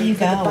Ron, where do you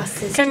go?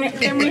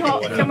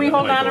 Can we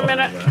hold on a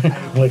minute?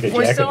 Like a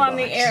We're jacket still on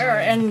the box. air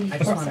and I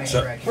just want to make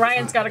sure I can.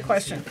 Ryan's got a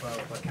question.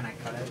 But can I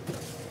cut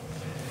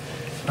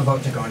it? A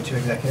vote to go into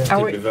executive? Are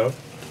Did we- we vote?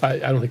 I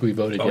don't think we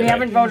voted We yet.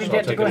 haven't voted So I'll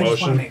yet to take go a in. I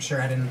just want to motion. make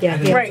sure I didn't. Yeah. I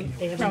didn't- Right,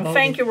 They haven't no, voted.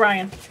 thank you,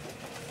 Ryan.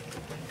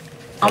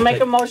 I'll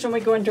make a motion, we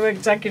go into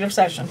executive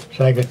session.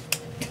 Second.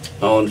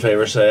 All in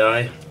favor, say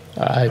aye.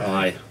 Aye.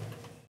 Aye.